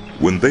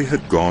 When they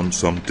had gone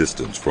some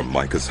distance from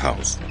Micah's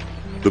house,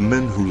 the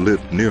men who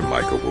lived near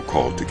Micah were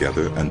called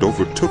together and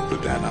overtook the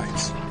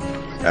Danites.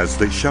 As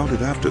they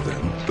shouted after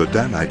them, the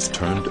Danites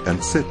turned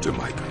and said to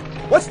Micah,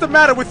 "What's the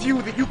matter with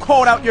you that you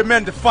called out your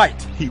men to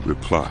fight?" He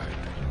replied,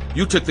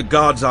 "You took the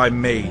gods I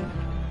made,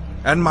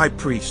 and my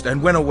priest,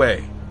 and went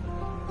away.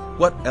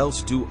 What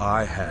else do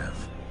I have?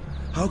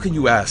 How can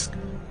you ask,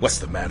 what's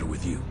the matter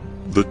with you?"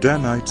 The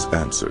Danites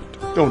answered,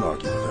 "Don't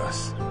argue with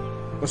us,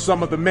 or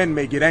some of the men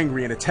may get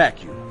angry and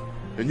attack you.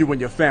 Then you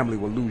and your family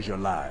will lose your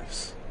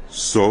lives."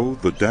 So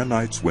the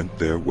Danites went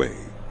their way,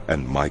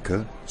 and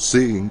Micah,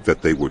 seeing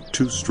that they were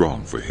too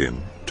strong for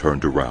him,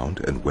 turned around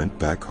and went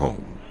back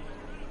home.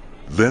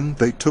 Then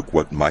they took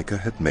what Micah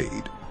had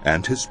made,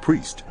 and his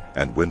priest,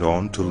 and went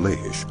on to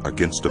Laish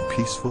against a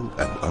peaceful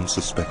and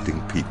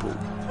unsuspecting people.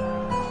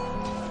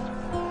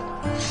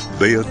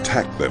 They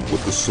attacked them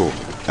with the sword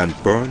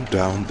and burned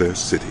down their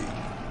city.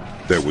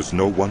 There was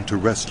no one to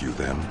rescue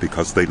them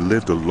because they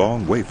lived a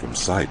long way from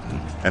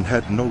Sidon and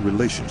had no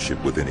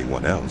relationship with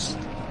anyone else.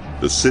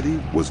 The city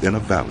was in a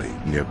valley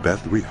near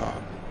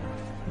Beth-rehob.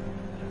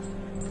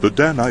 The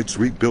Danites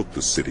rebuilt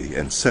the city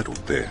and settled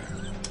there.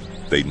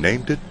 They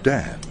named it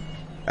Dan,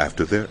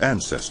 after their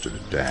ancestor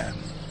Dan,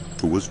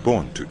 who was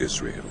born to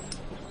Israel,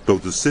 though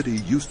the city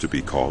used to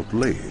be called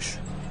Laish.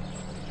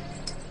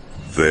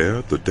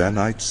 There the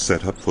Danites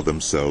set up for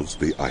themselves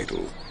the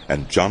idol,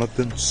 and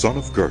Jonathan, son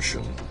of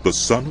Gershon, the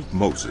son of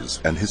Moses,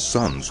 and his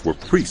sons were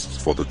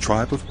priests for the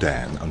tribe of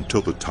Dan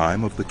until the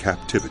time of the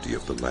captivity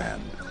of the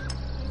land.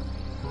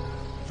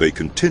 They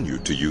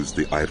continued to use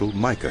the idol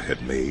Micah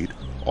had made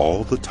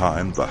all the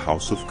time the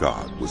house of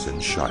God was in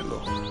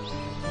Shiloh.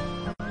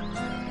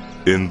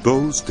 In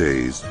those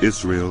days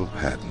Israel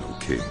had no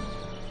king.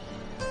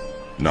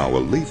 Now a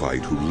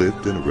Levite who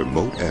lived in a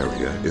remote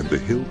area in the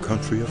hill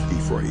country of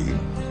Ephraim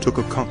took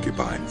a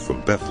concubine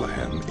from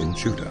Bethlehem in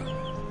Judah.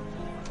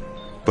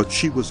 But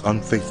she was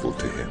unfaithful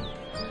to him.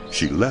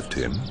 She left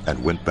him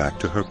and went back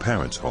to her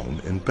parents'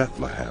 home in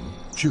Bethlehem,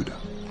 Judah.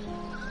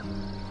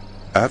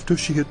 After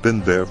she had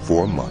been there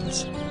 4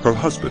 months, her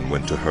husband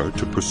went to her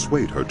to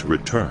persuade her to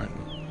return.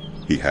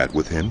 He had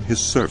with him his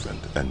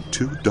servant and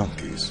 2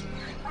 donkeys.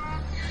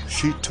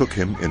 She took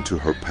him into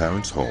her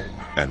parents' home,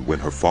 and when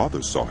her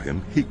father saw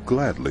him, he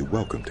gladly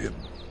welcomed him.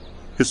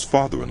 His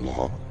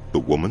father-in-law,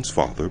 the woman's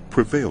father,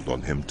 prevailed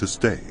on him to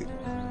stay.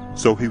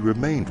 So he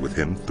remained with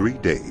him 3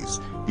 days,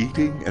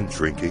 eating and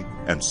drinking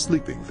and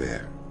sleeping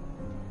there.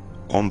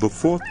 On the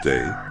 4th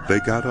day they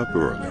got up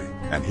early,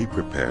 and he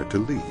prepared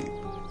to leave.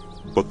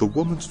 But the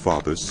woman's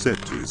father said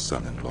to his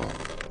son-in-law,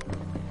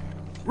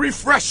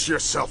 "Refresh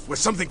yourself with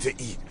something to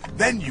eat,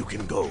 then you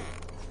can go."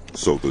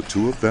 So the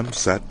 2 of them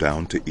sat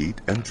down to eat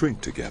and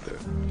drink together.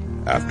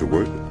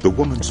 Afterward, the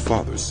woman's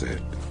father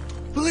said,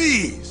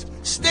 "Please,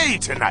 stay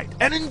tonight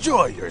and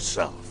enjoy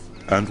yourself."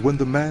 And when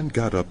the man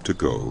got up to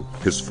go,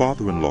 his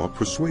father-in-law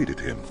persuaded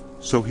him,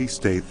 so he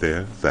stayed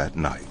there that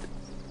night.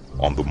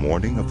 On the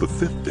morning of the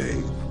 5th day,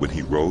 when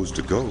he rose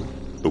to go,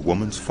 the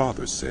woman's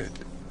father said,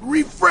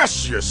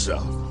 "Refresh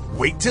yourself.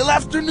 Wait till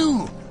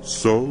afternoon."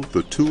 So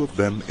the 2 of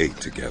them ate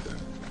together.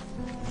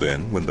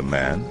 Then when the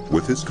man,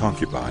 with his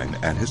concubine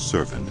and his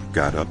servant,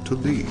 got up to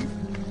leave,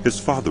 his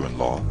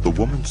father-in-law, the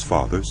woman's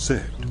father,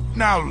 said,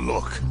 "Now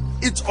look,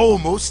 it's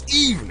almost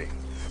evening.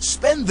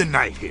 Spend the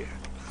night here.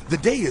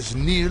 The day is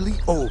nearly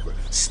over.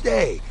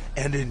 Stay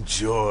and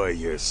enjoy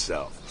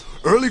yourself.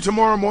 Early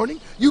tomorrow morning,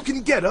 you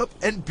can get up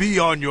and be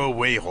on your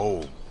way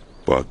home."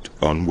 But,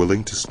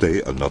 unwilling to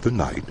stay another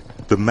night,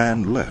 the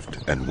man left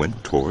and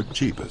went toward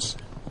Jebus,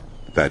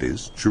 that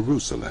is,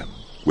 Jerusalem,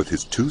 with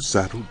his 2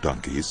 saddled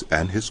donkeys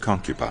and his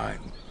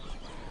concubine.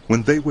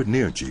 When they were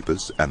near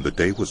Jebus, and the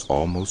day was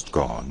almost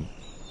gone,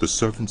 the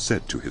servant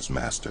said to his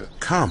master,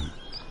 "Come,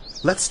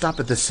 let's stop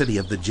at the city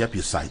of the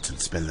Jebusites and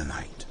spend the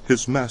night."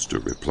 His master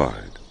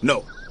replied,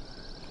 "No,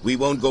 we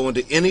won't go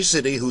into any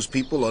city whose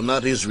people are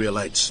not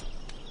Israelites.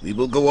 We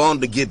will go on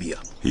to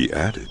Gibeah." He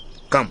added,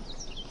 "Come,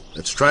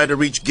 let's try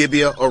to reach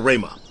Gibeah or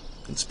Ramah,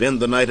 and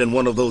spend the night in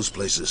one of those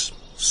places."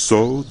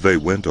 So they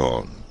went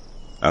on,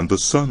 and the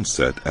sun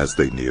set as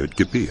they neared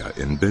Gibeah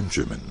in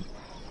Benjamin.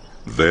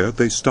 There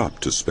they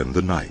stopped to spend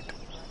the night.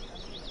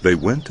 They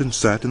went and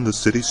sat in the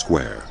city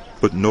square,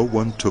 but no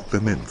one took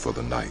them in for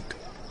the night.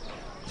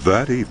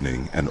 That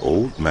evening an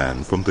old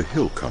man from the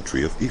hill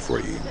country of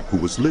Ephraim, who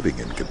was living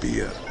in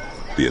Gibeah,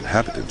 the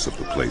inhabitants of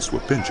the place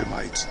were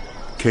Benjamites,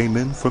 came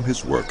in from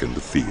his work in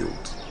the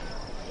fields.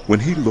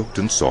 When he looked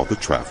and saw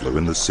the traveler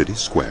in the city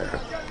square,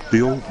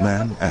 the old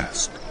man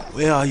asked,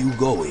 "Where are you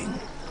going?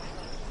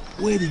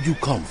 Where did you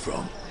come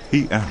from?"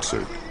 He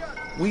answered,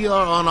 "We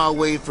are on our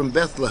way from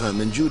Bethlehem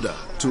in Judah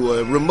to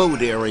a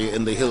remote area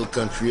in the hill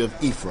country of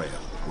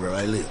Ephraim, where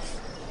I live.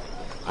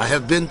 I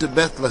have been to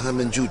Bethlehem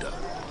in Judah,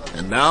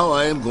 and now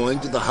I am going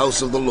to the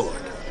house of the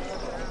Lord.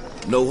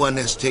 No one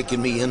has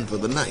taken me in for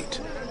the night.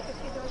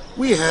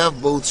 We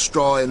have both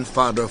straw and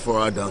fodder for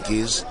our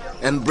donkeys,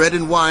 and bread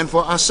and wine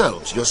for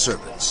ourselves, your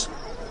servants.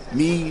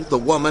 Me, the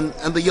woman,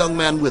 and the young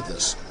man with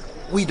us.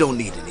 We don't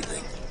need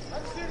anything."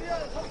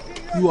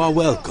 "You are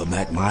welcome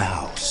at my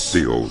house,"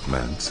 the old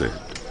man said.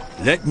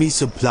 "Let me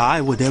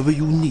supply whatever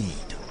you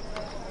need.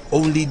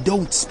 Only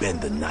don't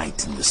spend the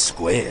night in the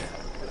square."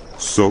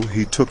 So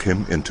he took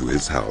him into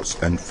his house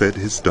and fed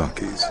his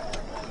donkeys.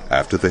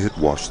 After they had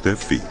washed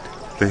their feet,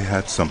 they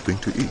had something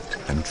to eat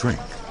and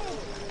drink.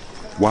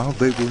 While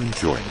they were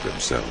enjoying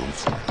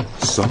themselves,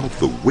 some of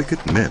the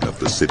wicked men of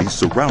the city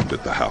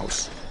surrounded the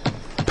house.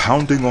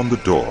 Pounding on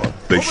the door,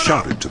 they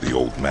shouted to the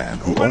old man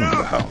who owned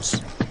the house,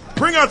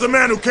 "Bring out the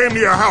man who came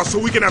to your house so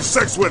we can have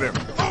sex with him."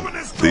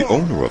 The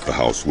owner of the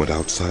house went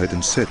outside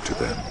and said to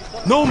them,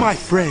 "No, my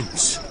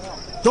friends,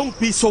 don't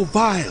be so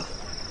vile.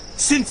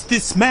 Since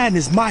this man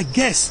is my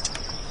guest,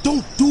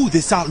 don't do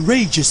this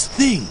outrageous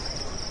thing.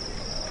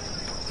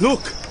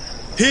 Look,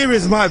 here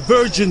is my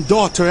virgin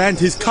daughter and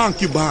his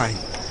concubine.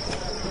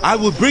 I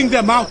will bring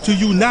them out to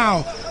you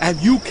now, and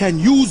you can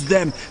use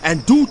them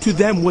and do to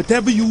them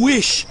whatever you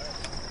wish.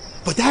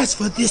 But as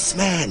for this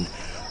man,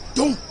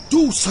 don't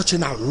do such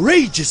an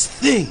outrageous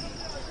thing."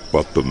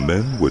 But the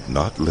men would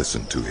not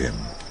listen to him.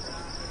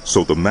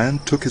 So the man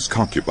took his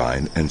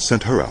concubine and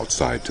sent her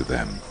outside to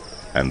them,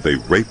 and they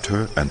raped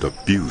her and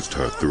abused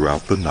her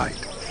throughout the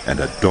night, and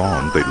at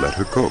dawn they let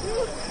her go.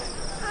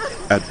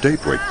 At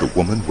daybreak the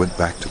woman went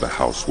back to the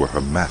house where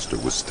her master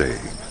was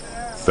staying,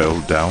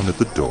 fell down at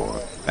the door,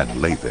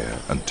 and lay there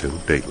until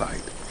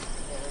daylight.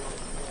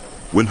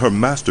 When her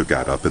master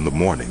got up in the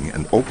morning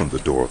and opened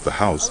the door of the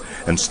house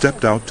and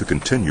stepped out to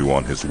continue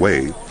on his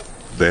way,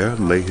 there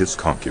lay his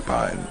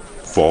concubine,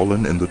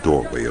 fallen in the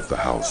doorway of the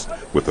house,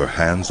 with her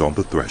hands on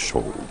the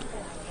threshold.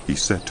 He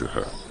said to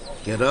her,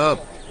 "Get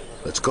up,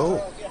 let's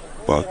go."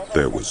 But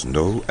there was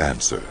no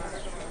answer.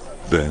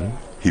 Then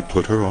he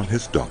put her on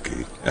his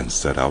donkey and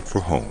set out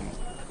for home.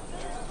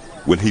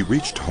 When he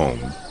reached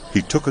home,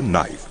 he took a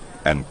knife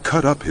and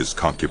cut up his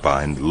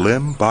concubine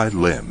limb by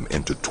limb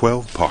into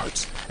 12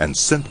 parts and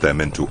sent them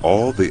into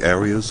all the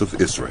areas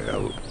of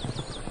Israel.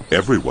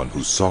 Everyone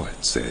who saw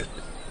it said,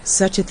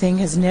 "Such a thing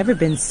has never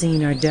been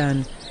seen or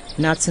done,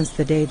 not since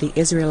the day the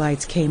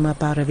Israelites came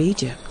up out of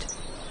Egypt."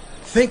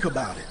 Think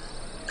about it.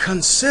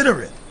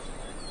 Consider it.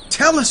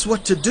 Tell us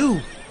what to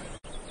do.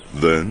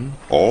 Then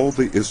all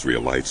the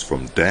Israelites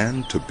from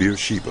Dan to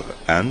Beersheba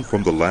and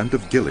from the land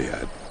of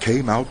Gilead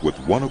came out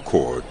with one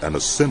accord and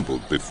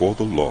assembled before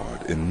the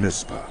Lord in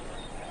Mizpah.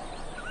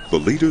 The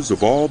leaders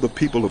of all the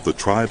people of the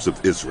tribes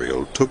of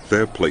Israel took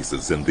their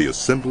places in the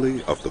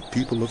assembly of the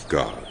people of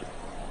God,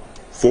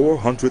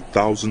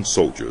 400,000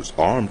 soldiers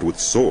armed with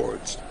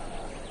swords.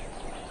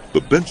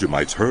 The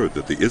Benjamites heard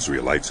that the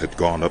Israelites had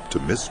gone up to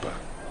Mizpah.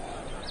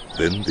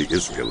 Then the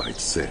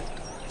Israelites said,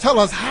 "Tell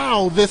us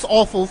how this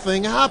awful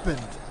thing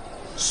happened."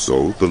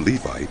 So the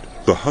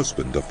Levite, the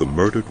husband of the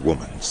murdered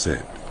woman,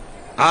 said,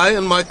 "I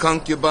and my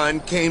concubine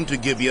came to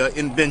Gibeah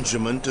in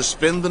Benjamin to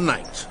spend the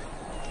night.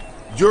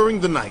 During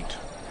the night,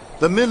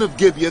 the men of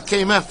Gibeah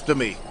came after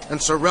me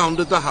and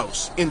surrounded the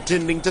house,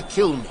 intending to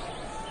kill me.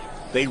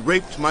 They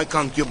raped my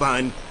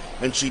concubine,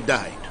 and she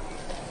died.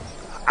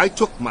 I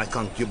took my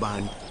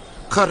concubine,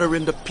 cut her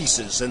into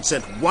pieces, and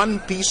sent one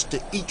piece to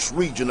each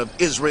region of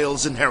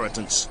Israel's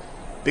inheritance,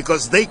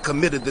 because they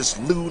committed this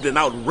lewd and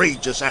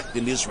outrageous act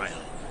in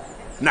Israel.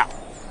 Now,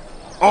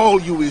 all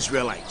you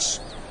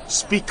Israelites,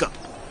 speak up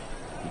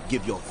and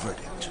give your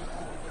verdict."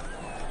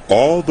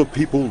 All the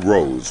people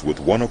rose with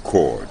one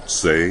accord,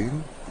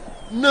 saying,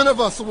 "None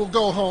of us will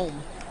go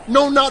home.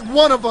 No, not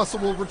one of us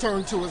will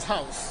return to his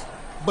house.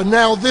 But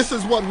now this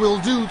is what we'll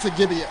do to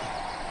Gibeah.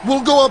 We'll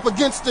go up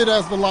against it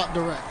as the lot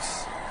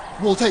directs.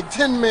 We'll take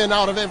 10 men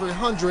out of every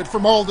 100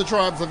 from all the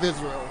tribes of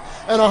Israel,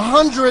 and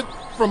 100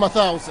 from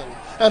 1,000,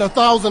 and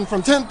 1,000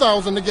 from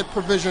 10,000 to get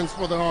provisions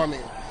for the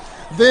army.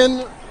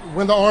 Then,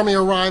 when the army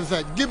arrives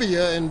at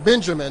Gibeah in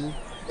Benjamin,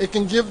 it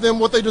can give them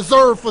what they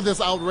deserve for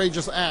this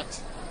outrageous act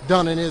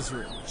done in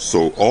Israel."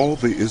 So all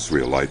the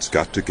Israelites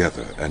got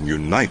together and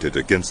united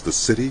against the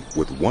city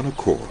with one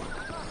accord.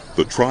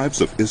 The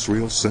tribes of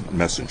Israel sent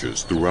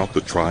messengers throughout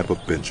the tribe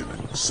of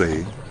Benjamin,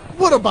 saying,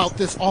 "What about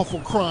this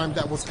awful crime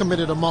that was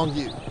committed among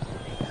you?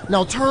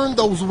 Now turn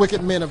those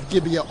wicked men of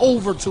Gibeah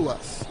over to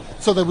us,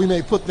 so that we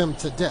may put them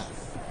to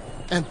death,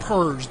 and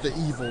purge the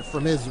evil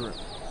from Israel."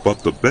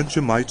 But the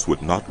Benjamites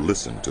would not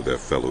listen to their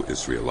fellow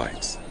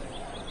Israelites.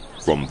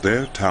 From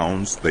their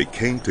towns they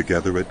came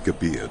together at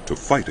Gibeah to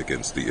fight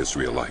against the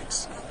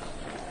Israelites.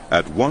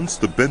 At once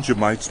the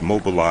Benjamites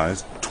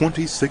mobilized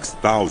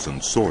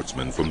 26,000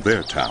 swordsmen from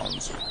their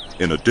towns,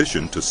 in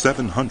addition to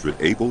 700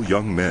 able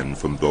young men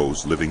from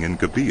those living in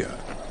Gibeah.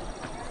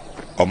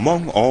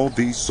 Among all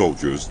these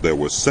soldiers there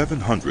were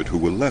 700 who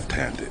were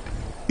left-handed,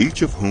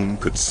 each of whom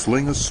could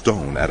sling a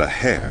stone at a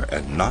hair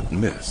and not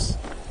miss.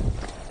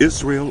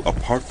 Israel,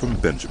 apart from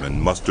Benjamin,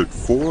 mustered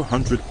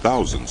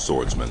 400,000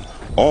 swordsmen,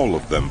 all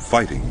of them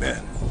fighting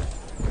men.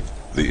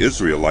 The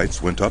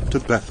Israelites went up to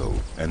Bethel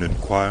and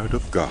inquired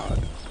of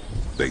God.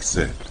 They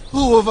said,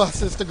 "Who of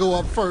us is to go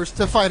up first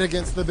to fight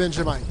against the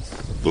Benjamites?"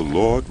 The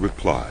Lord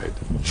replied,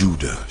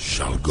 "Judah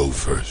shall go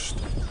first."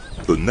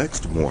 The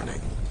next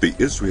morning, the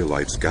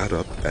Israelites got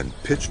up and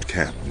pitched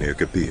camp near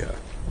Gibeah.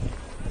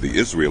 The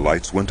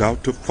Israelites went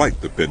out to fight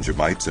the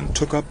Benjamites and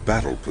took up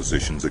battle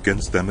positions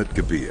against them at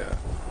Gibeah.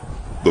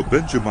 The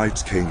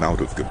Benjamites came out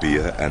of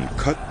Gibeah and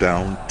cut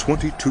down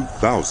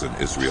 22,000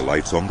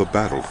 Israelites on the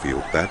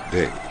battlefield that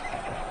day.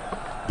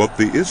 But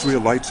the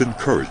Israelites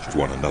encouraged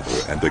one another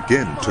and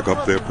again took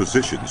up their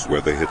positions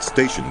where they had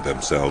stationed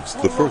themselves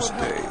the first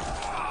day.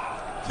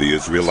 The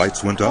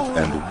Israelites went up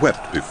and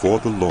wept before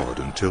the Lord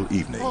until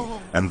evening,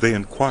 and they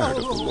inquired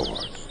of the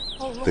Lord.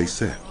 They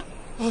said,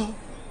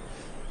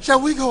 "Shall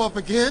we go up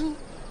again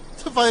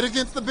to fight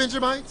against the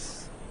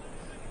Benjamites,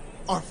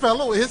 our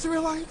fellow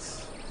Israelites?"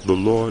 The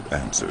Lord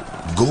answered,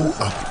 "Go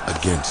up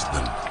against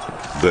them."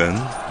 Then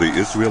the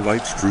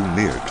Israelites drew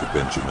near to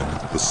Benjamin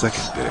the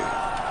second day.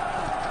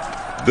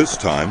 This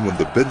time, when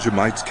the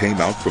Benjamites came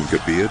out from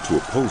Gibeah to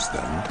oppose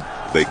them,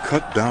 they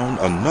cut down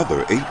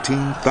another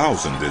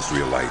 18,000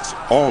 Israelites,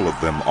 all of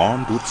them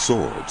armed with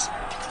swords.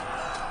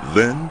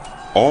 Then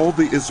all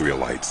the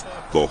Israelites,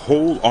 the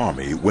whole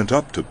army, went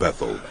up to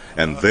Bethel,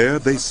 and there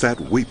they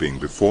sat weeping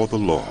before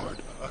the Lord.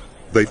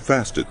 They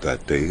fasted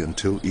that day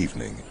until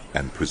evening,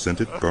 and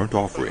presented burnt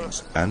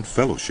offerings and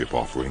fellowship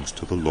offerings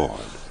to the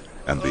Lord.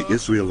 And the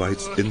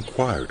Israelites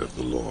inquired of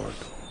the Lord.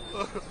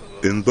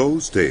 In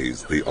those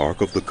days the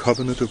ark of the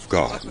covenant of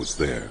God was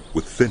there,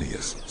 with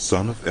Phinehas,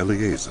 son of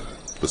Eleazar,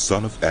 the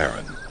son of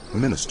Aaron,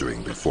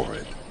 ministering before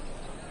it.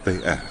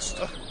 They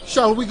asked,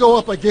 Shall we go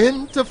up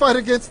again to fight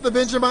against the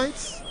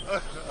Benjamites,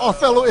 our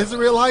fellow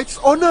Israelites,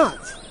 or not?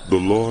 The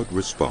Lord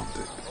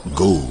responded,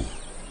 Go,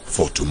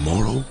 for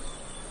tomorrow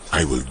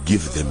I will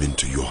give them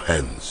into your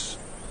hands.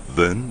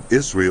 Then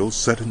Israel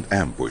set an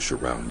ambush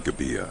around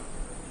Gibeah.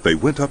 They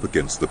went up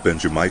against the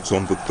Benjamites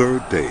on the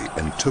third day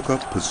and took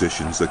up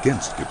positions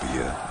against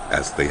Gibeah,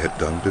 as they had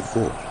done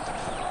before.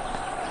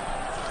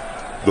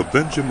 The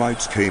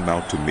Benjamites came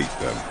out to meet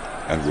them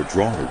and were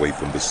drawn away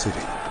from the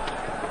city.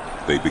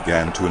 They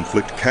began to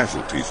inflict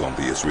casualties on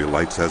the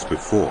Israelites as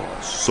before,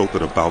 so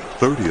that about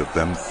 30 of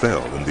them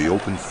fell in the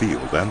open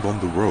field and on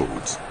the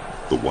roads,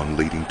 the one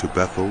leading to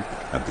Bethel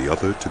and the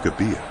other to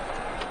Gibeah,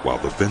 while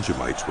the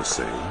Benjamites were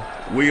saying,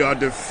 We are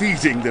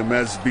defeating them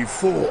as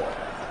before.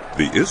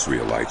 The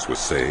Israelites were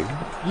saying,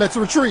 Let's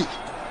retreat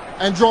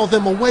and draw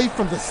them away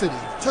from the city,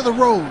 to the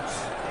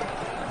roads.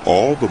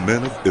 All the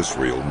men of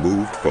Israel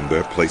moved from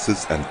their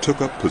places and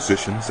took up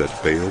positions at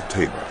Baal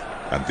Tabor,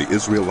 and the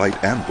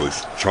Israelite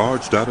ambush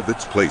charged out of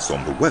its place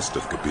on the west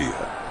of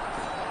Gibeah.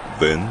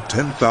 Then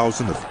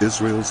 10,000 of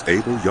Israel's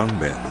able young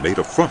men made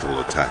a frontal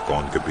attack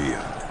on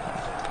Gibeah.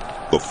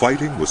 The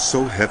fighting was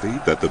so heavy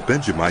that the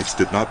Benjamites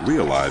did not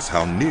realize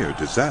how near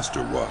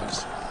disaster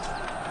was.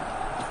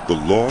 The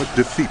Lord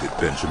defeated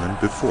Benjamin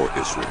before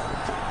Israel,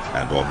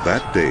 and on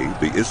that day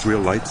the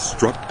Israelites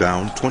struck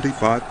down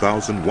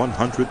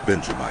 25,100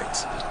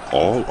 Benjamites,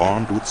 all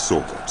armed with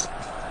swords.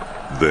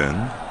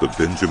 Then the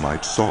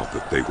Benjamites saw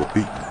that they were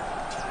beaten.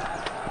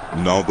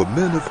 Now the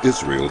men of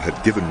Israel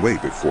had given way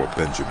before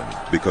Benjamin,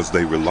 because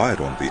they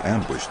relied on the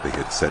ambush they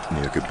had set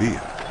near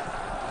Gibeah.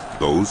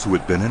 Those who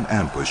had been in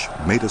ambush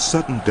made a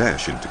sudden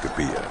dash into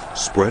Gibeah,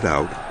 spread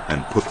out,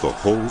 and put the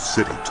whole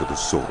city to the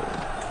sword.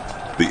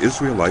 The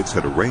Israelites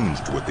had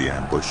arranged with the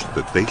ambush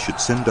that they should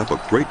send up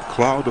a great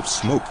cloud of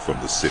smoke from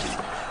the city,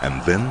 and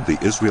then the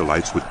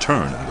Israelites would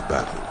turn in the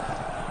battle.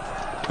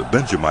 The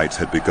Benjamites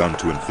had begun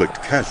to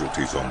inflict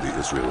casualties on the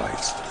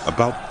Israelites,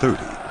 about 30,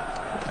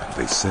 and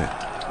they said,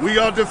 We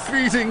are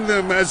defeating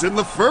them as in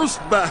the first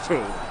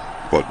battle.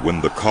 But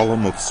when the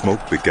column of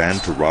smoke began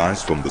to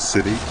rise from the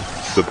city,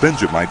 the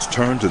Benjamites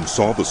turned and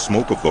saw the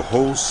smoke of the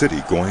whole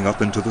city going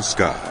up into the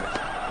sky.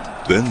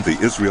 Then the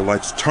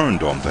Israelites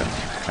turned on them,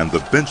 and the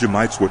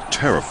Benjamites were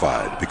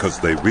terrified because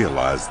they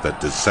realized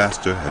that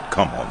disaster had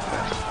come on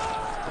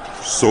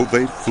them. So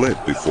they fled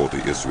before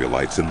the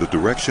Israelites in the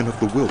direction of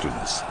the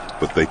wilderness,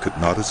 but they could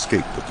not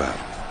escape the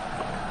battle.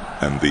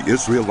 And the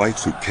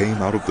Israelites who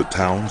came out of the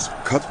towns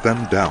cut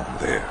them down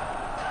there.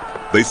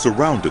 They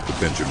surrounded the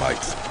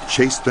Benjamites,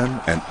 chased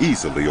them, and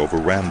easily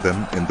overran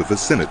them in the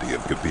vicinity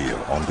of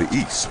Gibeah on the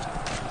east.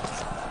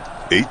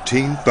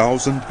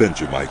 18,000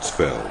 Benjamites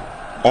fell,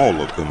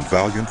 all of them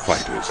valiant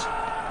fighters.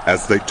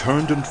 As they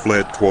turned and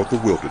fled toward the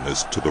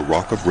wilderness to the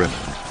rock of Rimmon,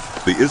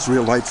 the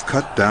Israelites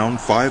cut down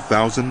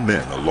 5,000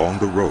 men along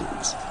the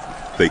roads.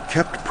 They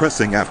kept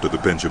pressing after the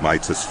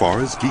Benjamites as far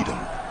as Gedem,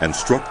 and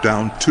struck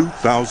down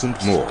 2,000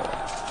 more.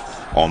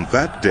 On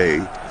that day,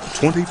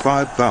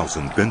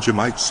 25,000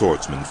 Benjamite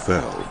swordsmen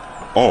fell,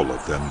 all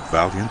of them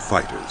valiant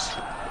fighters.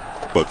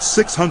 But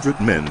 600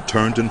 men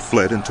turned and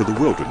fled into the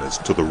wilderness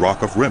to the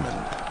rock of Rimmon,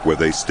 where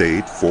they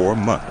stayed 4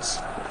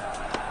 months.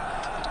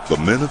 The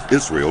men of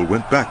Israel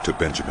went back to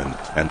Benjamin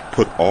and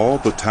put all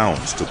the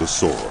towns to the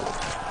sword,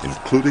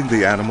 including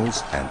the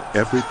animals and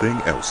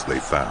everything else they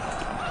found.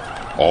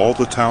 All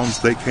the towns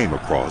they came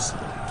across,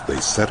 they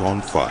set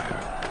on fire.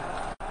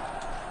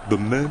 The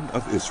men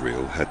of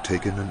Israel had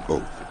taken an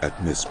oath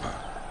at Mizpah.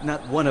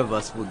 Not one of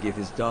us will give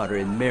his daughter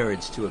in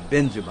marriage to a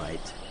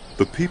Benjamite.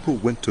 The people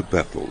went to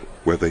Bethel,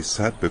 where they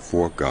sat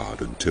before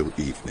God until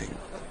evening,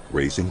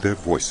 raising their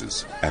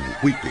voices and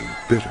weeping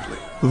bitterly.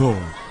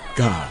 Lord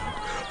God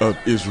of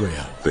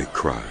Israel, they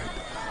cried,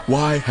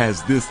 why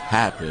has this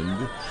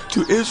happened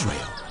to Israel?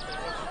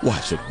 Why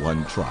should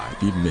one tribe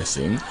be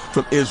missing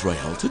from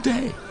Israel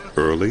today?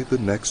 Early the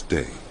next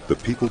day, the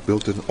people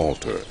built an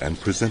altar and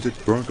presented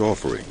burnt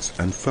offerings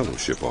and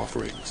fellowship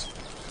offerings.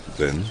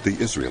 Then the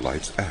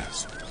Israelites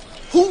asked,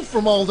 Who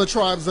from all the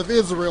tribes of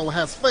Israel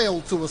has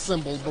failed to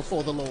assemble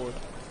before the Lord?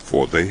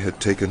 For they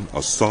had taken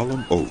a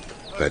solemn oath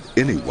that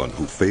anyone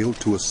who failed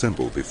to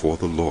assemble before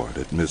the Lord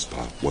at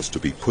Mizpah was to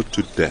be put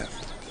to death.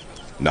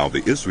 Now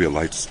the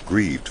Israelites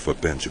grieved for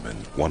Benjamin,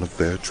 one of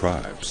their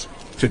tribes.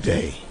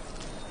 Today,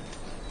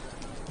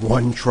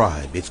 one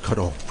tribe is cut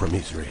off from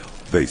Israel.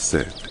 They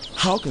said,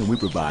 How can we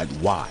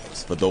provide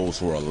wives for those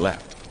who are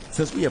left,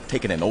 since we have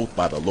taken an oath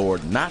by the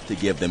Lord not to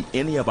give them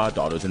any of our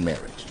daughters in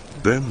marriage?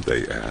 Then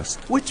they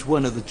asked, Which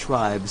one of the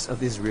tribes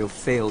of Israel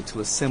failed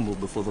to assemble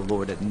before the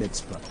Lord at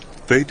Mizpah?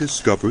 They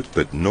discovered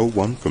that no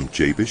one from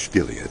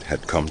Jabesh-Gilead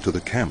had come to the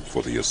camp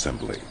for the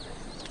assembly.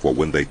 For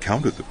when they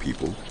counted the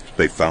people,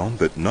 they found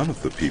that none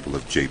of the people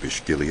of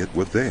Jabesh-Gilead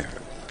were there.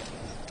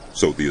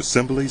 So the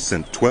assembly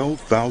sent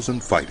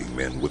 12,000 fighting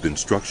men with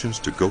instructions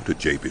to go to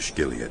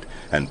Jabesh-Gilead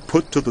and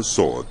put to the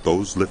sword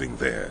those living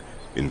there,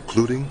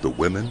 including the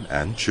women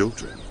and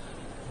children.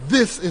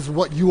 This is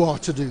what you are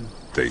to do.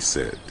 They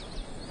said.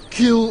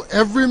 Kill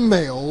every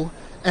male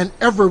and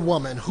every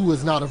woman who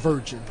is not a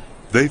virgin.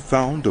 They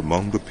found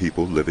among the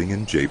people living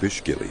in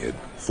Jabesh-Gilead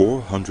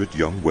 400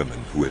 young women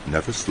who had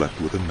never slept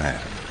with a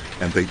man,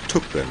 and they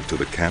took them to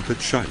the camp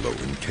at Shiloh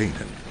in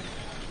Canaan.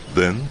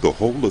 Then the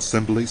whole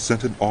assembly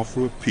sent an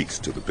offer of peace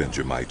to the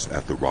Benjamites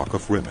at the rock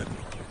of Rimmon.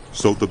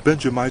 So the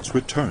Benjamites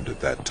returned at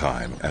that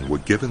time and were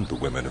given the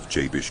women of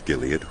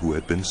Jabesh-Gilead who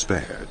had been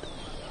spared.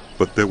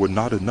 But there were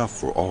not enough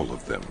for all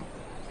of them.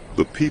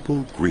 The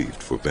people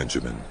grieved for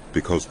Benjamin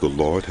because the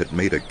Lord had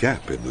made a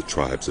gap in the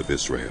tribes of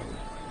Israel.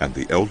 And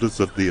the elders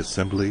of the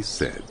assembly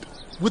said,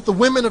 With the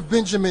women of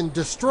Benjamin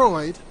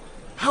destroyed,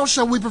 how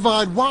shall we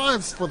provide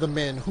wives for the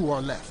men who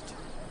are left?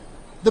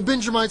 The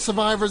Benjamite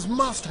survivors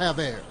must have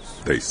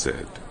heirs, they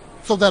said,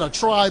 so that a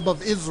tribe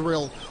of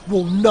Israel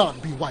will not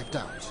be wiped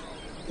out.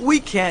 We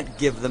can't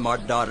give them our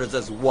daughters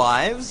as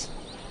wives,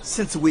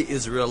 since we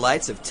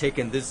Israelites have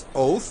taken this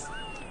oath.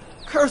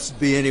 Cursed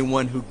be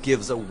anyone who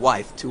gives a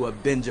wife to a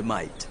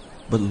Benjamite.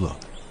 But look,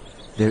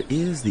 there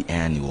is the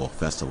annual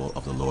festival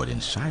of the Lord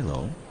in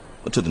Shiloh,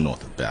 to the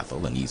north of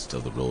Bethel and east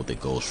of the road that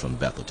goes from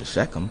Bethel to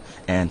Shechem,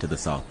 and to the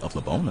south of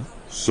Lebonah.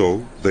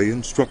 So they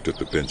instructed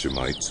the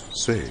Benjamites,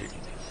 saying,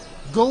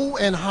 Go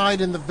and hide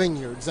in the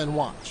vineyards and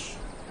watch.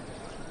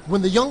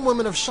 When the young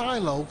women of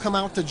Shiloh come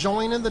out to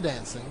join in the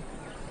dancing,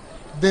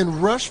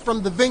 then rush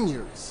from the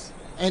vineyards,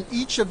 and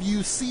each of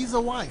you seize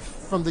a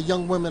wife from the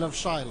young women of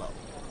Shiloh,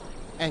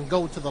 and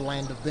go to the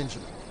land of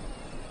Benjamin.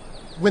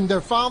 When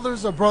their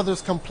fathers or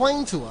brothers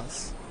complain to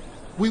us,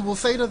 we will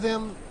say to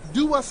them,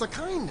 Do us a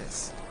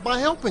kindness by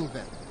helping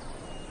them,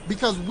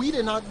 because we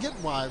did not get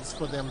wives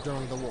for them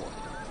during the war.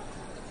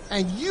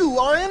 And you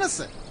are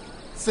innocent,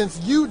 since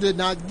you did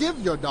not give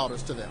your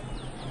daughters to them.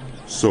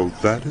 So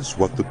that is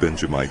what the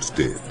Benjamites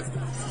did.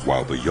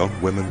 While the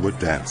young women were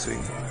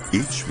dancing,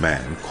 each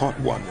man caught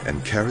one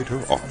and carried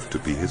her off to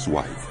be his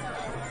wife.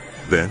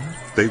 Then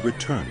they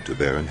returned to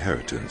their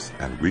inheritance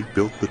and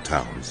rebuilt the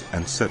towns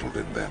and settled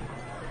in them.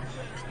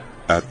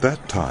 At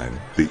that time,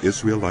 the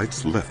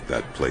Israelites left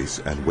that place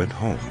and went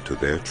home to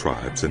their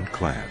tribes and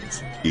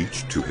clans,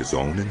 each to his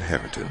own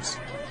inheritance.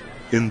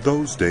 In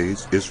those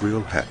days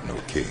Israel had no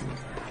king.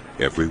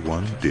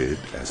 Everyone did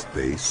as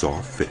they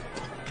saw fit.